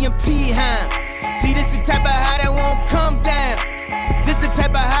again on DMT, huh? See, this the type of high that won't come down. This the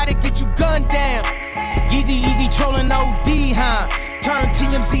type of high that get you gunned down. Easy trolling OD, huh? Turn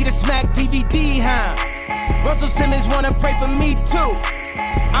TMZ to smack DVD, huh? Russell Simmons wanna pray for me too.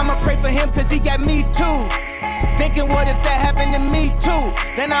 I'ma pray for him cause he got me too. Thinking what if that happened to me too?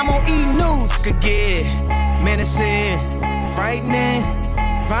 Then I'm on E-News. Could get menacing, frightening,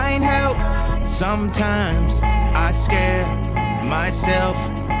 find help. Sometimes I scare myself.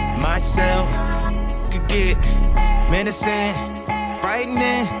 Could get menacing,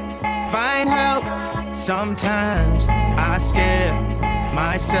 frightening, find help. Sometimes I scare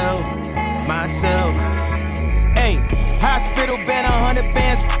myself. Hey, hospital been 100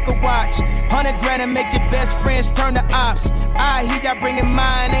 bands, fuck a watch. 100 grand and make your best friends turn to ops. I hear y'all bringing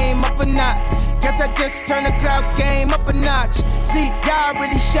my name up a notch. Guess I just turned the cloud game up a notch. See, y'all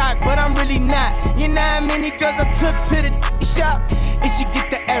really shocked, but I'm really not. You know how many girls I took to the shop? If she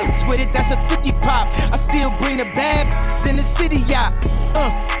get the L's with it, that's a 50 pop. I still bring the bad in the city, yeah.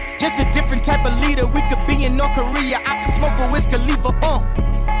 Just a different type of leader. We could be in North Korea. I could smoke a Wiz Khalifa,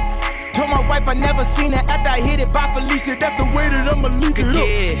 Told my wife I never seen her after I hit it by Felicia. That's the way that I'ma leave it up.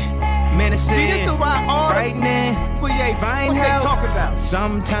 Yeah, menacing. See, this is why all frightening. What they talk about?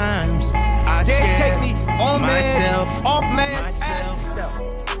 Sometimes I scare take me on myself, off myself.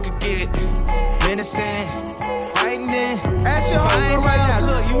 Could get menacing, frightening. Ask your homie right now.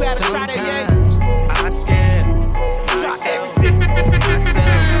 Look, you had a shot at yet? I scare myself.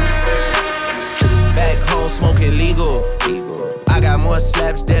 Back home smoking legal. I got more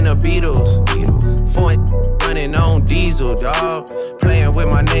slaps than the Beatles. Foreign running on diesel, dawg. Playing with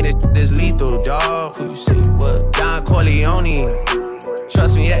my name, this lethal, dawg. Who you say you was? Don Corleone.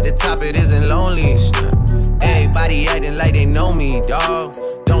 Trust me, at the top it isn't lonely. Everybody acting like they know me, dawg.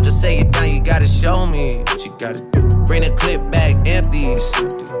 Don't just say it down, you gotta show me what you gotta do. Bring the clip back empty.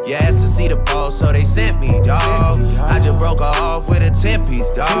 You asked to see the ball, so they sent me, dawg. I just broke her off with a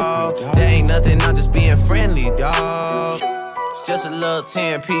 10-piece, dawg. There ain't nothing, I'm just being friendly, dawg. It's just a little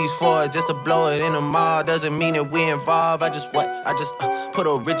 10-piece for it, just to blow it in the mall. Doesn't mean that we involved. I just put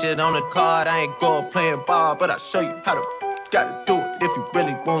a Richard on the card. I ain't go playing ball, but I'll show you how to gotta do it. If you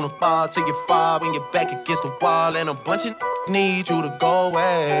really wanna ball till you fall when you're back against the wall. And a bunch of need you to go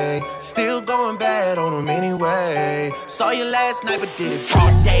away. Still going bad on them anyway. Saw you last night but did it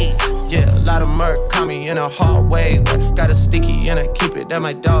broad day. Yeah, a lot of murk caught me in a hard way. But got a sticky and I keep it at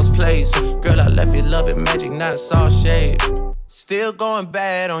my dog's place. Girl, I left you love it magic, not saw shade. Still going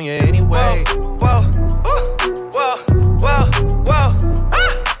bad on you anyway. Whoa.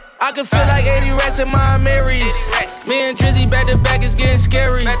 I can feel like 80 rats in my Marys. Me and Drizzy back to back, it's getting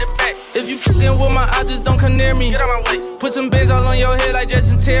scary. If you fucking with my eyes, just don't come near me. Put some bands all on your head like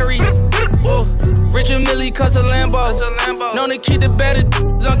Justin Terry. Whoa. Richard Millie cuss a Lambo. Known to keep the better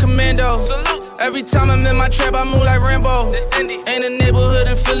on commando. Every time I'm in my trap, I move like Rambo. Ain't a neighborhood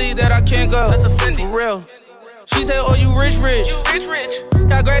in Philly that I can't go. For real. She said, oh, you rich.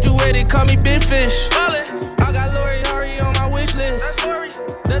 I graduated, call me Big Fish. I got Lori Harvey on my wish list.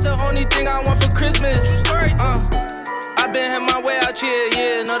 That's the only thing I want for Christmas. I been had my way out here,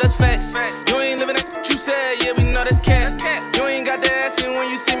 yeah, no, that's facts. You ain't living that what you said, yeah, we know that's cat. You ain't got the ass in when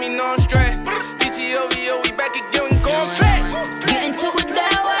you see me, no, I'm straight. DCOVO, we back again, we going back. Get into it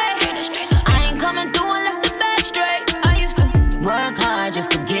that way. I ain't coming through unless the back straight. I used to work hard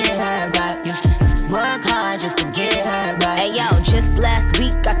just to get her right. Work hard just to get her right. Hey yo, just last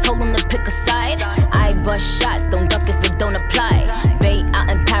week I told him to pick a side. I bust shots, don't duck if it don't apply. Bay out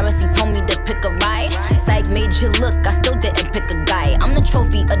in Paris, he told me to pick a ride. Psych made you look, I still didn't pick a guy. I'm the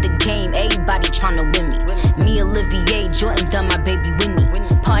trophy of the game, everybody tryna win me. Me, Olivier, Jordan done my baby Winnie.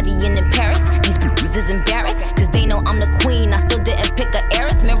 Partying in Paris, these bitches is embarrassed. Cause they know I'm the queen, I still didn't pick a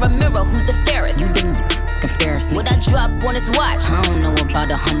heiress. Mirror, who's the fairest? You didn't comparison. What I drop on his watch? I don't know about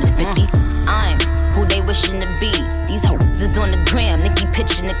 150. I'm who they wishing to be. These hoes is on the gram, Nicki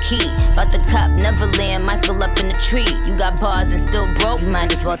pitching the key. About the cop, Neverland, Michael up in the tree. You got bars and still broke, you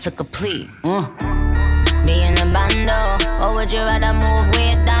might as well took a plea. Be in a bando, or would you rather move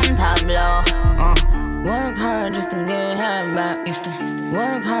with Don Pablo? Work hard just to get her back.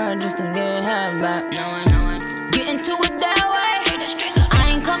 Work hard just to get her back. Get into it that way.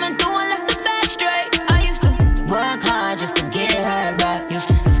 I ain't coming through unless the back straight. I used to work hard just to get her back.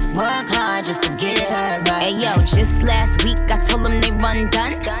 Work hard just to get her right. Hey yo, just last week I told them they run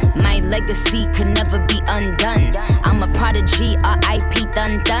done. My legacy could never be undone. done done. I'm a prodigy, R.I.P.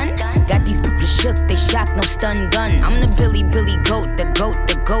 done done. Got these people shook, they shocked, no stun gun. I'm the Billy goat,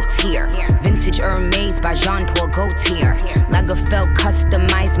 the goat's here. Vintage Hermes by Jean Paul Gaultier. Lagerfeld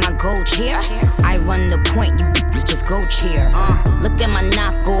customized my gold chair. I run the point, you bitches just go cheer. Look at my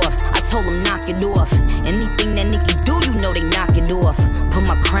knockoffs, I told them knock it off. Anything that Nicki do, you know they knock it off. Put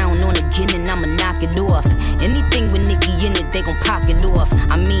my crown on again and I'ma knock it off. Anything with Nicki in it, they gon' pocket off.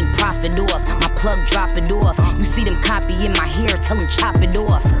 I mean profit off, my plug drop it off. You see them copying my hair, tell them chop it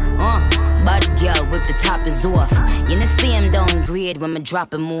off. Body girl, whip the top is off. You know see him don't grid when me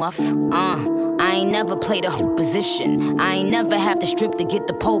drop him off. I ain't never played a whole position. I ain't never have to strip to get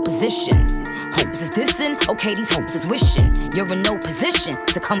the pole position. Hopes is dissing, okay these hopes is wishing. You're in no position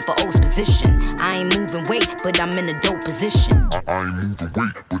to come for O's position. I ain't moving weight, but I'm in a dope position. I ain't moving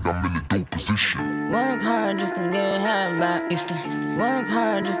weight, but I'm in a dope position. Work hard just to get half back. Used to work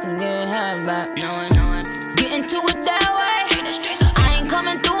hard just to get half back. Know it. Get into it that way. I ain't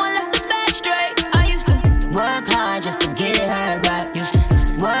coming through unless the back straight. I used to work hard just to get half back. Used to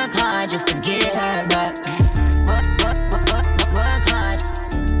work hard just to get half back. Work hard. Work hard.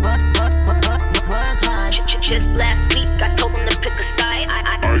 Just last week I told them to pick a side.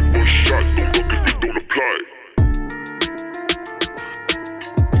 I bust shots, don't look if it don't apply.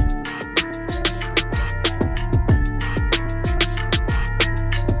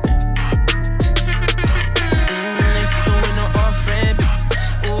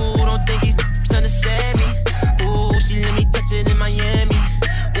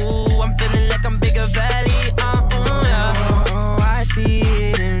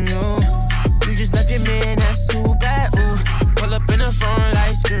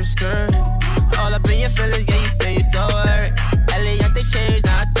 All up in your feelings, yeah, you say you so hurt. Elliot, they changed,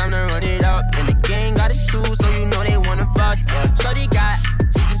 now it's time to run it up. And the gang got it too, so you know they wanna fuss. Yeah. Shorty got,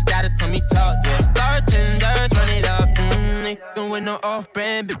 she just gotta tell me talk. Yeah, start tenders, run it up. They f***ing with no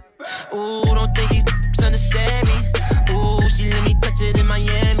off-brand, but ooh, don't think these understand me. Ooh, she let me touch it in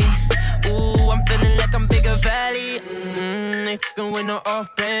Miami. Ooh, I'm feeling like I'm Bigger Valley. They f***ing with no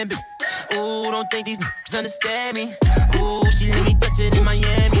off-brand, but ooh, don't think these understand me. Ooh, she let me touch it in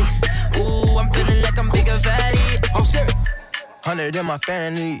Miami. Ooh, I'm feeling like I'm Bigger Valley. I'm sick. 100 in my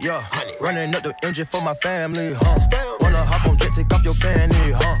family, yeah. Running up the engine for my family, Wanna hop on jet, take off your fanny,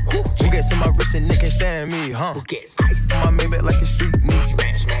 Who gets in my wrist and they can't stand me, Who gets ice? My Maybach like it's street meat.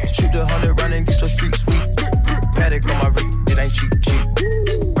 Shoot the 100 round and get your street sweet. Paddock on my wrist, it ain't cheap.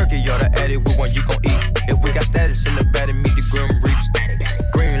 Perky, y'all the addict with one you gon' eat. If we got status in the bed and meet the grim reaps.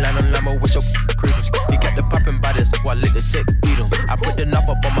 Green line on limo with your creepers. He got the poppin' by this, so I let the tech beat him. I put the knife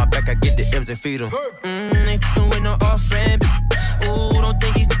up on my back, I get the M's and feed him. They f***ing with no off-brand. Ooh, don't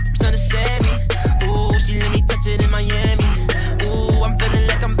think these understand me. Ooh, she let me touch it in Miami. Ooh, I'm feeling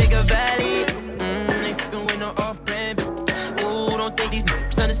like I'm Bigger Valley. They f***ing with no off-brand. Ooh, don't think these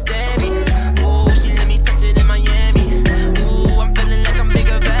understand me. Ooh, she let me touch it in Miami. Ooh, I'm feeling like I'm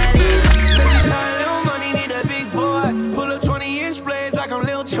Bigger Valley. Little money need a big boy. Pull up 20-inch blades like I'm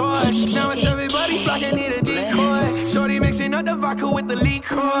Lil Troy. Now it's everybody flocking, need a decoy. Shorty mixing up the vodka with the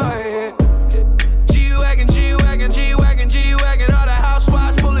liquor. G-Wagon, G-Wagon, G-Wagon, G-Wagon. All the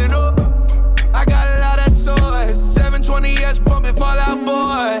housewives pulling up. I got a lot of toys. 720S pumping Fallout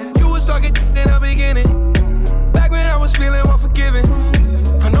Boy. You was talking in the beginning. Back when I was feeling unforgiving.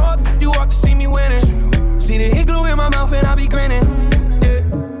 I know you walked to see me winning. See the hit glue in my mouth and I be grinning.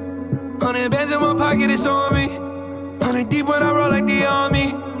 100 bands in my pocket, it's on me. 100 deep when I roll like the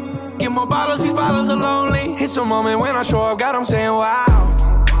army. Get more bottles, these bottles are lonely. It's a moment when I show up, God, I'm saying wow.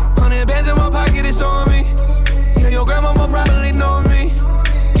 100 bands in my pocket, it's on me. Yeah, your grandma will probably know me.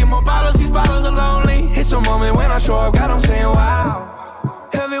 Get more bottles, these bottles are lonely. It's a moment when I show up, God, I'm saying wow.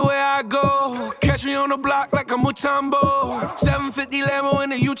 Everywhere I go, catch me on the block like a Mutombo. 750 Lambo in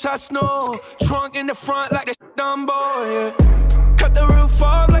the Utah snow. Trunk in the front like a Dumbo, yeah. Cut the roof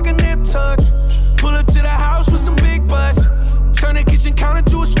off like a nip tuck. Pull up to the house with some big butts. Turn the kitchen counter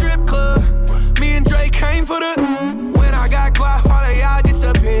to a strip club. Me and Drake came for the. When I got quiet, all of y'all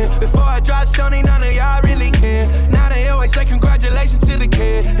disappeared. Before I dropped Sony, none of y'all really care. Now they always say congratulations to the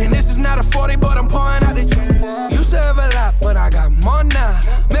kid. And this is not a 40, but I'm pouring out the chain. Used to have a lot, but I got more now.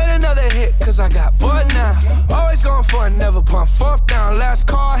 Made another hit, cause I got bored now. Always going for it, never pump fourth down. Last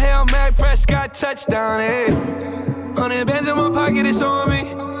call, Hail Mary, Prescott, touchdown, hey. 100 bands in my pocket, it's on me.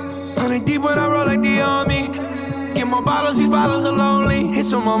 100 deep when I roll like the army. Get more bottles, these bottles are lonely.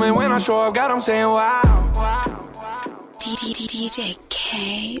 It's a moment when I show up, God, I'm saying wow. DJ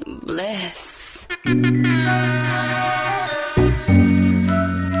K Bliss.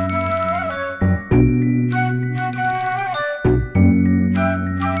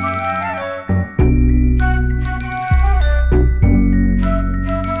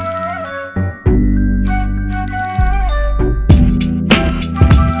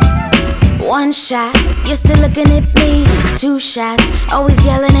 One shot, you're still looking at me. 2 shots, always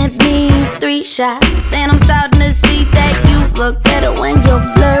yelling at me. 3 shots, and I'm starting to see that you look better when you're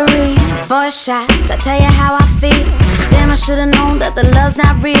blurry. 4 shots, I tell you how I feel. Damn, I should've known that the love's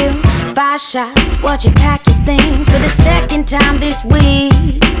not real. 5 shots, watch you pack your things for the second time this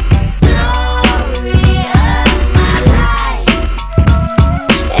week. Story of my life,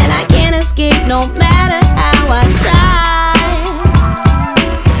 and I can't escape no matter how I try.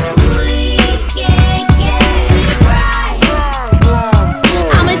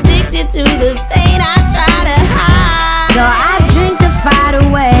 To the pain I try to hide. So I drink the fight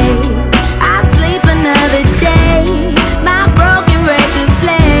away. I sleep another day. My broken record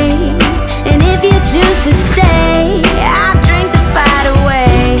plays, and if you choose to stay, I drink the fight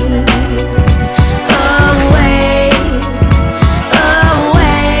away. Away,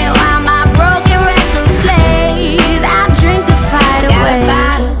 away. While my broken record plays, I drink the fight away.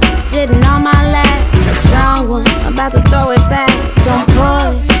 Got a bottle sitting on my lap, a strong one, about to throw it back. Don't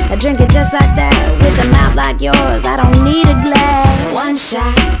pour it, I drink it just like that, with a mouth like yours, I don't need a glass. 1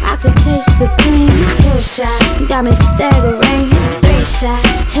 shot, I could taste the pain. 2 shots, got me staggering. 3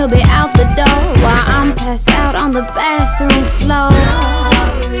 shots, he'll be out the door while I'm passed out on the bathroom floor.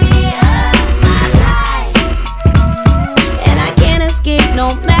 Story of my life, and I can't escape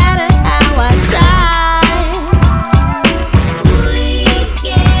no matter how I try. We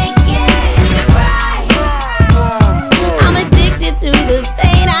can't get it right. I'm addicted to the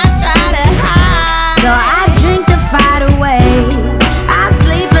pain I try to hide. So I drink the fight away. I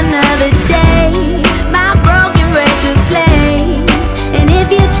sleep another day. My broken record plays, and if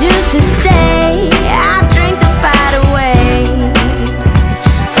you choose to stay, I drink the fight away.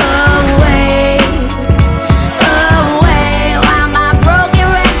 Away, away. While my broken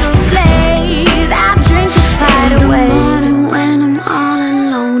record plays, I drink the fight away. In the morning when I'm all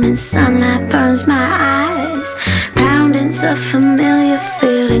alone and sunlight burns my eyes, pounding's a familiar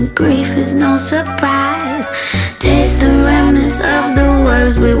feeling, grief is no surprise. Taste the realness of the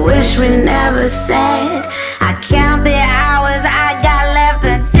words we wish we never said. I count the hours I got left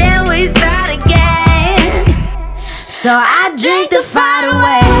until we start again. So I drink the fight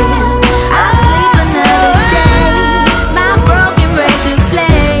away. I sleep another day. My broken record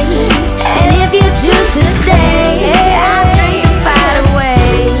plays, and if you choose to stay, I drink the fight away.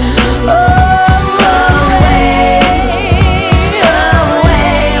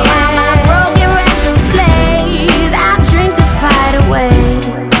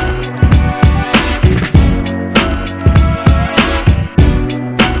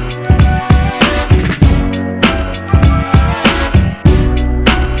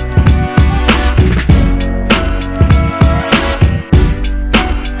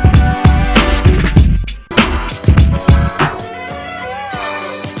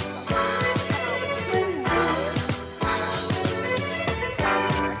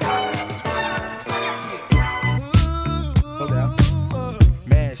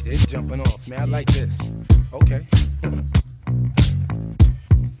 Jumping off, man, I like this. Okay.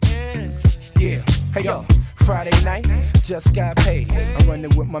 Yeah, hey yo, Friday night, just got paid. I'm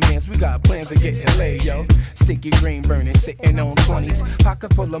running with my mans, we got plans of getting laid, yo. Sticky green burning, sitting on 20s.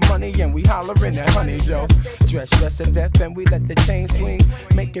 Pocket full of money and we hollering at honeys, yo. Dress to death and we let the chain swing.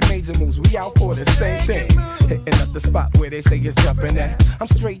 Making major moves, we out for the same thing. Hitting up the spot where they say it's jumping at. I'm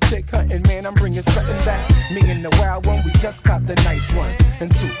straight chick hunting, man, I'm bringing something back. Me and the wild one, we just caught the nice one.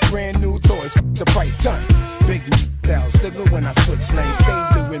 And 2 brand new toys, the price done. Big down, signal when I switch lanes. Stay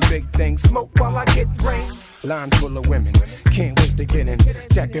doing big things, smoke while I get brains. Line full of women, can't wait to get in.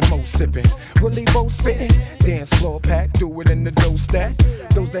 Jack and Mo sipping, Willie Bo spitting. Dance floor pack, do it in the dough stack.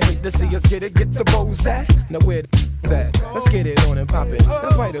 Those that hate to see us get it, get the bows at. Now where the at? Let's get it on and pop it.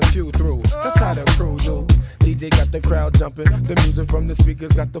 Invite a few through, that's how the crew do. DJ got the crowd jumping, the music from the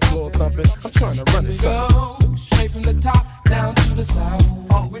speakers got the floor thumping. I'm trying to run this up. Straight from the top down to the side.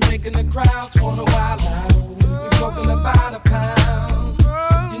 We making the crowds wanna wild out. We smoking about a pound.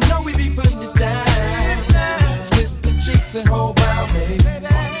 You know we be putting it down. Twist the cheeks and hold round, baby.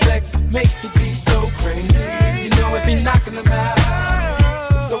 Sex makes the beat so crazy. You know it be knocking them out.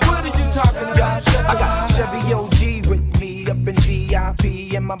 So what are you talking about? I got Chevy OG with me up in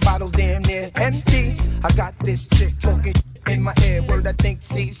VIP, and my bottle's damn near empty. I got this chick talking in my ear, word I think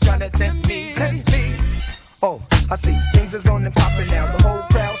she's trying to tempt me. Oh, I see things is on and popping now. The whole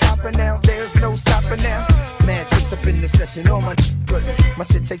crowd's hopping now. There's no stopping now. Man, trips up in the session. All my good. My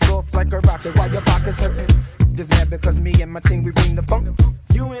shit takes off like a rocket while your pockets hurting. Just mad because me and my team we bring the funk.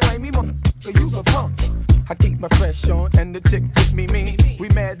 You ain't like me, motherfucker, you's a punk. I keep my fresh on and the chick with me mean. We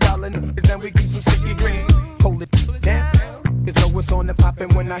mad dollar niggas and we keep some sticky green. Hold it down. There's know what's on the poppin'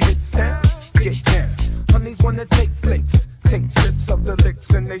 when I hit stand.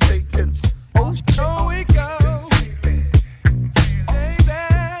 then they take pips. Oh, here we go.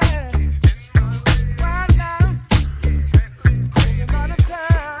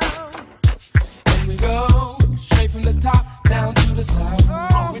 From the top down to the side,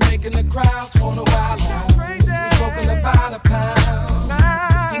 we making the crowds wanna wild out. We smoking about a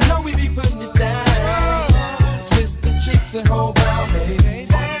pound. You know we be putting it down. It's Mr. Chicks and whole brown baby.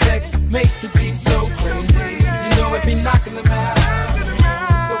 Sex makes the beat so crazy. You know it be knocking them out.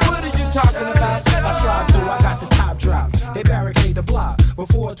 So what are you talking about? I slide through, I got the top drop. They barricade the block.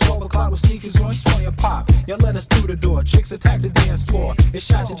 Before 12 o'clock with sneakers on, swing a pop. Y'all let us through the door. Chicks attack the dance floor. It's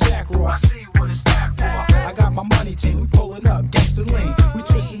shots of Jack Raw. I see what it's back for. I got my money team. We pulling up, gangsta lean. We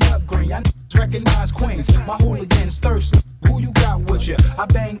twisting up green. I recognize queens. My hooligans thirsty. Who you got with you? I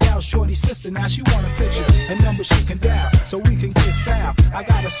banged out Shorty's sister. Now she want a picture. And number she can dial so we can get foul. I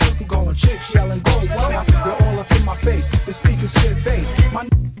got a circle going. Chicks yelling, go wild. You're all up in my face. The speakers spit bass. My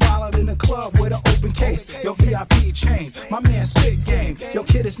wallet in the club with an open case. Yo, VIP chain. My man spit game. Yo,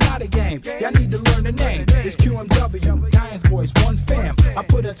 kid, it's not a game. Y'all need to learn the name. It's QMW. Giants boys, one fam. I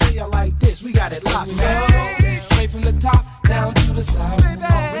put it to you like this. We got it locked, man. Straight from the top down to the side.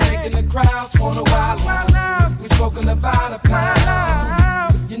 We making the crowds wanna wild out. We smoking about a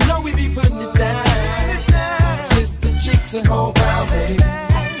pound. You know we be putting it down. It's Mr. Chicks and whole brown baby.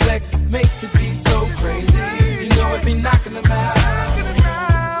 Sex makes the beat so crazy. You know it be knocking them out.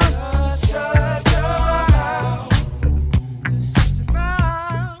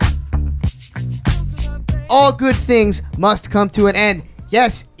 All good things must come to an end.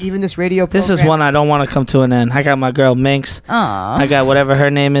 Yes, even this radio program. This is one I don't want to come to an end. I got my girl Minx. Aww. I got whatever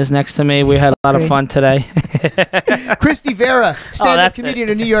her name is next to me. We had a lot of fun today. Kristy Vera, stand-up comedian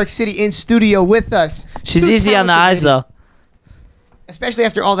in New York City, in studio with us. She's easy on the eyes, though. Especially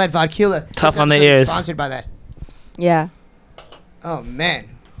after all that vodka. Tough on the ears. Sponsored by that. Yeah. Oh, man.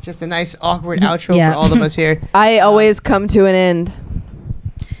 Just a nice, awkward outro for all of us here. I always come to an end.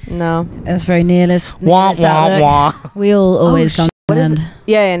 No. That's very nihilist. Wah, wah, wah. We all always come to an end.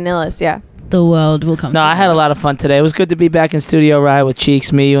 Yeah, nihilist, yeah. The world will come No, I had a lot of fun today. It was good to be back in studio, right, with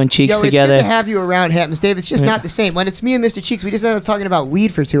Cheeks, me, you, and Cheeks Yo, together. It's good to have you around, Hamptons Dave. It's just not the same. When it's me and Mr. Cheeks, we just end up talking about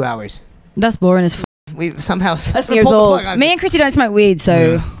weed for 2 hours. That's boring as f. We somehow... That's years old. Me and Kristy don't smoke weed,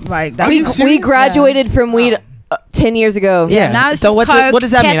 so... Like, that's we graduated from weed 10 years ago. Yeah. Now it's So just what coke,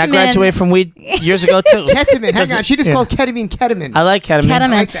 does that mean? I ketamine. graduated from weed years ago, too. Ketamine. Hang on. She just called ketamine. I like ketamine. Ketamine. I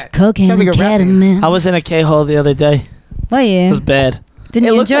like that. Cocaine, Sounds like a rap name. ketamine. I was in a K-hole the other day. Were you? It was bad. Didn't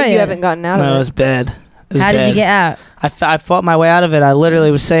It you looks enjoy like it? you haven't gotten out No, of it it. was bad. It was How did bad. you get out? I fought my way out of it. I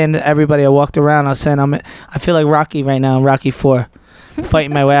literally was saying to everybody, I walked around, I was saying, I feel like Rocky right now, Rocky 4.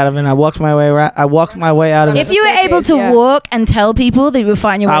 Fighting my way out of it, and I walked my way out of it. If you were able to walk and tell people that you were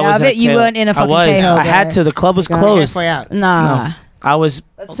fighting your way out of it, you weren't in a fucking K-hole. I had to. The club was closed. Nah. No, I was.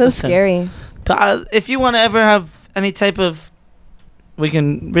 That's so scary. If you want to ever have any type of, we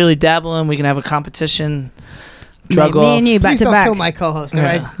can really dabble in. We can have a competition. Drug me off. and you back Please to don't back. kill my co-host, all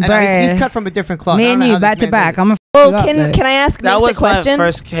right? Yeah. And he's cut from a different cloth. Me and you back to back. I'm a. Oh, can I ask That Minx was a question? my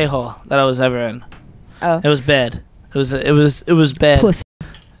first K-hole that I was ever in. Oh. It was bad. It was bad. Pussy.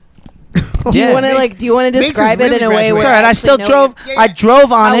 Do you want to describe it in a way where It's all right. I still actually drove. know I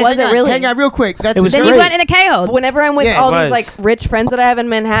drove on it. was it really? Hang on, real quick. It was Then great. you weren't in a K-hole. Whenever I'm with Yeah, all it these like was. rich friends that I have in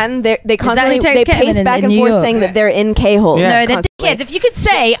Manhattan, they who constantly takes they ketamine pace in back and New forth York? saying that they're in K-holes. Yeah. No, they're constantly. dickheads. If you could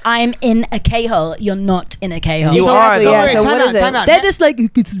say I'm in a K-hole, you're not in a K-hole. You are. Exactly, though. yeah. Wait, So time what out, is it? time out. They're just like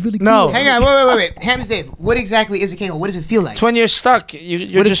it's really cool. No. Hang on, wait. Hamptons Dave, what exactly is a K-hole? What does it feel like? It's when you're stuck.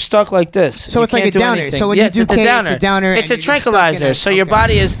 You're just stuck like this. So You it's like can't a do downer. anything. So when Yeah, you do it's a K, downer. it's a downer. It's a and you're just stuck in tranquilizer. it. So your Okay.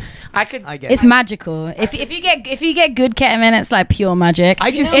 body is. I get It's magical. If you get good ketamine, it's like pure magic.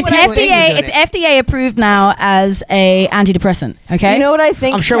 I just it's see people in England doing It's FDA approved now as a antidepressant. Okay. You know what I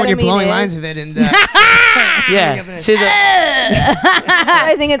think? I'm sure when you're ketamine blowing is? lines of it and Yeah. See the. What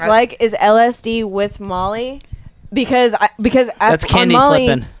I think it's like is LSD with Molly, because That's candy on Molly,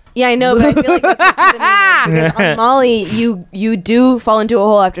 flipping. Yeah, I know, but I feel like that's what ketamine is, because on Molly, you do fall into a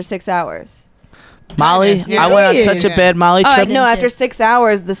hole after 6 hours. Molly, Yeah. I went on such a bad Molly trip. No, after 6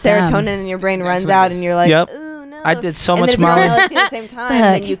 hours, the Damn. serotonin in your brain runs what it out, is. and you're like, Yep. ooh, no. I did so and much then if you're on Molly. LSD at the same time,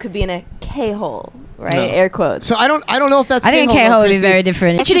 then you could be in a K-hole, right? No. Air quotes. So I don't know if that's. I think a K-hole, K-hole would be Kristy. very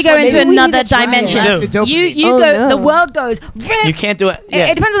different. It's It should just go like into maybe we another need to try it. dimension. Lack the dopamine. You Oh, go. no. The world goes. You can't do it. Yeah.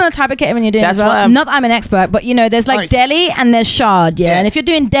 It depends on the type of ketamine you're doing That's as well. why I'm- Not that I'm an expert, but there's like Alright. Delhi and there's Shard, Yeah. And if you're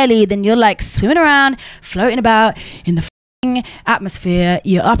doing Delhi, then you're like swimming around, floating about in the atmosphere.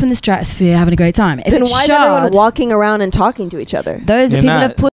 You're up in the stratosphere, having a great time. If Then it's why is everyone Shard, walking around and talking to each other? those are You're people not.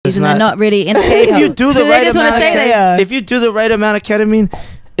 that pussies It's and they're not- not really in a K-hole. If you do the They right just wanna amount of say they are. if you do the right amount of ketamine,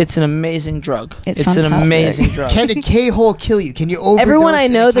 It's an amazing drug. It's an fantastic. amazing drug. Can the K-hole kill you? Can you overdose? Everyone I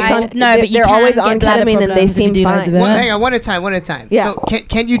know that's on No, but you they're can always get on bladder ketamine and they problems if you seem do loads fine. of it. Well, hang on, one at a time. Yeah. So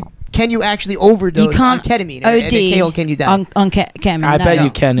can you actually overdose on ketamine? And the K-hole, can you die? on ketamine. I bet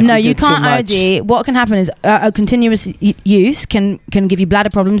you can. If No, you you do too can't much. OD. What can happen is a continuous use can give you bladder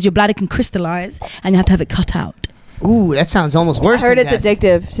problems. Your bladder can crystallize, and you have to have it cut out. Ooh, that sounds almost worse. I heard than it's death.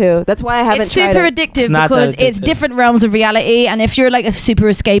 addictive too. That's why I haven't It's tried super it. addictive not because that it's addictive. different realms of reality. And if you're like a super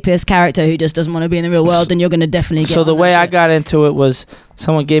escapist character who just doesn't want to be in the real world, then you're going to definitely get So the on way that I shit. got into it was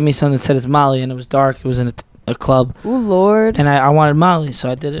someone gave me something that said it's Molly, and it was dark. It was in a club. Ooh, Lord. And I wanted Molly, so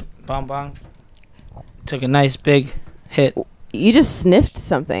I did it. Bong bong. Took a nice big hit. You just sniffed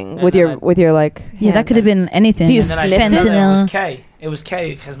something And with then your like. Yeah, that hand. could have been anything. So you And then I sniffed found out it? it was K. It was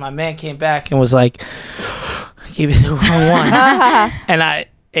K because my man came back and was like, "Give me the wrong one," and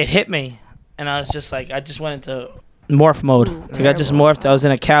it hit me, and I was just like, I just went into morph mode. Like I just morphed. I was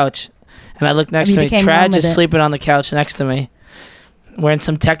in a couch, and I looked next And to you me. became Trad one with just it. sleeping on the couch next to me, wearing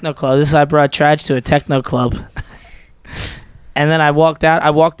some techno clothes. This is I brought Trad to a techno club. And then I walked out. I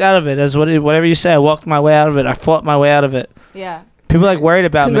walked out of it as whatever you say. I walked my way out of it. I fought my way out of it. Yeah. People are like worried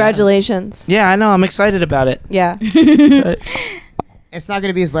about Congratulations. me. Yeah, I know. I'm excited about it. Yeah. It's not going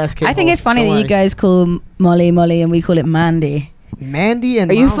to be his last K-hole. I think it's funny Don't that worry. you guys call Molly and we call it Mandy. Mandy and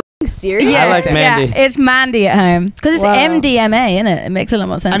Are you Molly. f***ing serious? I like Mandy. Yeah, it's Mandy at home because it's Wow. MDMA, isn't it? It makes a lot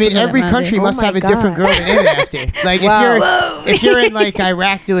more sense. I mean, to call it every Mandy. country Oh must my have a different God. girl to name it after. Like Wow. if you're in like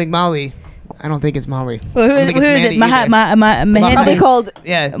Iraq doing Molly, I don't think it's Molly. Well, who I don't is, think who it's is it? Mandy either. It's probably Mahende. called.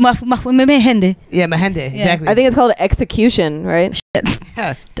 Yeah, Mahende. yeah, Mahende. Exactly. I think it's called execution, right?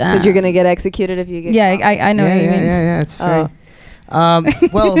 Yeah, Because you're gonna get executed if you get. Yeah, I know yeah, what you mean. yeah. It's Oh. fair. Well,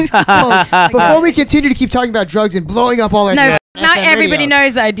 folks, before we continue to keep talking about drugs and blowing up all our No, now FM everybody radio,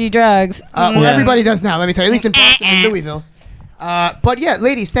 knows that I do drugs. well, everybody does now. Let me tell you, at least in Boston and Louisville. But yeah,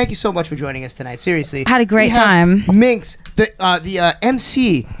 ladies, thank you so much for joining us tonight. Seriously, Had a great We have time. Minx, the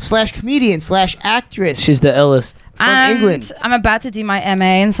MC/comedian/actress. She's the illest. From England. I'm about to do my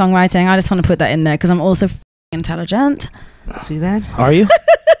MA in songwriting. I just want to put that in there because I'm also intelligent. See that? Are you?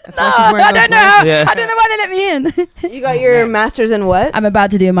 That's why she's wearing I those don't know how. Yeah. I don't know why they let me in. You got your master's in what? I'm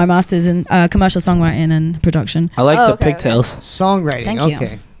about to do my master's in commercial songwriting and production. I like Oh, the okay, pigtails. Songwriting. Thank you.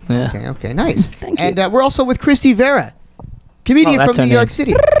 Okay. Yeah. Okay. Nice. Thank you. And we're also with Kristy Vera, comedian Oh, that's from her New York name.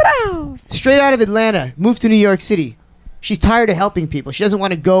 City. Straight out of Atlanta, moved to New York City. She's tired of helping people. She doesn't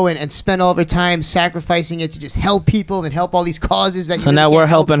want to go and spend all of her time sacrificing it to just help people and help all these causes that. So you really now can't we're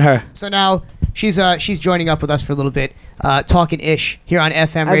help. helping her. So now she's joining up with us for a little bit, talking ish here on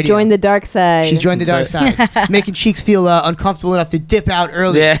FM I've radio. joined the dark side. She's joined the dark That's side, making cheeks feel uncomfortable enough to dip out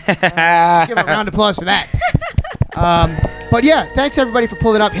early. Yeah. Let's give her a round of applause for that. But yeah, thanks everybody for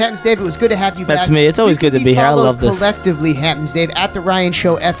pulling up. Hamptons Dave, it was good to have you back. That's me. It's always You can good to be here. I followed love this. Collectively, Hamptons Dave at the Ryan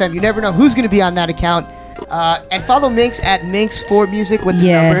Show FM. You never know who's going to be on that account. And follow Minx at Minx4Music with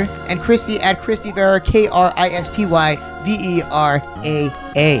the number, and Kristy at Kristy Vera, KRISTYVERAA.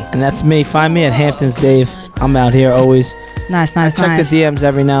 And that's me. Find me at Hamptons Dave. I'm out here always. Nice. Check the DMs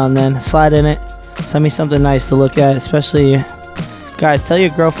every now and then. Slide in it. Send me something nice to look at. Especially, guys, tell your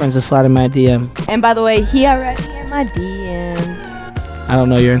girlfriends to slide in my DM. And by the way, he already in my DM. I don't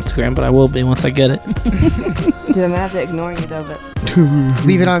know your Instagram, but I will be once I get it. Dude, I'm gonna have to ignore you though, but.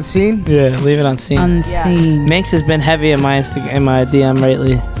 Leave it on scene? Yeah, leave it on scene. Unseen. Minx has been heavy in my DM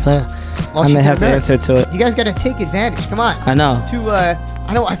lately, so Well, I she's may have to in answer to it. You guys got to take advantage. Come on. I know.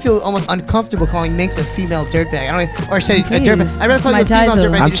 I feel almost uncomfortable calling Minx a female dirtbag. I don't, or say a Please. dirtbag. I'd rather call My you a female title.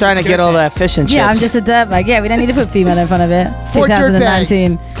 dirtbag. I'm trying to get all that fish and chips. Yeah, I'm just a dirtbag. Yeah, we don't need to put female in front of it. It's 4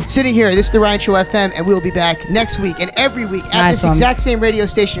 2019. dirtbags sitting here. This is the Ryan Show FM, and we'll be back next week and every week at Nice this one. exact same radio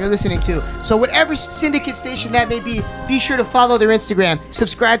station you're listening to. So whatever syndicate station that may be sure to follow their Instagram,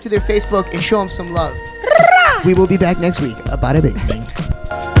 subscribe to their Facebook, and show them some love. We will be back next week. Bada bing.